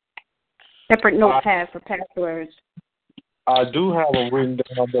 Separate notepad for passwords. I do have them written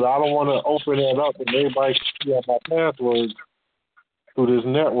down, but I don't want to open that up and everybody can see all my passwords through this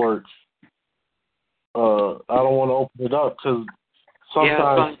network. I don't want to open it up because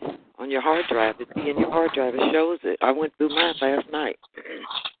sometimes... Yeah, on your hard drive. It's in your hard drive. It shows it. I went through mine last night.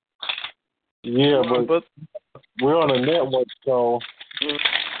 Yeah, but we're on a network, so,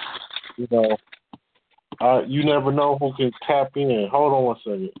 you never know who can tap in. Hold on one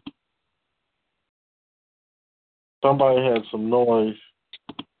second. Somebody had some noise.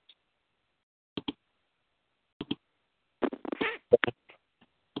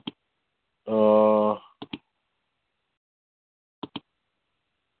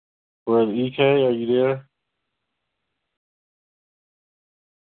 Brother EK, are you there?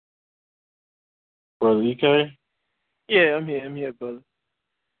 Brother EK? Yeah, I'm here, brother.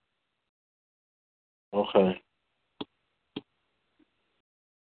 Okay.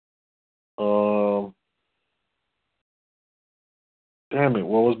 Damn it,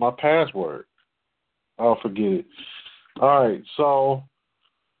 what was my password? I'll forget it. All right, so,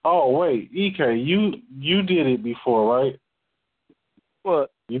 oh, wait, EK, you did it before, right?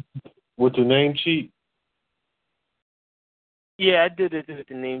 What? With the name cheat? Yeah, I did it with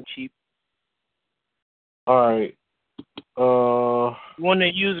the name cheap. All right. You want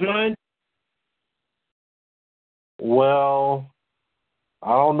to use mine? Well, I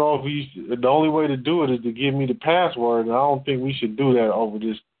don't know if the only way to do it is to give me the password, and I don't think we should do that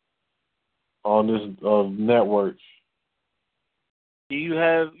on this network. You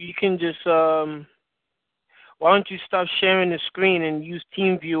can just, why don't you stop sharing the screen and use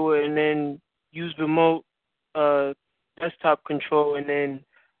TeamViewer and then use remote desktop control, and then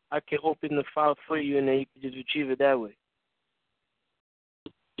I can open the file for you, and then you can just retrieve it that way.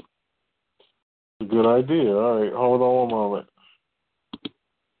 Good idea. All right, hold on one moment.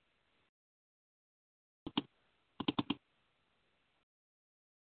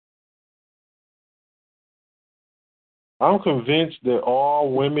 I'm convinced that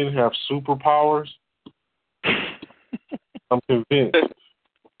all women have superpowers. I'm convinced.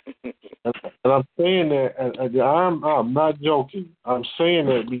 And I'm saying that, and I'm not joking. I'm saying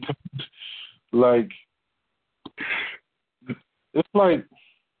that because, like, it's like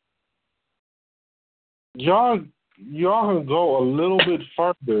y'all can go a little bit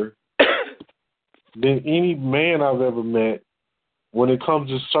further than any man I've ever met when it comes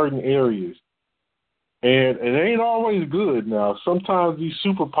to certain areas. And it ain't always good now. Sometimes these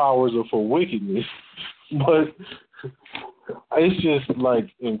superpowers are for wickedness, but it's just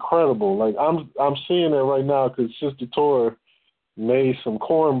like incredible. Like I'm seeing that right now because Sister Tora made some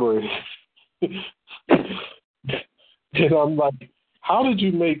cornbread, and I'm like, how did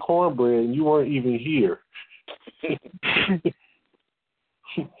you make cornbread and you weren't even here?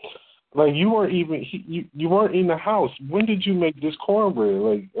 Like you weren't even you weren't in the house. When did you make this cornbread?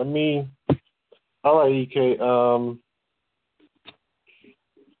 Like I mean, all right, EK.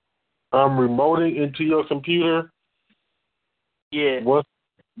 I'm remoting into your computer. Yeah. What's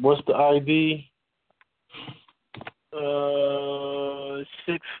the ID?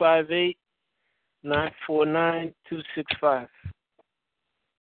 658-949-265.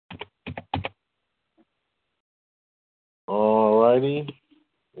 All righty.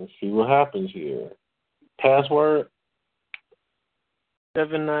 Let's see what happens here. Password?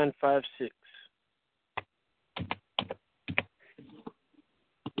 7956.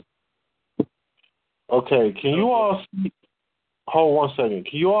 Okay, can you all see? Hold 1 second.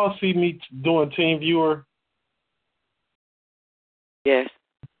 Can you all see me doing TeamViewer? Yes.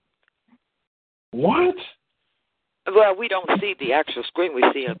 What? Well, we don't see the actual screen. We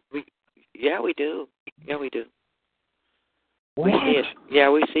see yeah, we do. Yeah, we do. What? We see it. Yeah,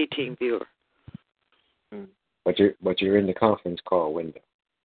 we see TeamViewer. But you're in the conference call window.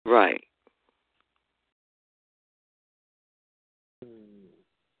 Right.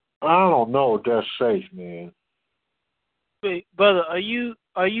 I don't know if that's safe, man. Wait, brother, are you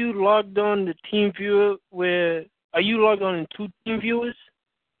logged on to TeamViewer? Are you logged on in two TeamViewers?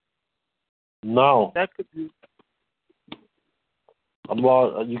 No. That could be. You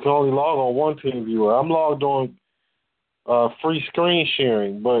can only log on one TeamViewer. I'm logged on free screen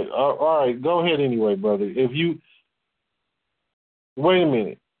sharing. But all right, go ahead anyway, brother. Wait a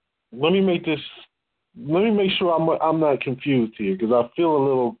minute. Let me make sure I'm not confused here because I feel a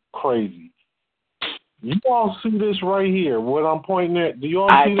little crazy. You all see this right here? What I'm pointing at? Do you all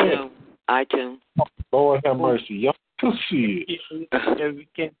see that? I do. Lord have mercy. Y'all can see it. Yeah, we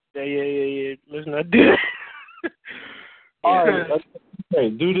can't. Yeah. Let's not do that. All right. Okay,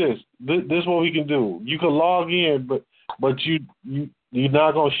 do this. This is what we can do. You can log in, but you're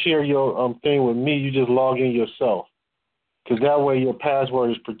not gonna share your thing with me. You just log in yourself, because that way your password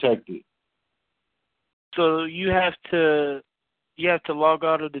is protected. So you have to log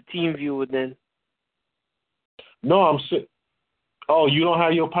out of the TeamViewer then. No, oh, you don't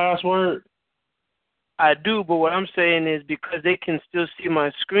have your password? I do, but what I'm saying is because they can still see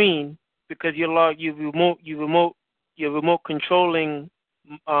my screen because you're remote controlling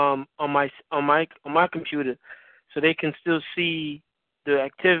on my computer, so they can still see the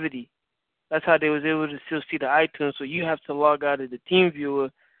activity. That's how they was able to still see the iTunes. So you have to log out of the TeamViewer,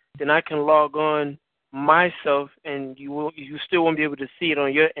 then I can log on myself, and you still won't be able to see it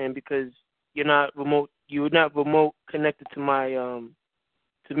on your end because you're not remote connected to my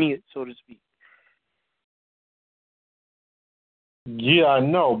to me, so to speak. Yeah, I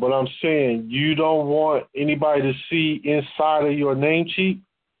know, but I'm saying you don't want anybody to see inside of your name sheet?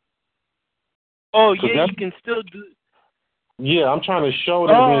 Oh, yeah, you can still do. Yeah, I'm trying to show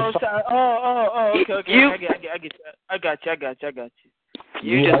them inside. Okay. I got you.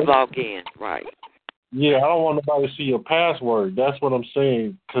 You just log in, right? Yeah, I don't want nobody to see your password. That's what I'm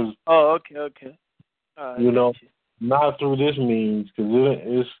saying. Cause, okay. Not through this means, because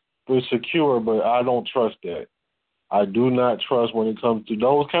it's secure, but I don't trust that. I do not trust when it comes to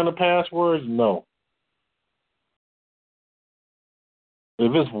those kind of passwords, no.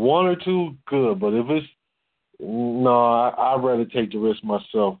 If it's one or two, good, but if it's, no, I'd rather take the risk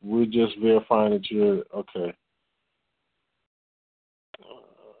myself. We're just verifying that you're, okay.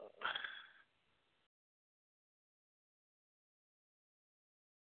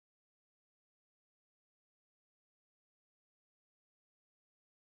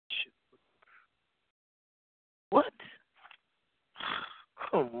 What?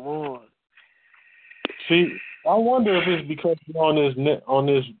 Come on. See, I wonder if it's because you're on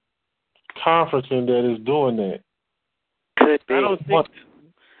this conferencing that is doing that. Could be. I don't think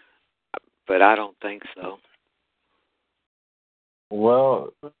but I don't think so.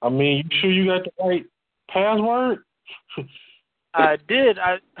 Well, I mean, you sure you got the right password? I did.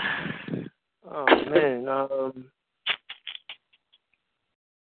 Oh man.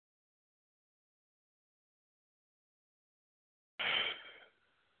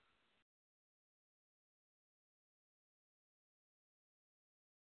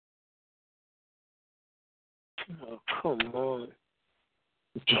 Oh, come on.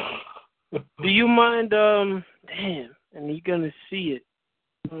 Do you mind? Damn, and you're gonna see it.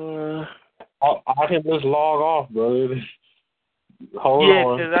 I can just log off, brother. Hold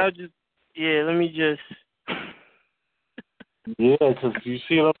on. Because let me just. Yeah, because you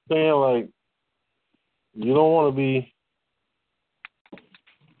see what I'm saying? Like, you don't want to be.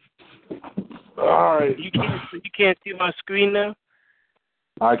 All right. You can't see my screen now?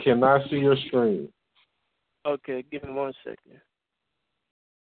 I cannot see your screen. Okay, give me 1 second.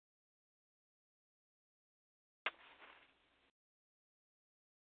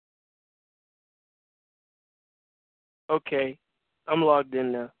 Okay, I'm logged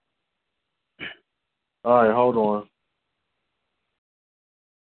in now. All right, hold on.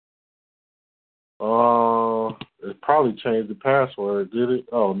 It probably changed the password, did it?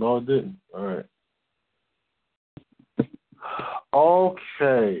 Oh, no, it didn't. All right.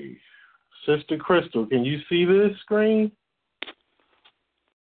 Okay. Sister Crystal, can you see this screen?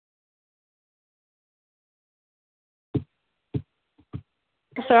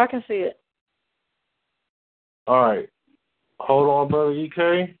 Sir, I can see it. All right. Hold on, Brother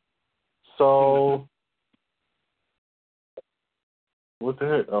EK. So, what the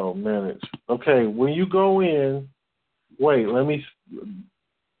heck? Oh, manage. Okay, when you go in, wait, let me,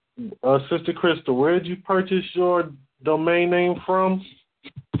 Sister Crystal, where did you purchase your domain name from?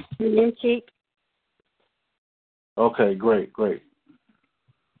 Keep. Okay, great.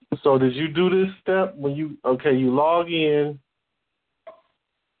 So did you do this step when you log in,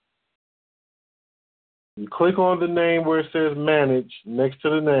 you click on the name where it says manage next to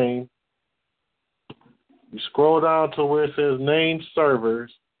the name, you scroll down to where it says name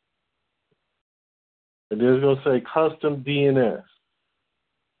servers, and then it's going to say custom DNS.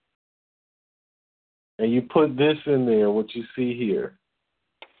 And you put this in there, what you see here.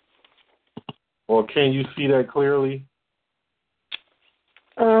 Or can you see that clearly?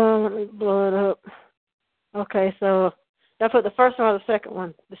 Let me blow it up. Okay, so I put the first one or the second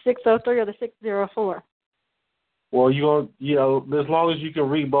one, the 603 or the 604. Well, as long as you can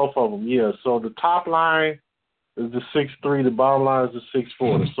read both of them, yeah. So the top line is the 6.3, the bottom line is the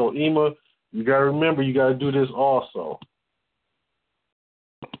 6.4. So Ema, you got to remember, you got to do this also.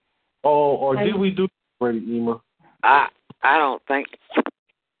 Oh, or did we do it already, Ema? I don't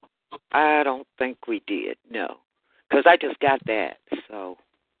think we did. No, because I just got that. So.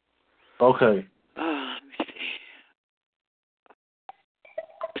 Okay. Let me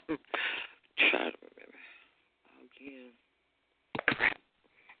see. Try to remember again.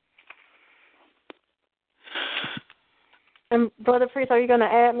 And Brother Priest, are you going to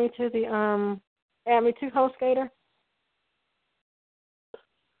add me to HostGator?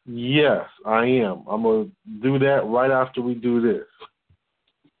 Yes, I am. I'm going to do that right after we do this.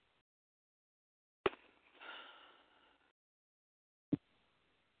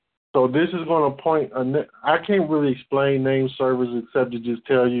 So this is going to point, I can't really explain name servers except to just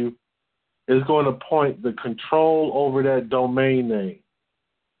tell you it's going to point the control over that domain name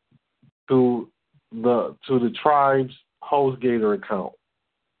to the tribe's HostGator account.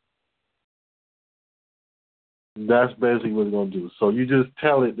 That's basically what it's going to do. So you just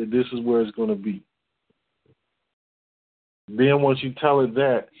tell it that this is where it's going to be. Then once you tell it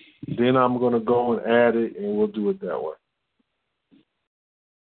that, then I'm going to go and add it, and we'll do it that way.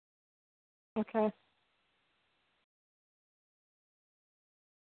 Okay.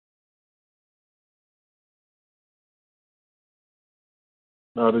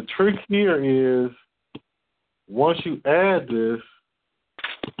 Now, the trick here is once you add this,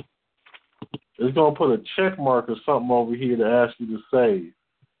 it's going to put a check mark or something over here to ask you to save.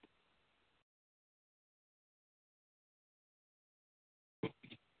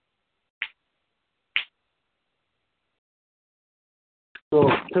 So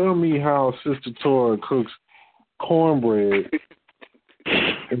tell me how Sister Tora cooks cornbread.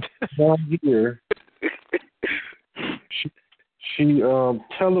 And down here, she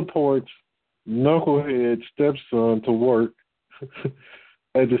teleports Knucklehead stepson to work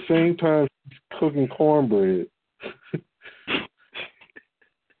at the same time she's cooking cornbread.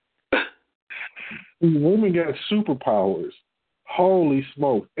 These women got superpowers. Holy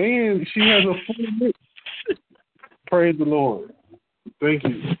smoke. And she has a full mix. Praise the Lord. Thank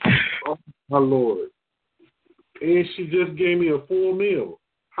you. Oh, my Lord. And she just gave me a full meal.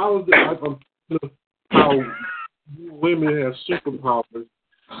 How is that? How women have superpowers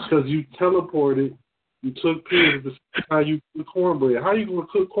because you teleported, you took pills at the same time you cook cornbread. How you going to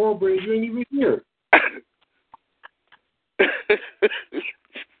cook cornbread? You ain't even here.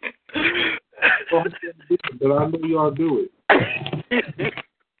 But I know y'all do it.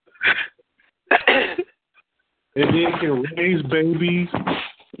 And then can raise babies,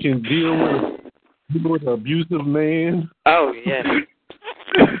 can deal with an abusive man. Oh, yes.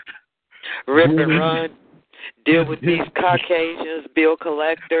 Rip and run. Deal with these Caucasians, bill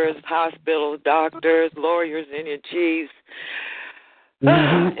collectors, hospital doctors, lawyers, Indian chiefs,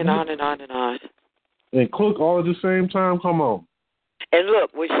 and on and on and on. And cook all at the same time? Come on. And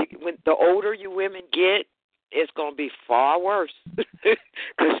look, when the older you women get, it's going to be far worse.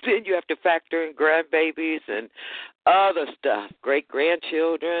 Because then you have to factor in grandbabies and other stuff,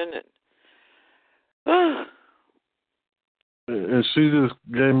 great-grandchildren. And she just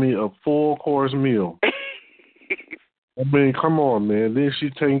gave me a full-course meal. I mean, come on, man. Then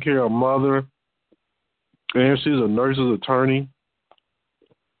she's taking care of mother, and she's a nurse's attorney.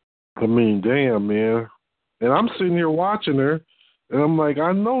 I mean, damn, man. And I'm sitting here watching her, and I'm like,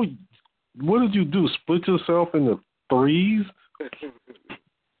 I know. What did you do? Split yourself into threes?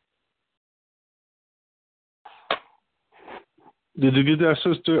 Did you get that,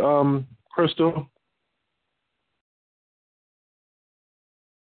 Sister Crystal?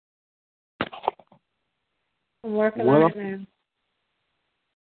 I'm working on it now.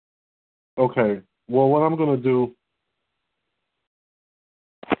 Okay. Well, what I'm going to do,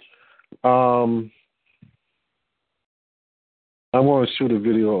 I want to shoot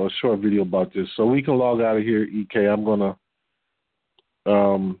a short video about this. So we can log out of here, EK. I'm going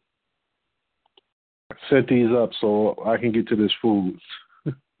to set these up so I can get to this food.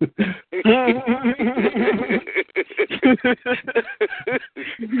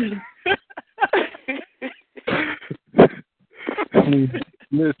 I mean,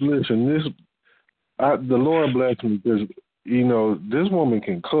 listen, the Lord bless me because, you know, this woman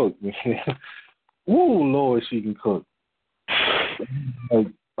can cook, man. Ooh, Lord, she can cook. Like,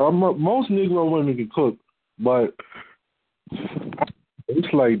 most Negro women can cook, but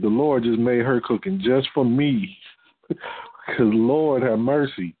it's like the Lord just made her cooking just for me. Because Lord have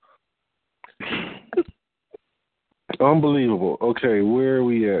mercy. Unbelievable. Okay, where are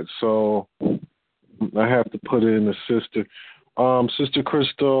we at? So I have to put in the sister. Sister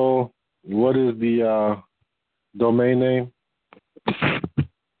Crystal, what is the domain name?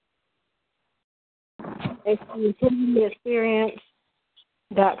 It's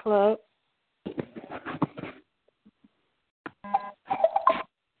experience.club.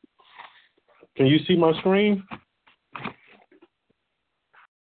 Can you see my screen?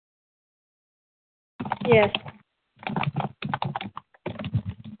 Yes.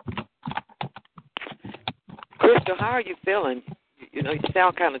 Crystal, how are you feeling? You know, you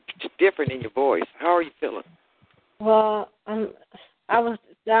sound kind of different in your voice. How are you feeling? Well, I was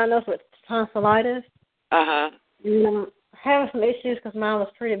diagnosed with tonsillitis. Uh-huh. And I'm having some issues because mine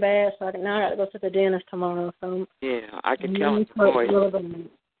was pretty bad, so now I got to go to the dentist tomorrow. So yeah, I can tell in your voice.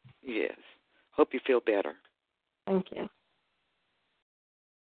 Yes. Hope you feel better. Thank you.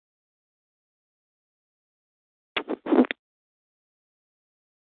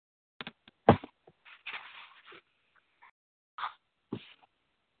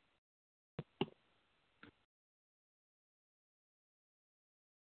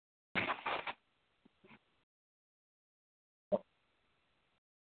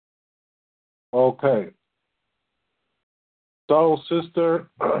 Okay. So, sister,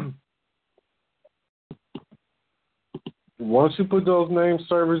 once you put those name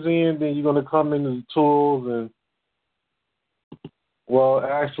servers in, then you're going to come into the tools and, well,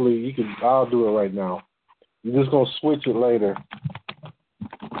 actually, I'll do it right now. You're just going to switch it later.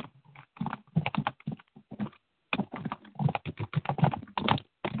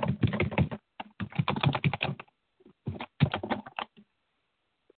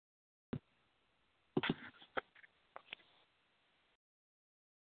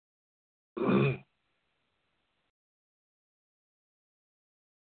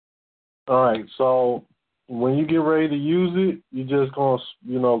 All right, so when you get ready to use it, you're just going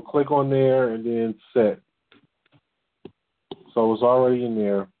to, click on there and then set. So it's already in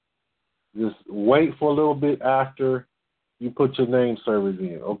there. Just wait for a little bit after you put your name servers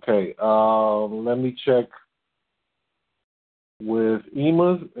in. Okay, let me check with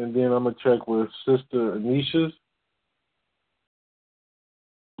Ema's, and then I'm going to check with Sister Anisha's.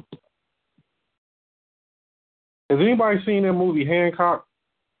 Has anybody seen that movie Hancock?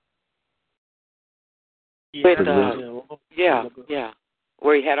 With, yeah,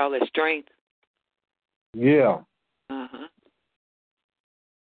 where he had all that strength. Yeah. Uh-huh.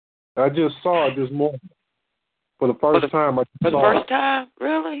 I just saw it this morning for the first time. For the first time?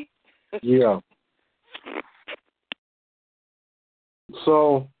 Really? Yeah.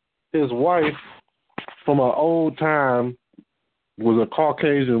 So his wife from an old time was a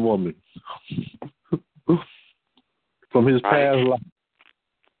Caucasian woman from his past life.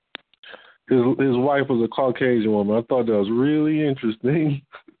 His wife was a Caucasian woman. I thought that was really interesting.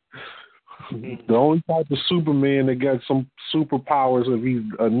 The only type of Superman that got some superpowers if he's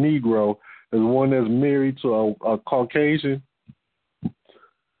a Negro is one that's married to a Caucasian.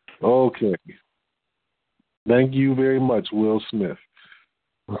 Okay. Thank you very much, Will Smith.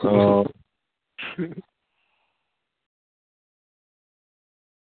 All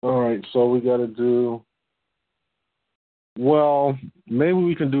right, so we got to do... Well, maybe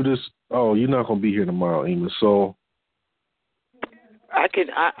we can do this. Oh, you're not going to be here tomorrow, Ema, so... I can,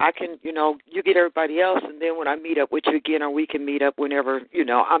 you get everybody else, and then when I meet up with you again, or we can meet up whenever,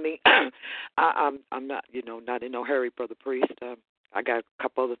 I mean, I'm not, not in no hurry, Brother Priest. I got a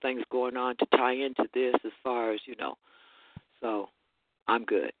couple other things going on to tie into this as far as, so I'm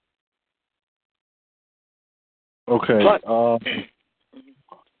good. Okay.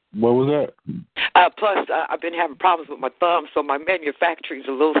 What was that? Plus, I've been having problems with my thumb, so my manufacturing's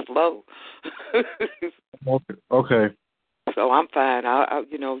a little slow. Okay. So I'm fine.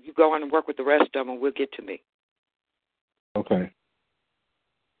 You go on and work with the rest of them, and we'll get to me. Okay.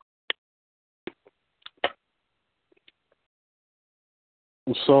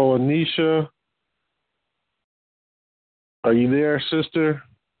 So, Anisha, are you there, sister?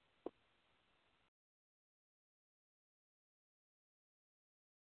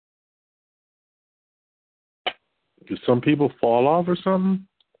 Did some people fall off or something?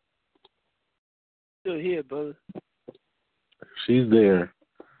 Still here, brother. She's there.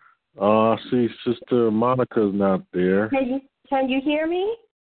 See, Sister Monica's not there. Can you hear me?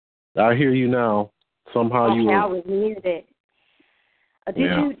 I hear you now. Somehow you were... I was muted.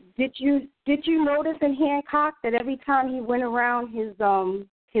 Did you notice in Hancock that every time he went around his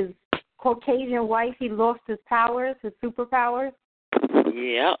Caucasian wife, he lost his powers, his superpowers?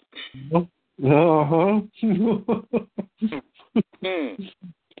 Yep. Uh-huh.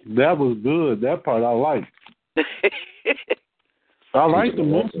 That was good. That part I liked. I like the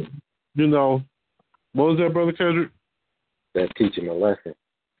most. What was that, Brother Kedrick? That teaching a lesson.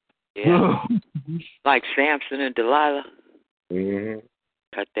 Yeah. Like Samson and Delilah. Mm-hmm.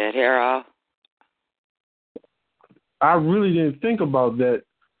 Cut that hair off. I really didn't think about that.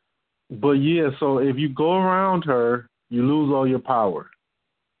 But, yeah, so if you go around her, you lose all your power.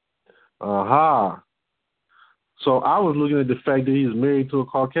 Aha. So I was looking at the fact that he's married to a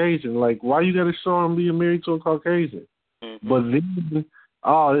Caucasian. Like, why you got to show him being married to a Caucasian? Mm-hmm. But then,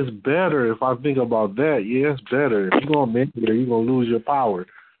 it's better if I think about that. Yeah, it's better. If you're going to marry her, you're going to lose your power.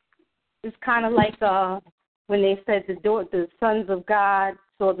 It's kind of like when they said the sons of God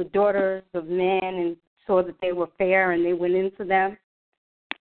saw the daughters of men and saw that they were fair and they went into them.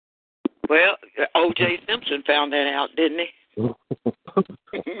 Well, O.J. Simpson found that out, didn't he?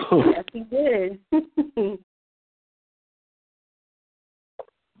 Yes, he did.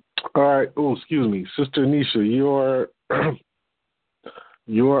 All right. Oh, excuse me. Sister Anisha,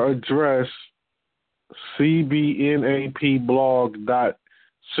 your address,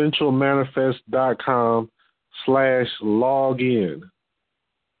 cbnapblog.centralmanifest.com/login.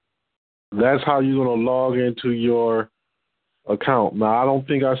 That's how you're going to log into your account. Now, I don't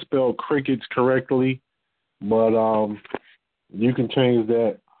think I spelled crickets correctly, but you can change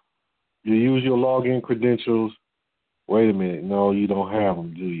that. You use your login credentials. Wait a minute. No, you don't have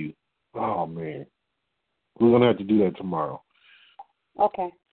them, do you? Oh, man. We're going to have to do that tomorrow. Okay.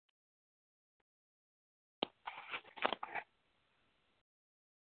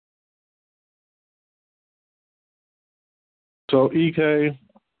 So, EK.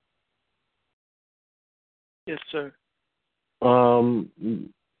 Yes, sir.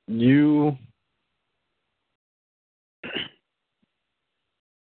 You.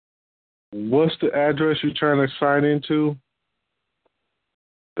 What's the address you're trying to sign into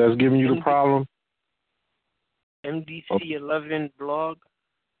that's giving you the problem? MDC11 blog.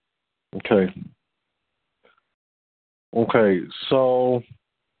 Okay. Okay, so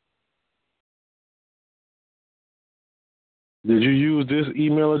did you use this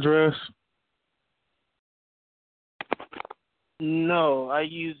email address? No, I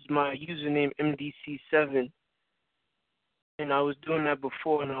used my username MDC7, and I was doing that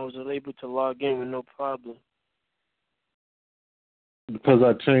before, and I was able to log in with no problem. Because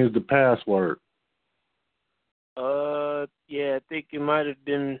I changed the password. Yeah, I think it might have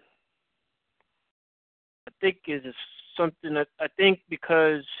been. I think it's something that I think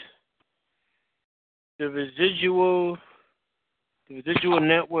because the residual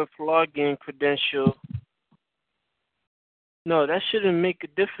network login credential. No, that shouldn't make a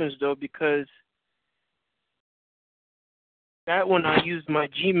difference though, because that one I used my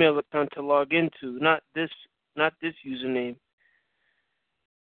Gmail account to log into, not this username.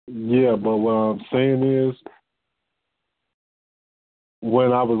 Yeah, but what I'm saying is,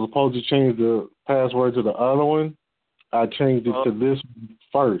 when I was supposed to change the password to the other one, I changed it to this one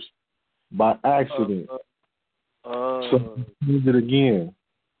first by accident. So I changed it again.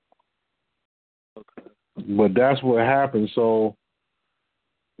 Okay. But that's what happened. So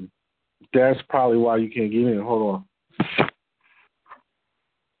that's probably why you can't get in. Hold on.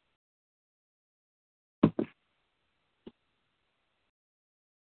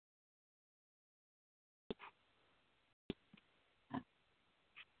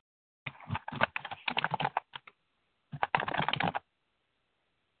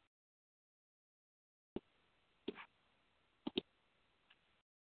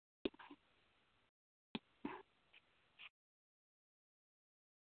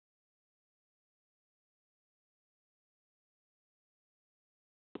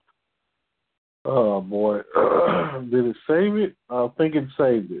 Oh, boy. Did it save it? I think it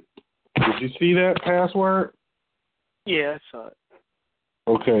saved it. Did you see that password? Yeah, I saw it.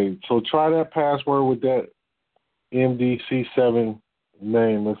 Okay, so try that password with that MDC7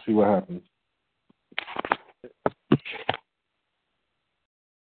 name. Let's see what happens.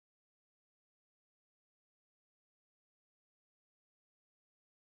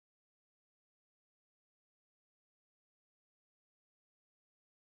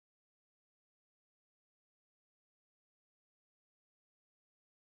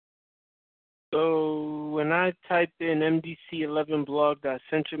 So when I type in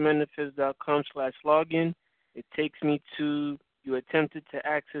mdc11blog.centralmanifest.com/login, it takes me to you attempted to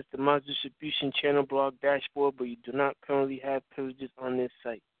access the Mods Distribution Channel blog dashboard, but you do not currently have privileges on this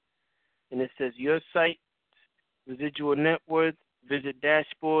site. And it says your site, residual net worth, visit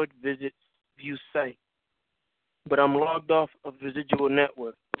dashboard, visit view site. But I'm logged off of residual net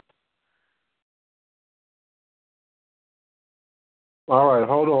worth. All right,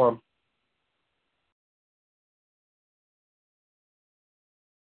 hold on.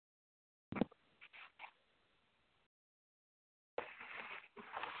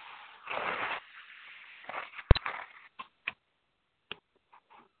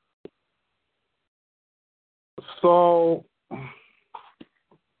 So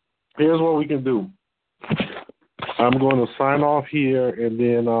here's what we can do. I'm going to sign off here, and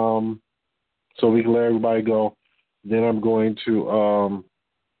then so we can let everybody go. Then I'm going to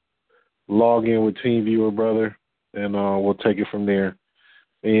log in with TeamViewer, brother, and we'll take it from there.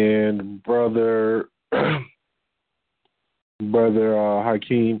 And brother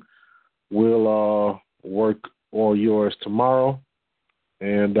Hakeem will work on yours tomorrow,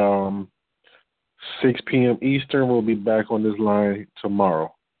 and 6 p.m. Eastern, we'll be back on this line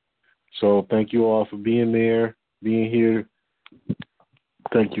tomorrow. So thank you all for being there, being here.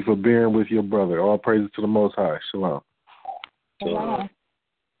 Thank you for bearing with your brother. All praises to the Most High. Shalom. Shalom.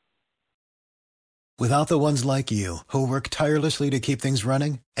 Without the ones like you, who work tirelessly to keep things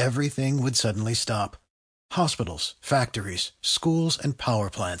running, everything would suddenly stop. Hospitals, factories, schools, and power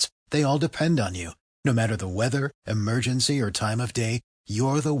plants, they all depend on you. No matter the weather, emergency, or time of day,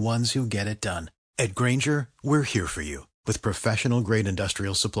 you're the ones who get it done. At Grainger, we're here for you With professional-grade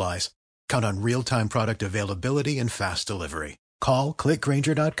industrial supplies, count on real-time product availability and fast delivery. Call, click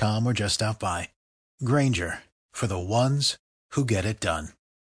Grainger.com, or just stop by. Grainger, for the ones who get it done.